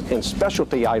meats, and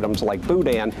specialty items like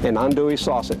boudin and andouille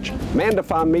sausage. Manda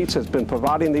Fine Meats has been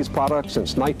providing these products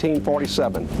since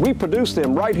 1947. We produce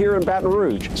them right here in Baton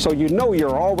Rouge, so you know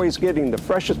you're always getting the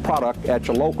freshest product at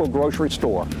your local grocery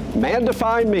store. Manda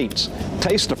Fine Meats.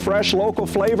 Taste the fresh local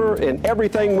flavor in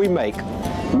everything we make.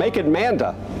 Make it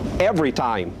Manda every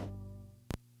time.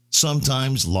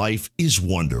 Sometimes life is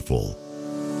wonderful,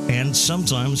 and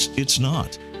sometimes it's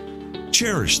not.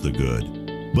 Cherish the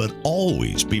good, but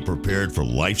always be prepared for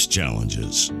life's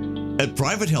challenges. At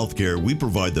Private Healthcare, we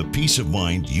provide the peace of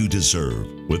mind you deserve.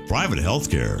 With Private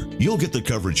Healthcare, you'll get the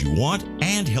coverage you want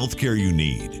and healthcare you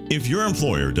need. If your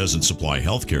employer doesn't supply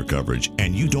healthcare coverage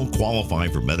and you don't qualify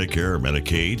for Medicare or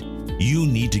Medicaid, you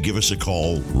need to give us a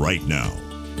call right now.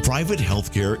 Private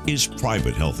healthcare is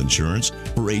private health insurance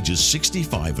for ages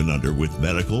 65 and under with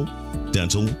medical,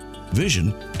 dental,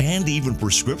 vision, and even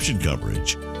prescription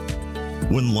coverage.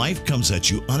 When life comes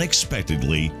at you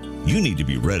unexpectedly, you need to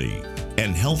be ready,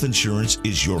 and health insurance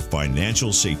is your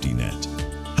financial safety net.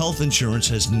 Health insurance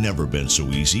has never been so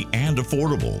easy and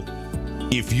affordable.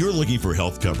 If you're looking for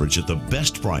health coverage at the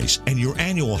best price and your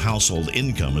annual household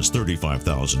income is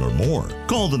 $35,000 or more,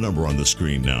 call the number on the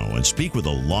screen now and speak with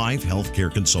a live healthcare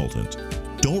consultant.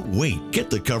 Don't wait. Get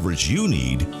the coverage you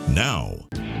need now.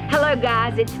 Hello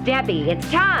guys, it's Debbie. It's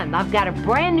time. I've got a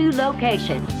brand new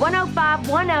location.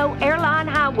 10510 Airline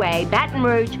Highway, Baton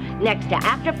Rouge, next to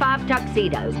After 5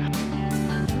 Tuxedos.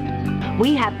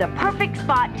 We have the perfect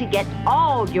spot to get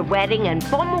all your wedding and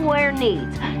formal wear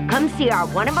needs. Come see our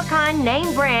one-of-a-kind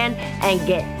name brand and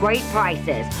get great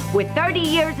prices. With 30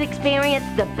 years experience,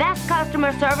 the best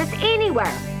customer service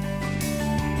anywhere.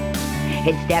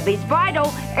 It's Debbie's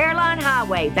Bridal, Airline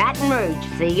Highway, Baton Rouge.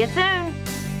 See you soon.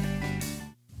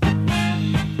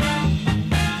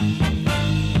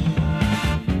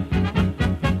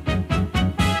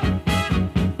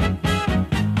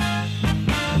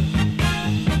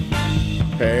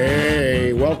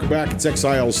 Welcome back. It's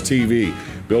Exiles TV.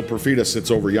 Bill Perfita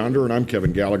sits over yonder, and I'm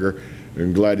Kevin Gallagher.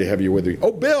 I'm glad to have you with me.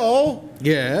 Oh, Bill!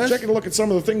 Yes? Taking a look at some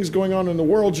of the things going on in the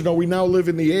world. You know, we now live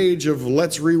in the age of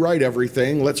let's rewrite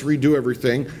everything, let's redo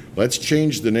everything, let's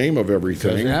change the name of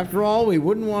everything. Because after all, we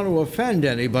wouldn't want to offend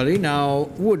anybody, now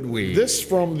would we? This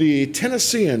from the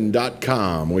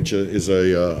Tennessean.com, which is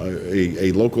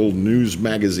a local news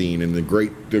magazine in the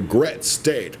great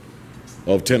state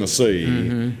of Tennessee.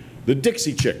 Mm-hmm. The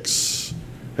Dixie Chicks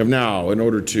have now, in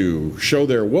order to show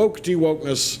their woke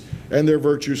de-wokeness and their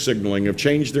virtue signaling, have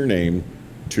changed their name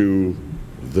to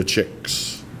the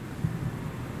Chicks.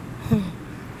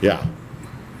 Yeah.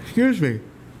 Excuse me.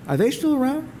 Are they still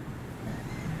around?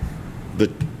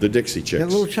 The Dixie Chicks. That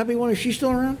little chubby one, is she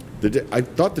still around? I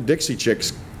thought the Dixie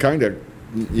Chicks kind of,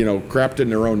 crapped in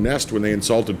their own nest when they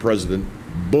insulted President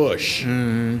Bush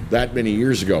that many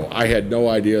years ago. I had no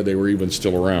idea they were even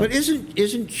still around. But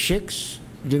isn't chicks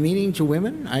demeaning to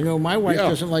women? I know my wife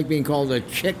doesn't like being called a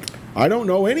chick. I don't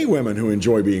know any women who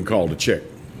enjoy being called a chick.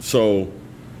 So,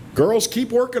 girls,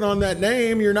 keep working on that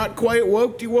name. You're not quite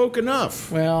woke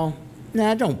enough. Well,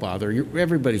 nah, don't bother.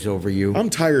 Everybody's over you.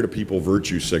 I'm tired of people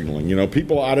virtue signaling. You know,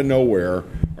 people out of nowhere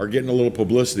are getting a little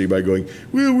publicity by going,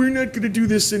 well, we're not going to do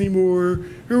this anymore,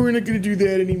 or we're not going to do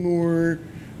that anymore,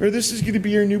 or this is going to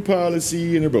be our new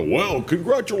policy. And they're like, well,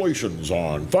 congratulations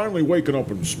on finally waking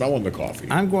up and smelling the coffee.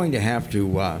 I'm going to have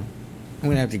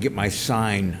to get my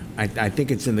sign. I think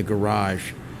it's in the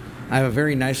garage. I have a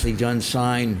very nicely done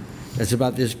sign that's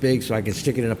about this big, so I can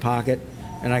stick it in a pocket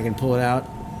and I can pull it out.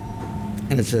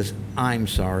 And it says, I'm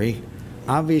sorry.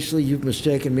 Obviously, you've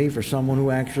mistaken me for someone who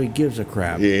actually gives a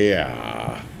crap.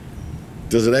 Yeah.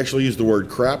 Does it actually use the word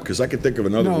crap? Because I could think of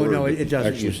another word. No, it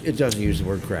doesn't. It doesn't use the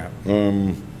word crap.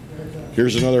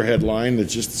 Here's another headline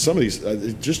that's just some of these.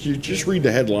 You just read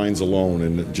the headlines alone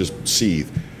and just seethe.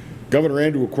 Governor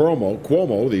Andrew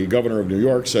Cuomo, the governor of New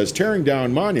York, says tearing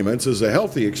down monuments is a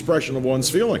healthy expression of one's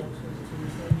feeling.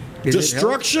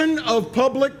 Destruction of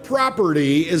public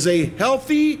property is a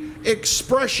healthy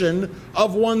expression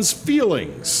of one's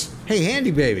feelings. Hey,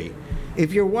 handy baby,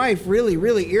 if your wife really,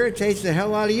 really irritates the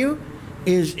hell out of you,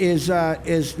 is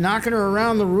knocking her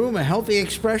around the room a healthy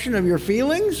expression of your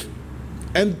feelings?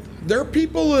 And there are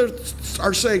people that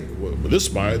are saying, well,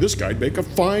 this guy'd make a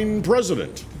fine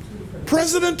president.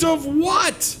 President of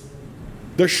what?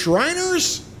 The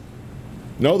Shriners?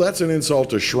 No, that's an insult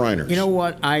to Shriners. You know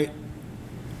what? I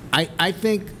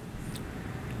think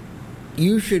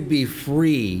you should be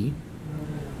free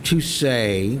to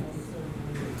say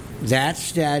that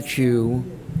statue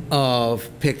of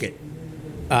Pickett,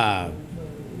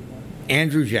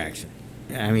 Andrew Jackson.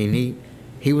 I mean,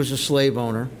 he was a slave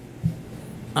owner.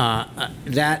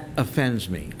 That offends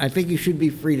me. I think you should be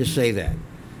free to say that.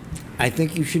 I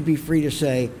think you should be free to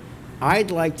say,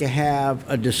 I'd like to have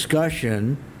a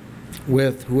discussion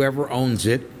with whoever owns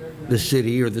it, the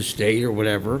city or the state or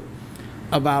whatever,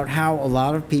 about how a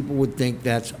lot of people would think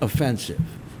that's offensive.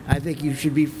 I think you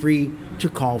should be free to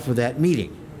call for that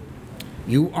meeting.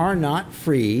 You are not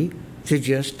free to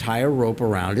just tie a rope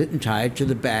around it and tie it to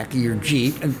the back of your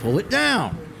Jeep and pull it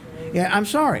down. Yeah, I'm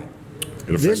sorry.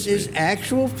 This is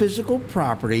actual physical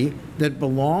property that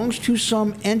belongs to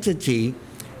some entity,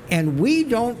 and we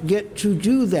don't get to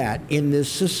do that in this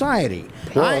society.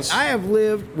 Plus, I have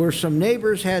lived where some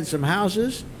neighbors had some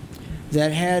houses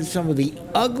that had some of the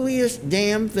ugliest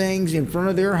damn things in front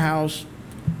of their house,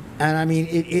 and I mean,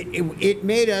 it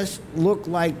made us look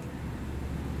like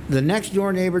the next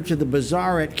door neighbor to the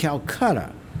bazaar at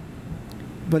Calcutta.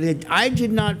 But I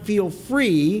did not feel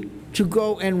free to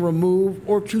go and remove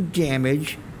or to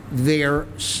damage their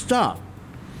stuff.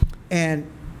 And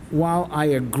while I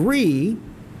agree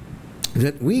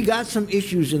that we got some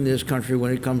issues in this country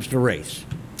when it comes to race,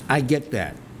 I get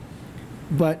that.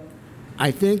 But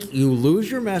I think you lose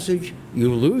your message,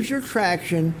 you lose your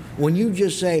traction when you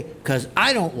just say, because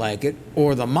I don't like it,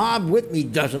 or the mob with me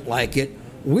doesn't like it,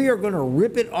 we are going to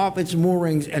rip it off its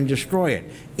moorings and destroy it.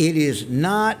 It is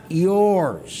not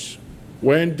yours.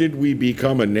 When did we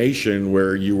become a nation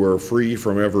where you were free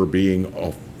from ever being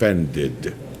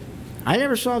offended? I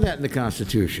never saw that in the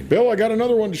Constitution. Bill, I got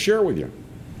another one to share with you.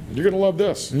 You're going to love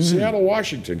this. Seattle,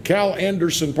 Washington, Cal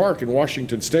Anderson Park in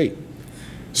Washington State.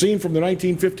 Scene from the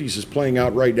 1950s is playing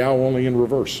out right now, only in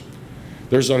reverse.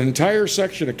 There's an entire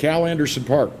section of Cal Anderson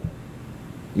Park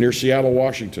near Seattle,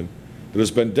 Washington, that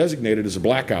has been designated as a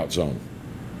blackout zone,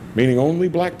 meaning only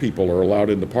black people are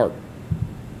allowed in the park.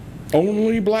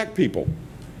 Only black people.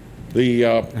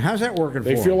 How's that working for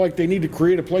them? They feel like they need to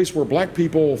create a place where black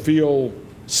people feel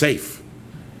safe.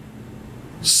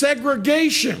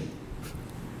 Segregation.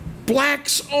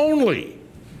 Blacks only.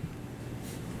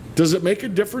 Does it make a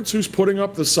difference who's putting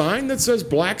up the sign that says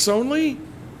blacks only?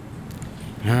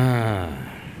 Do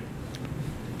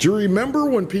you remember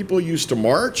when people used to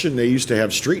march and they used to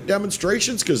have street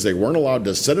demonstrations because they weren't allowed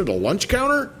to sit at a lunch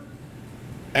counter?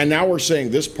 And now we're saying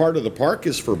this part of the park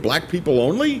is for black people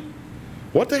only?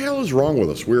 What the hell is wrong with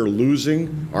us? We're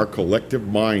losing our collective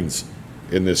minds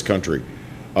in this country.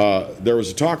 There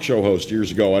was a talk show host years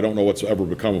ago, I don't know what's ever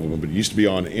become of him, but he used to be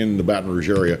on in the Baton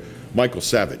Rouge area, Michael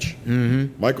Savage.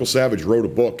 Michael Savage wrote a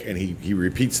book, and he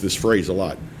repeats this phrase a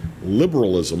lot.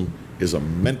 Liberalism is a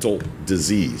mental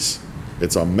disease.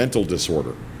 It's a mental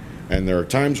disorder. And there are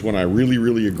times when I really,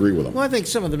 really agree with him. Well, I think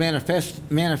some of the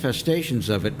manifestations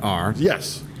of it are.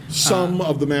 Yes. Some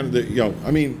of the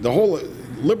the whole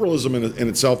liberalism in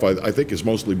itself, I think, is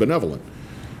mostly benevolent.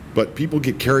 But people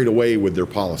get carried away with their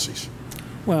policies.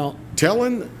 Well,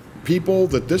 telling people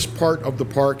that this part of the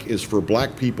park is for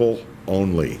black people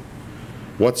only.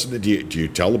 Do you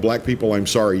tell the black people, I'm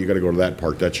sorry, you got to go to that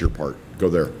part, that's your part, go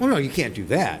there? Well, no, you can't do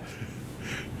that.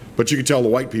 But you can tell the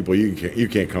white people, you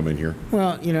can't come in here.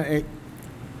 Well,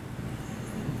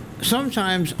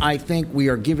 sometimes I think we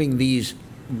are giving these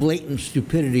blatant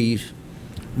stupidities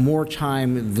more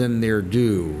time than they're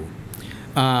due.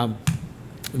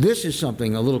 This is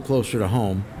something a little closer to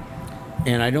home,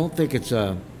 and I don't think it's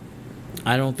an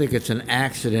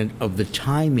accident of the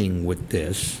timing with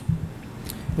this.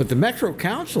 But the Metro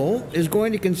Council is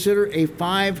going to consider a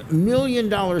 $5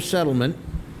 million settlement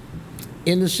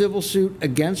in the civil suit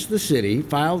against the city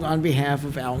filed on behalf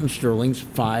of Alton Sterling's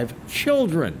 5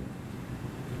 children.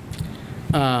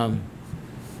 The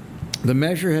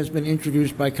measure has been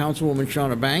introduced by Councilwoman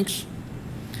Shauna Banks,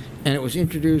 and it was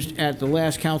introduced at the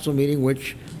last council meeting,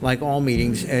 which, like all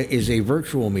meetings, is a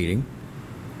virtual meeting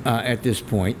at this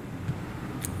point.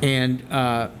 And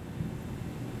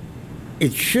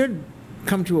it should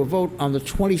come to a vote on the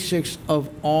 26th of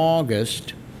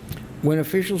August, when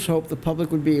officials hope the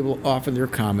public would be able to offer their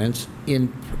comments in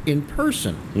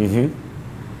person.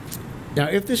 Now,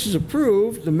 if this is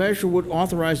approved, the measure would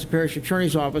authorize the parish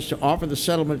attorney's office to offer the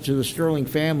settlement to the Sterling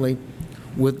family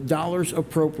with dollars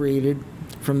appropriated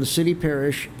from the city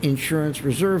parish insurance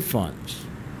reserve funds.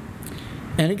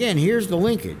 And again, here's the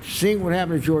linkage. Seeing what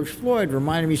happened to George Floyd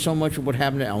reminded me so much of what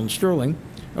happened to Alton Sterling,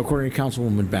 according to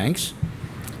Councilwoman Banks.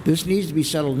 This needs to be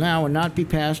settled now and not be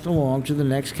passed along to the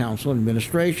next council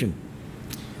administration.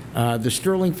 The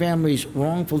Sterling family's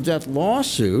wrongful death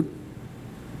lawsuit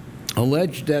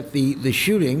alleged that the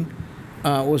shooting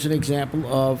was an example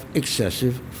of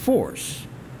excessive force.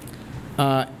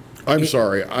 I'm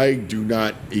sorry, I do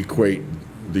not equate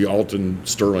the Alton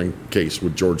Sterling case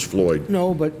with George Floyd.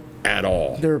 No, but at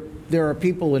all. There are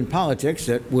people in politics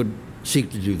that would seek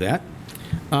to do that.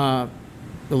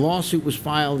 The lawsuit was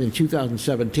filed in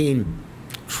 2017.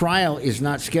 Trial is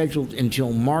not scheduled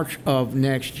until March of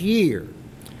next year.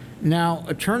 Now,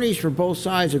 attorneys for both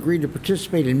sides agreed to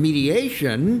participate in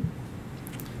mediation,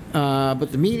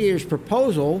 but the mediator's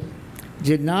proposal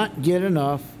did not get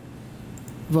enough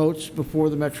votes before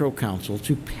the Metro Council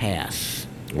to pass.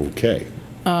 Okay.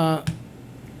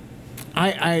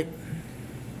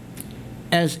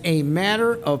 As a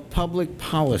matter of public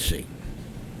policy,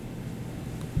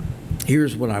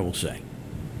 here's what I will say.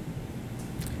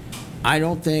 I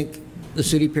don't think the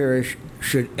city parish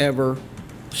should ever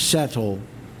settle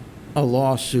a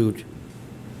lawsuit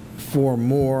for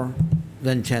more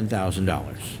than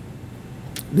 $10,000.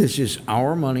 This is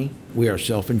our money. We are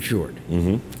self-insured.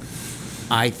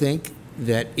 I think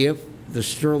that if the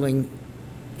Sterling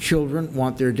children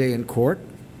want their day in court,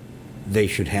 they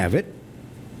should have it.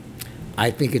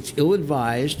 I think it's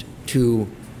ill-advised to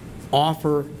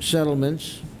offer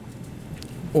settlements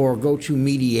or go to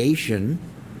mediation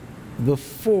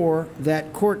before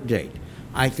that court date.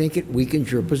 I think it weakens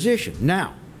your position.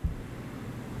 Now,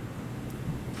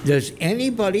 does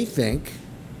anybody think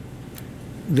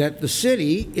that the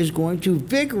city is going to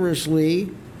vigorously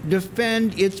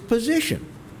defend its position?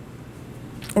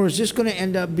 Or is this going to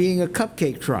end up being a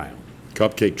cupcake trial?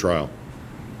 Cupcake trial.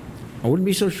 I wouldn't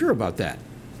be so sure about that.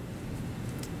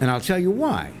 And I'll tell you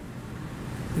why.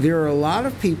 There are a lot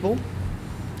of people.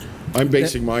 I'm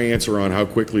basing my answer on how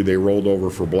quickly they rolled over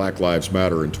for Black Lives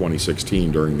Matter in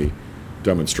 2016 during the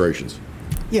demonstrations.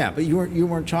 Yeah, but you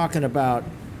weren't talking about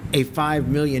a $5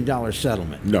 million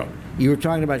settlement. No. You were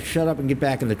talking about shut up and get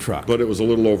back in the truck. But it was a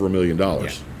little over $1 million,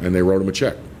 and they wrote him a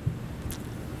check.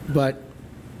 But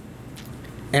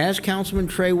as Councilman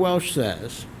Trey Welsh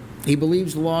says, he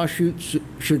believes the lawsuit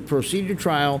should proceed to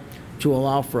trial to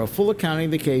allow for a full accounting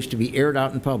of the case to be aired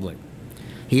out in public.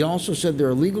 He also said there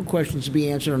are legal questions to be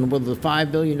answered on whether the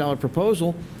 $5 billion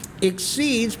proposal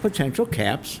exceeds potential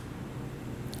caps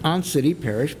on city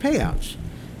parish payouts.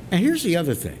 And here's the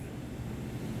other thing.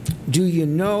 Do you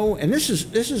know, and this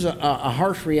is a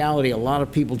harsh reality a lot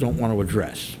of people don't want to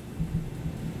address.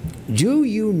 Do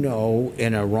you know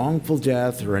in a wrongful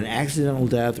death or an accidental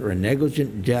death or a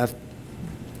negligent death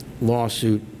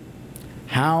lawsuit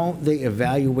how they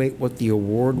evaluate what the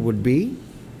award would be?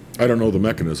 I don't know the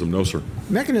mechanism, no, sir.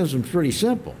 Mechanism's pretty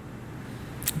simple.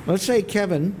 Let's say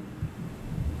Kevin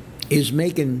is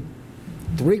making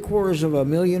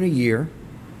 $750,000 a year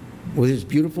with his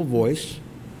beautiful voice,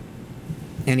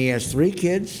 and he has 3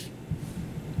 kids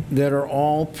that are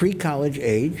all pre-college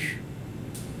age,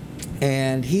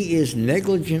 and he is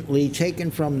negligently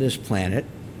taken from this planet,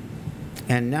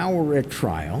 and now we're at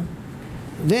trial.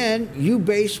 Then you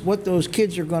base what those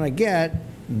kids are going to get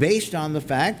based on the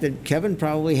fact that Kevin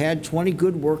probably had 20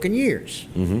 good working years.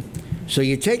 Mm-hmm. So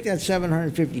you take that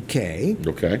 $750K,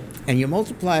 okay, and you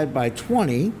multiply it by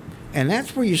 20, and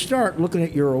that's where you start looking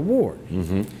at your award.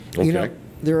 Mm-hmm. Okay. You know,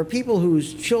 there are people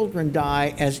whose children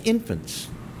die as infants,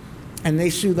 and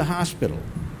they sue the hospital,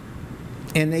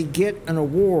 and they get an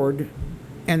award,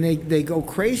 and they go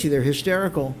crazy. They're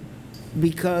hysterical,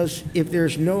 because if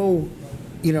there's no,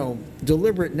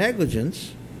 deliberate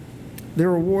negligence,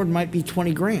 their award might be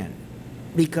 20 grand,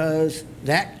 because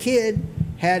that kid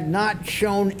had not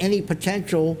shown any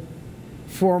potential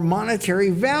for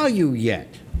monetary value yet.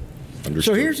 Understood.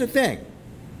 So here's the thing.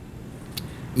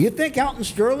 You think Alton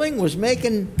Sterling was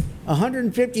making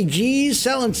 150 G's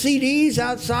selling CDs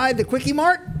outside the Quickie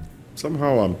Mart?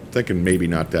 Somehow I'm thinking maybe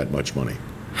not that much money.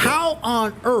 How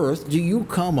on earth do you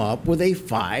come up with a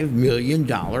 $5 million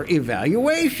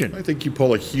evaluation? I think you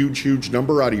pull a huge, huge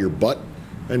number out of your butt,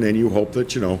 and then you hope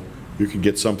that, you can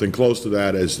get something close to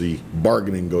that as the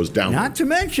bargaining goes down. Not to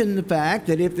mention the fact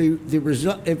that if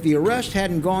the arrest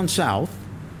hadn't gone south,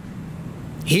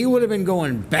 he would have been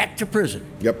going back to prison.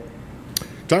 Yep.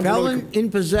 Felon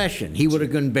in possession, he would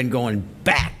have been going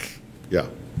back. Yeah.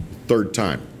 3rd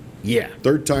time. Yeah.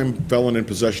 3rd time felon in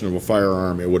possession of a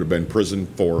firearm, it would have been prison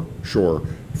for sure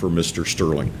for Mr.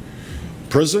 Sterling.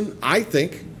 Prison, I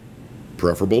think,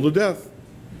 preferable to death.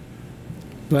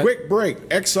 But quick break.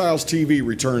 Exiles TV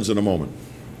returns in a moment.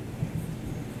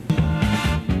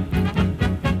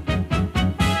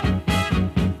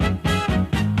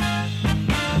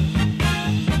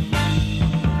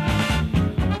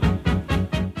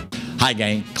 Hi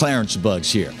gang, Clarence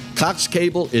Buggs here. Cox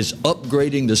Cable is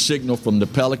upgrading the signal from the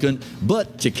Pelican,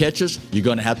 but to catch us, you're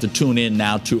going to have to tune in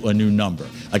now to a new number.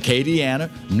 Acadiana,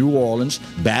 New Orleans,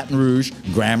 Baton Rouge,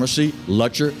 Gramercy,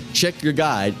 Lutcher. Check your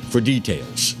guide for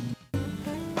details.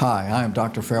 Hi, I am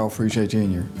Dr. Farrell Fruget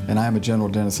Jr., and I am a general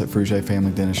dentist at Fruget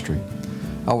Family Dentistry.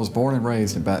 I was born and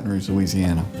raised in Baton Rouge,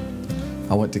 Louisiana.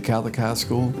 I went to Catholic High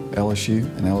School, LSU,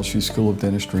 and LSU School of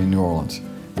Dentistry in New Orleans,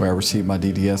 where I received my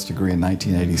DDS degree in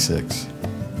 1986.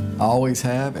 I always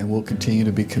have and will continue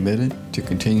to be committed to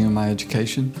continuing my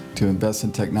education, to invest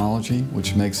in technology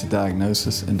which makes the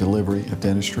diagnosis and delivery of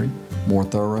dentistry more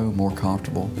thorough, more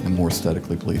comfortable, and more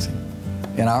aesthetically pleasing.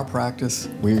 In our practice,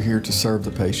 we are here to serve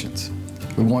the patients.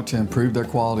 We want to improve their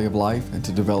quality of life and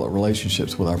to develop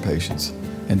relationships with our patients.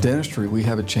 In dentistry, we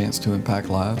have a chance to impact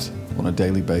lives on a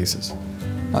daily basis,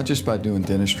 not just by doing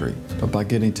dentistry, but by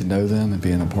getting to know them and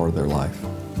being a part of their life.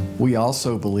 We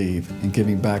also believe in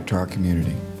giving back to our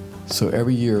community. So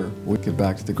every year, we give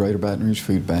back to the Greater Baton Rouge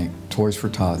Food Bank, Toys for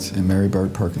Tots, and Mary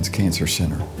Bird Perkins Cancer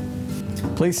Center.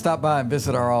 Please stop by and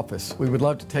visit our office. We would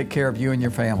love to take care of you and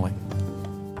your family.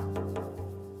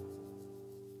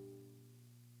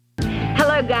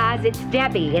 Hello guys, it's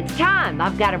Debbie. It's time.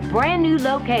 I've got a brand new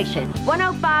location.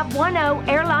 10510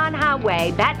 Airline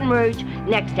Highway, Baton Rouge,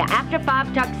 next to After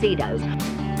 5 Tuxedos.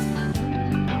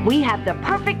 We have the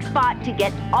perfect spot to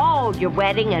get all your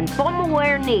wedding and formal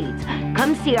wear needs.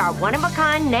 Come see our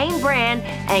one-of-a-kind name brand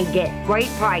and get great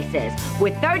prices.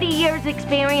 With 30 years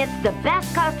experience, the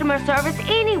best customer service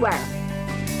anywhere.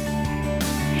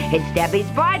 It's Debbie's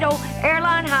Bridal,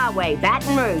 Airline Highway,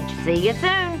 Baton Rouge. See you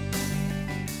soon.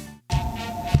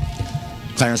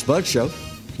 Clarence Buggs Show.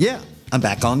 Yeah, I'm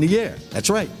back on the air. That's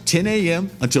right, 10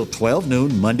 a.m. until 12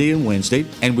 noon, Monday and Wednesday,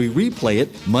 and we replay it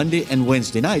Monday and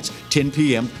Wednesday nights, 10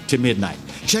 p.m. to midnight.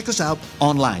 Check us out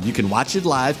online. You can watch it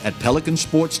live at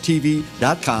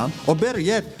PelicanSportsTV.com, or better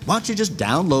yet, why don't you just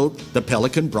download the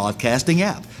Pelican Broadcasting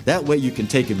app? That way you can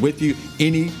take it with you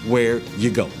anywhere you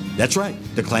go. That's right,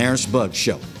 the Clarence Buggs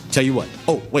Show. Tell you what,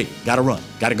 oh, wait, gotta run,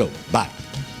 gotta go, bye.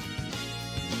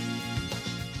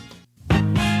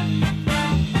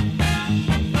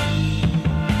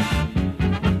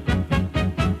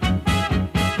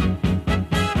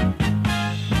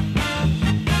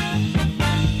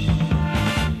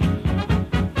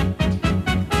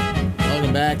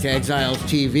 back to Exiles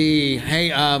TV. Hey,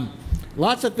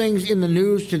 lots of things in the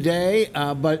news today,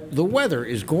 but the weather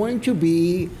is going to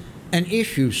be an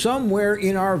issue somewhere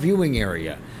in our viewing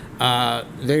area.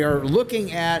 They are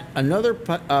looking at another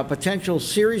potential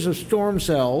series of storm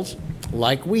cells,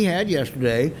 like we had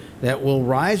yesterday, that will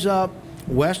rise up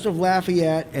west of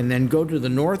Lafayette and then go to the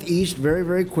northeast very,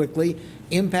 very quickly,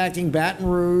 impacting Baton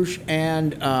Rouge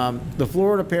and the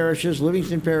Florida parishes,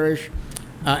 Livingston Parish,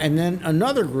 and then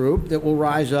another group that will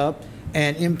rise up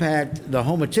and impact the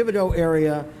Houma-Thibodaux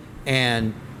area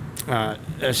and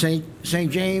St.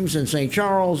 James and St.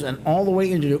 Charles and all the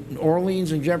way into New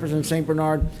Orleans and Jefferson, St.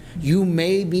 Bernard. You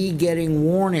may be getting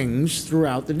warnings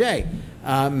throughout the day.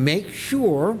 Make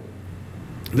sure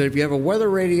that if you have a weather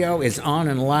radio, it's on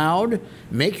and loud.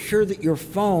 Make sure that your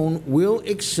phone will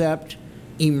accept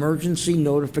emergency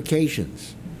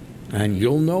notifications. And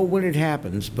you'll know when it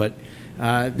happens, but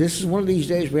this is one of these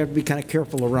days we have to be kind of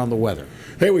careful around the weather.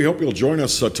 Hey, we hope you'll join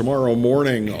us tomorrow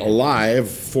morning live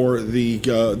for the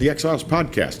Exiles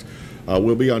podcast.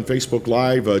 We'll be on Facebook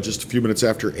Live just a few minutes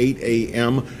after 8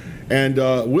 a.m. And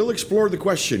we'll explore the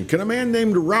question, can a man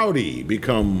named Rowdy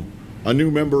become a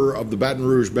new member of the Baton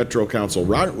Rouge Metro Council?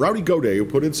 Rowdy Goday, who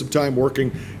put in some time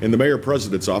working in the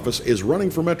mayor-president's office, is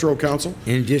running for Metro Council.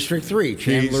 In District 3.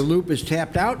 Chandler Loop is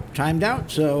timed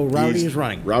out, so Rowdy is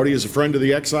running. Rowdy is a friend of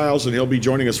the Exiles, and he'll be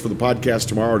joining us for the podcast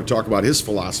tomorrow to talk about his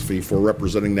philosophy for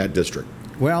representing that district.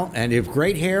 Well, and if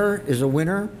great hair is a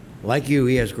winner, like you,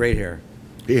 he has great hair.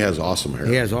 He has awesome hair.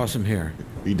 He has awesome hair.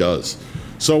 He does.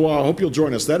 So I hope you'll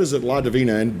join us. That is at La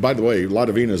Divina. And by the way, La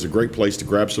Divina is a great place to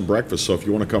grab some breakfast. So if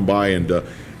you want to come by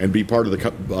and be part of the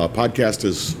podcast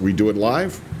as we do it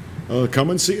live, come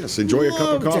and see us. Enjoy a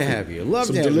cup of coffee. Love to have you. Love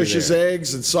some to have delicious you there.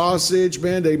 eggs and sausage,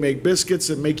 man. They make biscuits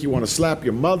that make you want to slap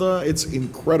your mother. It's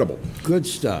incredible. Good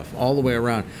stuff all the way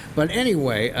around. But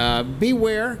anyway,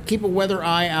 beware. Keep a weather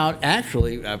eye out,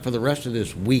 actually, for the rest of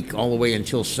this week, all the way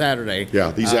until Saturday.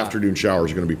 Yeah, these afternoon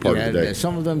showers are going to be part of the day.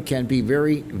 Some of them can be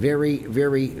very, very,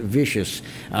 very vicious.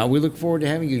 We look forward to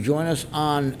having you join us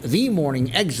on the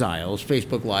Morning Exiles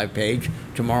Facebook Live page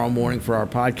tomorrow morning for our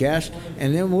podcast.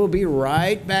 And then we'll be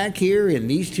right back here in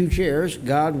these two chairs,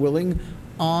 God willing,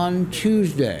 on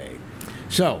Tuesday.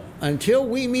 So, until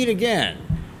we meet again,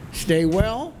 stay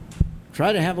well,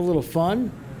 try to have a little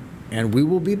fun, and we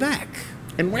will be back.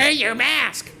 And wear your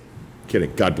mask.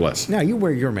 Kidding. God bless. Now, you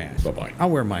wear your mask. Bye-bye.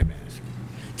 I'll wear my mask.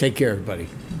 Take care, everybody.